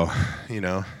 so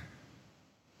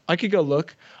I could go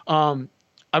look.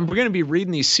 I'm going to be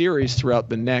reading these series throughout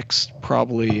the next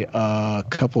probably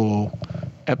couple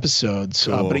episodes.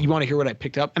 Cool. But you want to hear what I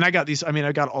picked up? And I got these. I mean,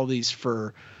 I got all these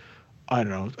for, I don't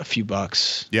know, a few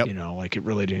bucks. Yep. Like it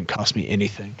really didn't cost me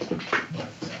anything.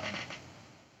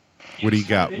 What do you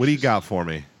got? What do you got for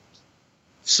me?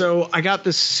 So I got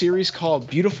this series called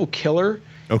Beautiful Killer.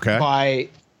 Okay. By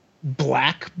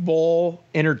Black Bull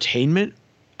Entertainment.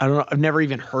 I don't know. I've never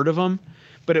even heard of them,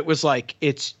 but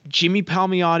it's Jimmy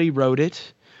Palmiotti wrote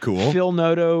it. Cool. Phil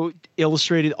Noto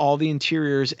illustrated all the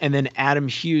interiors, and then Adam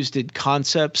Hughes did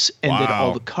concepts and did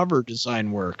all the cover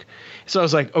design work. So I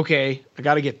was like, okay, I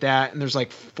got to get that. And there's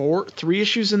like 3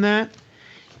 issues in that.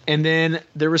 And then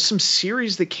there was some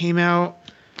series that came out,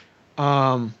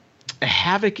 a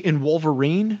Havoc and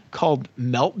Wolverine called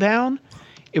Meltdown.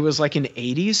 It was like an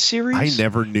 80s series. I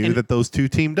never knew that those two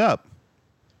teamed up.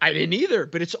 I didn't either,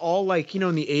 but it's all like,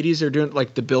 in the 80s, they're doing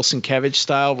like the Bill Sienkiewicz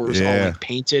style where it was all like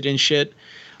painted and shit.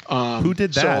 Who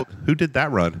did that? Who did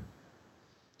that run?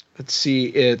 Let's see.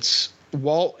 It's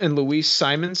Walt and Louise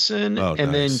Simonson.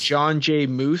 And then John J.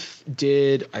 Muth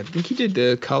I think he did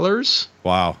the colors.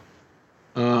 Wow.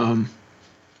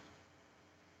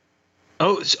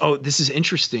 This is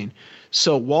interesting.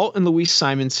 So Walt and Louise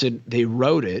Simonson, they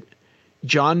wrote it.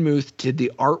 John Muth did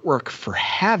the artwork for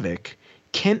Havoc.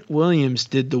 Kent Williams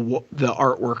did the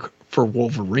artwork for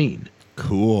Wolverine.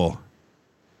 Cool.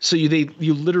 So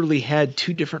you literally had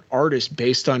 2 different artists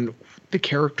based on the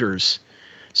characters.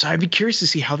 So I'd be curious to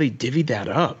see how they divvied that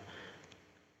up.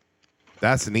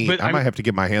 That's neat. But I might have to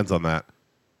get my hands on that.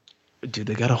 Dude,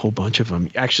 they got a whole bunch of them.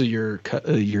 Actually, your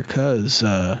cuz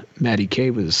Matty K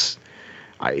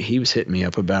he was hitting me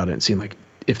up about it and seemed like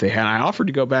if they had. I offered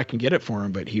to go back and get it for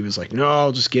him, but he was like, "No,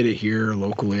 I'll just get it here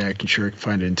locally. I can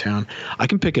find it in town. I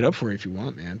can pick it up for you if you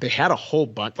want, man." They had a whole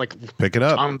bunch, like pick it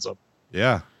up. Tons of.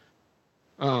 Yeah.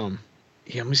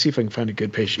 Let me see if I can find a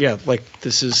good page. Yeah, like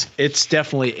it's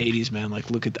definitely 80s, man. Like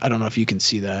look at, I don't know if you can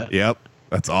see that. Yep.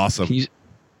 That's awesome.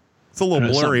 It's a little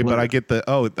blurry, but I get the,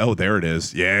 oh, there it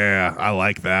is. Yeah. I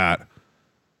like that.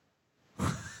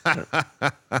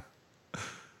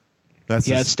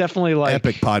 It's definitely like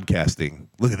epic podcasting.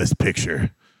 Look at this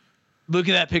picture. Look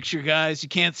at that picture, guys. You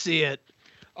can't see it.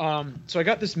 So I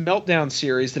got this Meltdown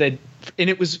series and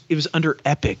it was under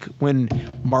Epic when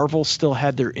Marvel still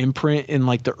had their imprint in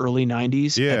like the early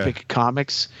 90s. Yeah. Epic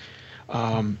Comics.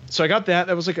 So I got that.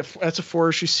 That was that's a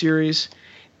 4-issue series.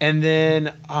 And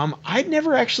then I'd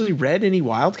never actually read any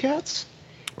Wildcats.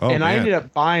 I ended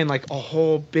up buying like a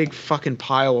whole big fucking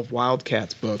pile of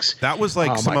Wildcats books. That was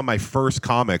like some of my first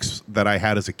comics that I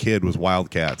had as a kid was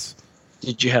Wildcats.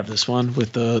 Did you have this one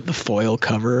with the foil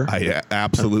cover? I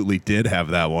absolutely did have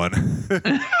that one.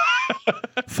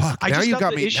 Fuck, now you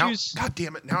got me. Now, God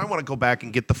damn it. Now I want to go back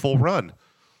and get the full run.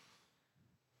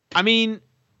 I mean,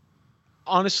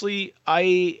 honestly,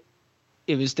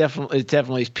 it's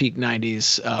definitely peak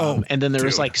 90s. And then there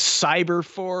was like Cyber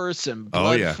Force and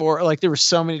Blood Force. Like there were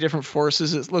so many different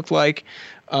forces it looked like.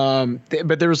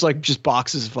 But there was like just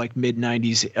boxes of like mid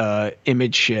 90s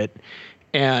Image shit.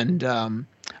 And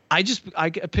I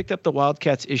picked up the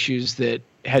Wildcats issues that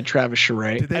had Travis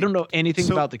Charest. I don't know anything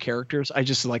about the characters. I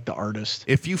just like the artist.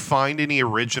 If you find any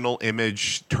original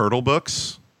Image Turtle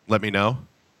books, let me know.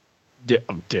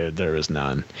 Dude, there is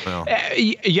none. No.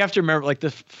 You have to remember, like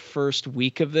the first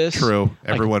week of this. True.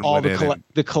 Everyone all went in.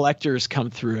 The collectors come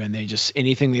through and they just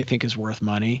anything they think is worth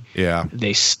money. Yeah.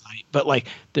 They snipe. But like,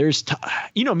 there's,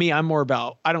 me. I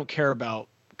don't care about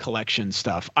collection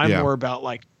stuff. I'm more about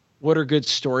like what are good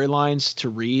storylines to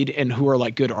read and who are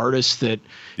like good artists that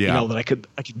you know that I could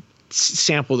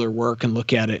sample their work and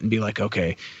look at it and be like,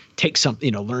 okay, take something,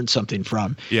 you know, learn something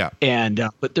from. Yeah. And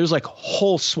but there's like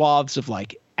whole swaths of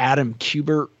like Adam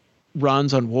Kubert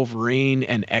runs on Wolverine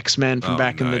and X-Men from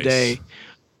back in the day.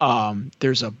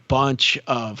 There's a bunch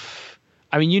of,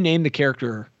 I mean, you name the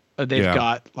character, they've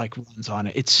got like runs on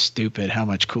it. It's stupid how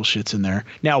much cool shit's in there.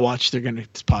 Now watch, this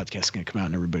podcast is gonna come out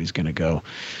and everybody's gonna go.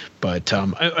 But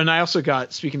and I also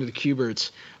got, speaking of the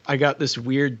Kuberts, I got this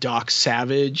weird Doc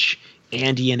Savage,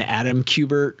 Andy and Adam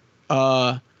Kubert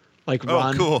like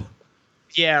run. Oh, cool.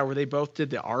 Yeah, where they both did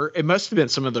the art. It must have been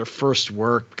some of their first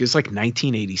work because it's like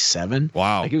 1987.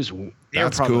 Wow. Like it was.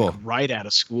 That's cool. Like right out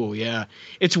of school. Yeah,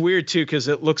 it's weird too because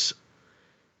it looks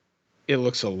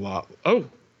a lot. Oh,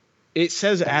 it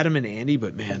says Adam and Andy,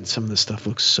 but man, some of the stuff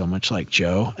looks so much like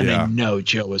Joe. And I know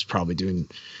Joe was probably doing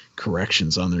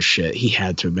corrections on their shit. He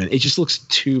had to have been. It just looks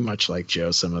too much like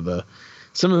Joe. Some of the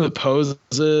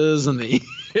poses and the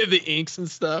the inks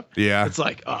and stuff. Yeah, it's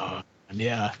like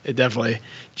yeah, it definitely.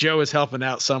 Joe was helping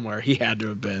out somewhere. He had to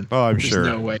have been. Oh, I'm There's sure.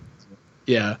 No way.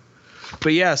 Yeah,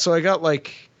 but yeah. So I got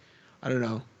like, I don't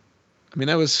know. I mean,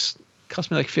 cost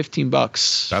me like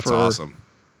 $15. That's awesome.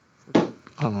 I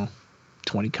don't know,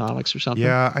 20 comics or something.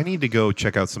 Yeah, I need to go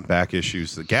check out some back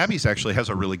issues. Gabby's actually has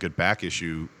a really good back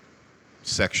issue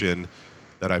section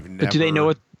that I've never. But do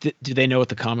they know what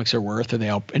the comics are worth? Are they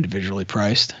all individually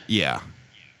priced? Yeah.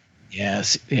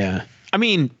 Yes. Yeah. I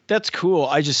mean, that's cool.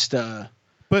 I just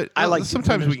but I like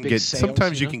sometimes we can get sales,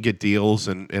 sometimes you can get deals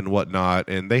and whatnot,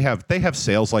 and they have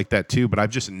sales like that too. But I've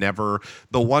just never.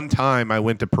 The one time I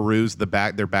went to peruse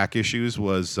their back issues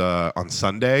was on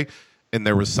Sunday, and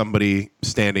there was somebody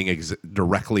standing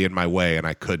directly in my way, and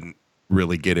I couldn't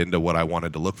really get into what I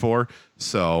wanted to look for.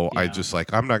 So I just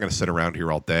like, I'm not going to sit around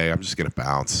here all day. I'm just going to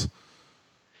bounce.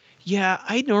 Yeah,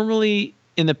 I normally.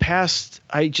 In the past,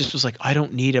 I just was like, I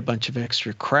don't need a bunch of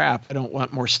extra crap. I don't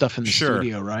want more stuff in the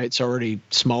studio, right? It's already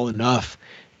small enough.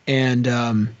 And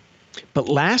but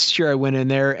last year I went in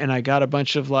there and I got a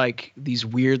bunch of like these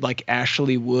weird like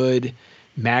Ashley Wood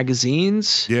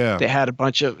magazines. Yeah. They had a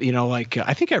bunch of, you know, like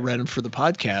I think I read them for the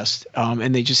podcast.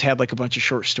 And they just had like a bunch of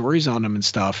short stories on them and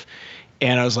stuff.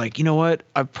 And I was like, you know what?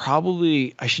 I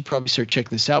should probably start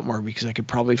checking this out more because I could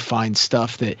probably find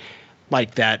stuff that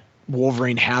like that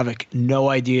Wolverine Havoc, no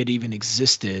idea it even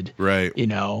existed. Right. You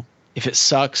know, if it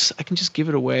sucks, I can just give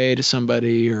it away to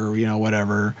somebody or, you know,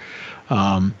 whatever. You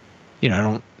know, I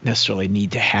don't necessarily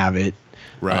need to have it.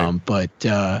 Right. But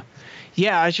yeah,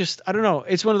 I don't know.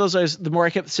 It's one of those, the more I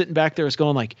kept sitting back there, I was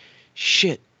going like,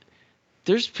 shit,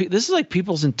 this is like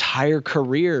people's entire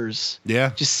careers.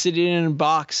 Yeah. Just sitting in a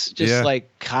box, just like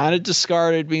kind of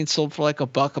discarded, being sold for like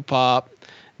 $1 a pop.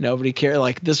 Nobody cared.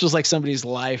 Like this was like somebody's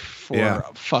life for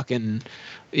fucking,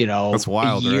 you know, that's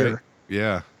wild, a year. Right?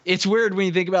 Yeah. It's weird when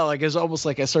you think about it. Like it's almost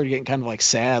like I started getting kind of like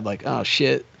sad. Like, oh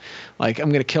shit, like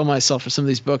I'm gonna kill myself for some of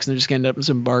these books, and they're just gonna end up in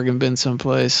some bargain bin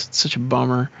someplace. It's such a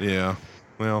bummer. Yeah.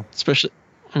 Well, especially,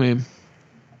 I mean,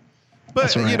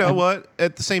 but you know what?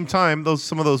 At the same time,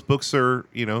 some of those books are,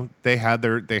 you know, they had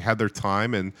their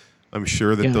time, and I'm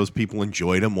sure that those people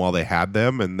enjoyed them while they had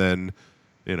them, and then.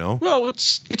 You know, well,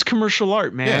 it's commercial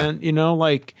art, man. You know,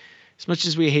 like as much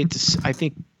as we hate to, I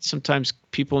think sometimes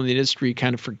people in the industry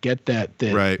kind of forget that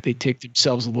they take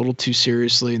themselves a little too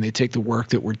seriously and they take the work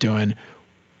that we're doing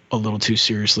a little too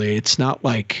seriously. It's not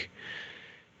like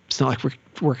we're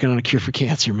working on a cure for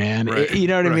cancer, man. Right. You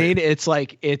know what I mean? It's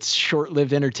like it's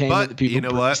short-lived entertainment. But that people you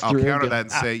know what? I'll counter that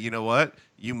and say, you know what?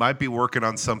 You might be working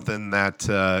on something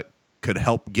that could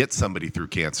help get somebody through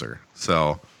cancer.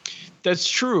 So. That's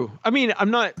true. I mean, I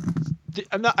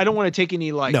don't want to take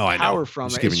any power from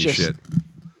just it. Giving you shit.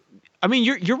 I mean,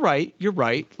 you're right. You're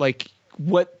right. Like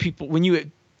when you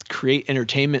create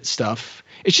entertainment stuff,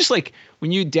 it's just like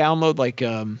when you download like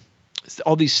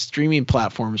all these streaming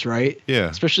platforms, right? Yeah.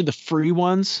 Especially the free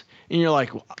ones, and you're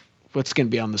like, what's going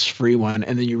to be on this free one?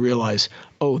 And then you realize,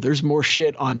 oh, there's more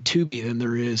shit on Tubi than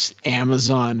there is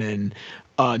Amazon and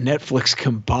Netflix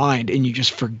combined, and you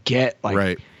just forget like.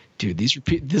 Right. Dude, this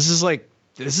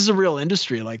is a real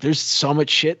industry. Like there's so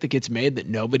much shit that gets made that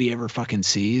nobody ever fucking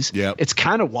sees. Yeah. It's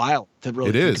kind of wild to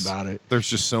really think about it. There's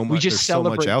just so much. There's so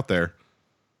much out there.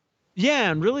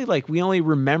 Yeah. And really like we only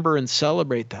remember and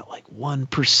celebrate that like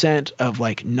 1% of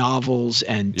like novels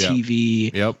and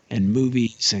TV and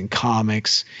movies and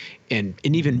comics and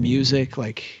even music.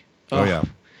 Like,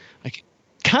 like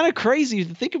kind of crazy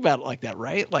to think about it like that,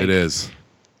 right? Like it is.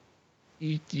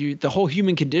 You the whole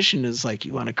human condition is like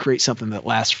you want to create something that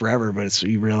lasts forever, but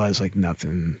you realize like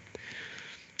nothing.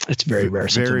 It's very rare.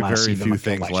 Very few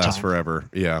things last forever.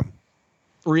 Yeah.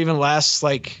 Or even lasts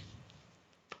like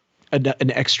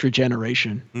an extra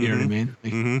generation. You know what I mean?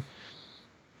 Like,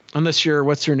 unless you're,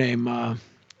 what's her name?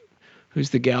 Who's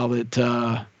the gal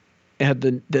that had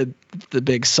the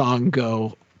big song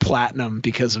go platinum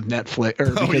because of Netflix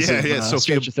or because of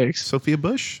Stranger Things? Sophia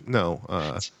Bush? No.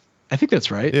 I think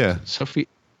that's right. Yeah. Sophie.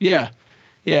 Yeah.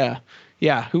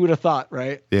 Who would have thought,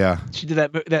 right? Yeah. She did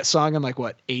that song in like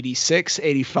what, 86,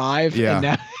 85? Yeah. And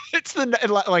now it's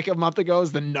like a month ago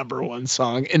is the #1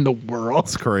 song in the world.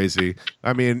 It's crazy.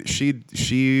 I mean,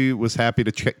 she was happy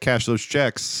to cash those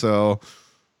checks, so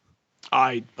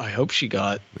I hope she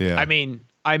got. Yeah. I mean,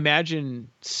 I imagine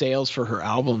sales for her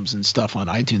albums and stuff on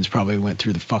iTunes probably went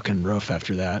through the fucking roof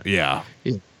after that. yeah.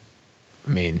 I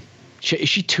mean, is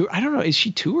she tour? I don't know. Is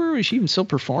she tour? Is she even still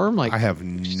perform? Like, I have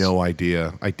no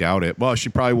idea. I doubt it. Well, she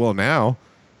probably will now,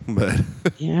 but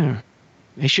yeah,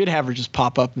 they should have her just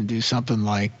pop up and do something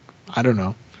like, I don't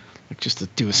know, like just to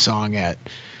do a song at,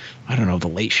 I don't know, the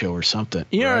Late Show or something.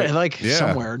 You know, like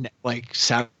somewhere like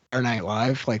Saturday Night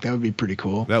Live. Like that would be pretty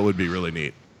cool. that would be really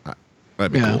neat.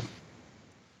 That'd be cool.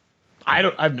 I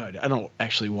have no idea. I don't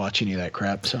actually watch any of that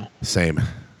crap. So Same.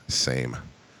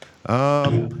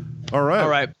 All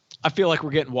right. I feel like we're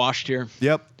getting washed here.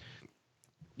 Yep.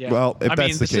 Yeah. Well, if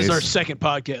that's the this is case- our second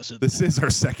podcast. This is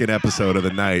our second episode of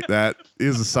the night. That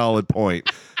is a solid point.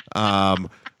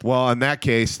 Well, in that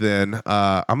case, then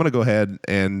I'm going to go ahead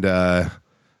and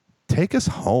take us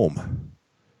home.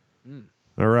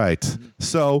 All right.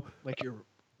 So, like you're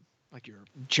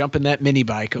jumping that mini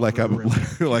bike over the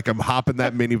river. like I'm hopping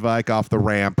that mini bike off the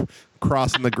ramp,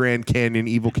 crossing the Grand Canyon,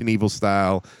 Evel Knievel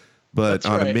style, but That's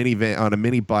on right. a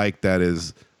mini bike that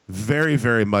is very,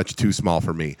 very much too small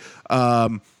for me.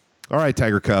 All right,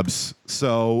 Tiger Cubs.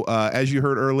 So as you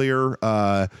heard earlier,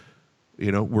 we're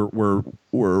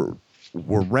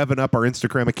revving up our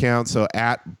Instagram account. So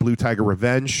at Blue Tiger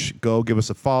Revenge, go give us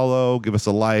a follow, give us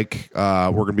a like.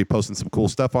 We're gonna be posting some cool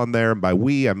stuff on there. And by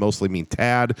we, I mostly mean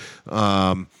Tad.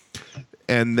 And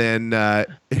then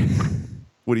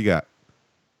what do you got?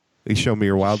 You show me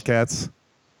your Wildcats.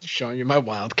 Showing you my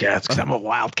Wildcats because I'm a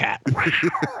Wildcat.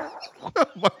 Oh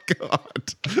my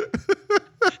God.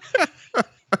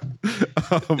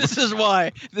 This is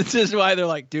why they're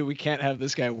like, dude, we can't have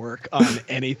this guy work on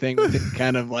anything with any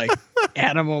kind of like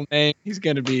animal name.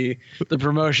 The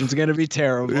promotion's gonna be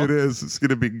terrible. It is. It's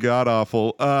gonna be god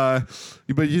awful.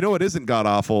 But you know what isn't god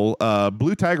awful?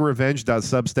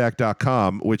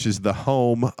 BlueTigerRevenge.substack.com, which is the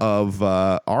home of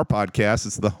our podcast.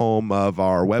 It's the home of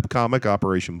our webcomic,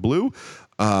 Operation Blue.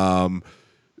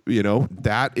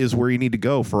 That is where you need to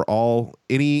go for all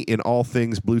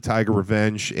things Blue Tiger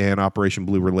Revenge and Operation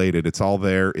Blue related. It's all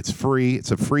there. It's free. It's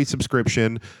a free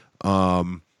subscription.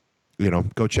 Go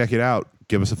check it out.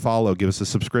 Give us a follow. Give us a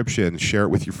subscription. Share it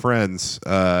with your friends,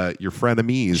 your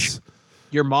frenemies.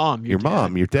 Your mom, your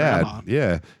dad.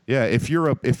 grandma. Yeah. If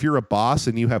you're a boss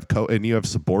and you have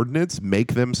subordinates,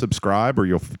 make them subscribe, or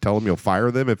you'll tell them you'll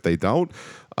fire them if they don't.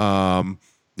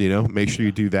 Make sure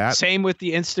you do that. Same with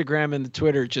the Instagram and the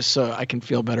Twitter, just so I can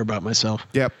feel better about myself.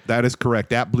 Yep, that is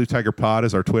correct. At Blue Tiger Pod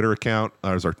is our Twitter account,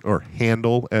 or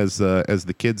handle, as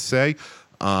the kids say.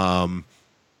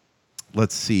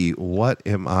 Let's see, what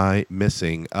am I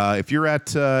missing? If you're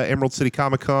at Emerald City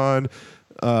Comic Con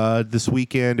this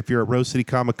weekend, if you're at Rose City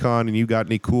Comic Con and you got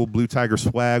any cool Blue Tiger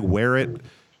swag, wear it.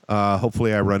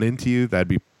 Hopefully, I run into you. That'd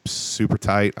be super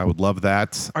tight. I would love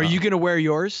that. Are you gonna wear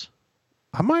yours?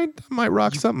 I might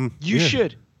rock something. You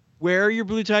should wear your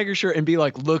Blue Tiger shirt and be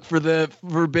like, look for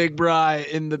Big Bri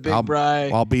in the Big Bri.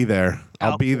 I'll be there.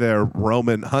 I'll be there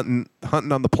roaming, hunting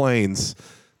on the plains.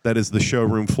 That is the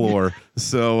showroom floor.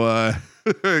 So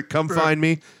come find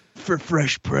me. For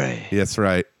fresh prey. That's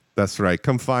right.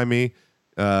 Come find me.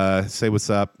 Say what's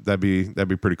up. That'd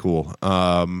be pretty cool.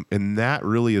 And that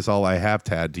really is all I have,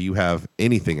 Tad. Do you have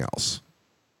anything else?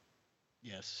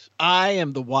 Yes. I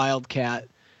am the Wildcat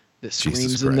that screams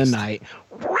Jesus in the Christ. night.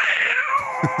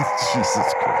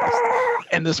 Jesus Christ.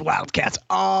 And this Wildcat's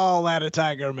all out of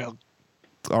tiger milk.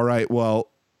 All right. Well,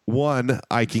 one,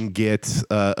 I can get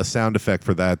a sound effect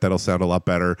for that. That'll sound a lot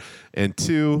better. And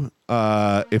two,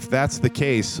 if that's the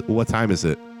case, what time is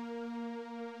it?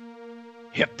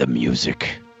 Hit the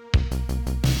music.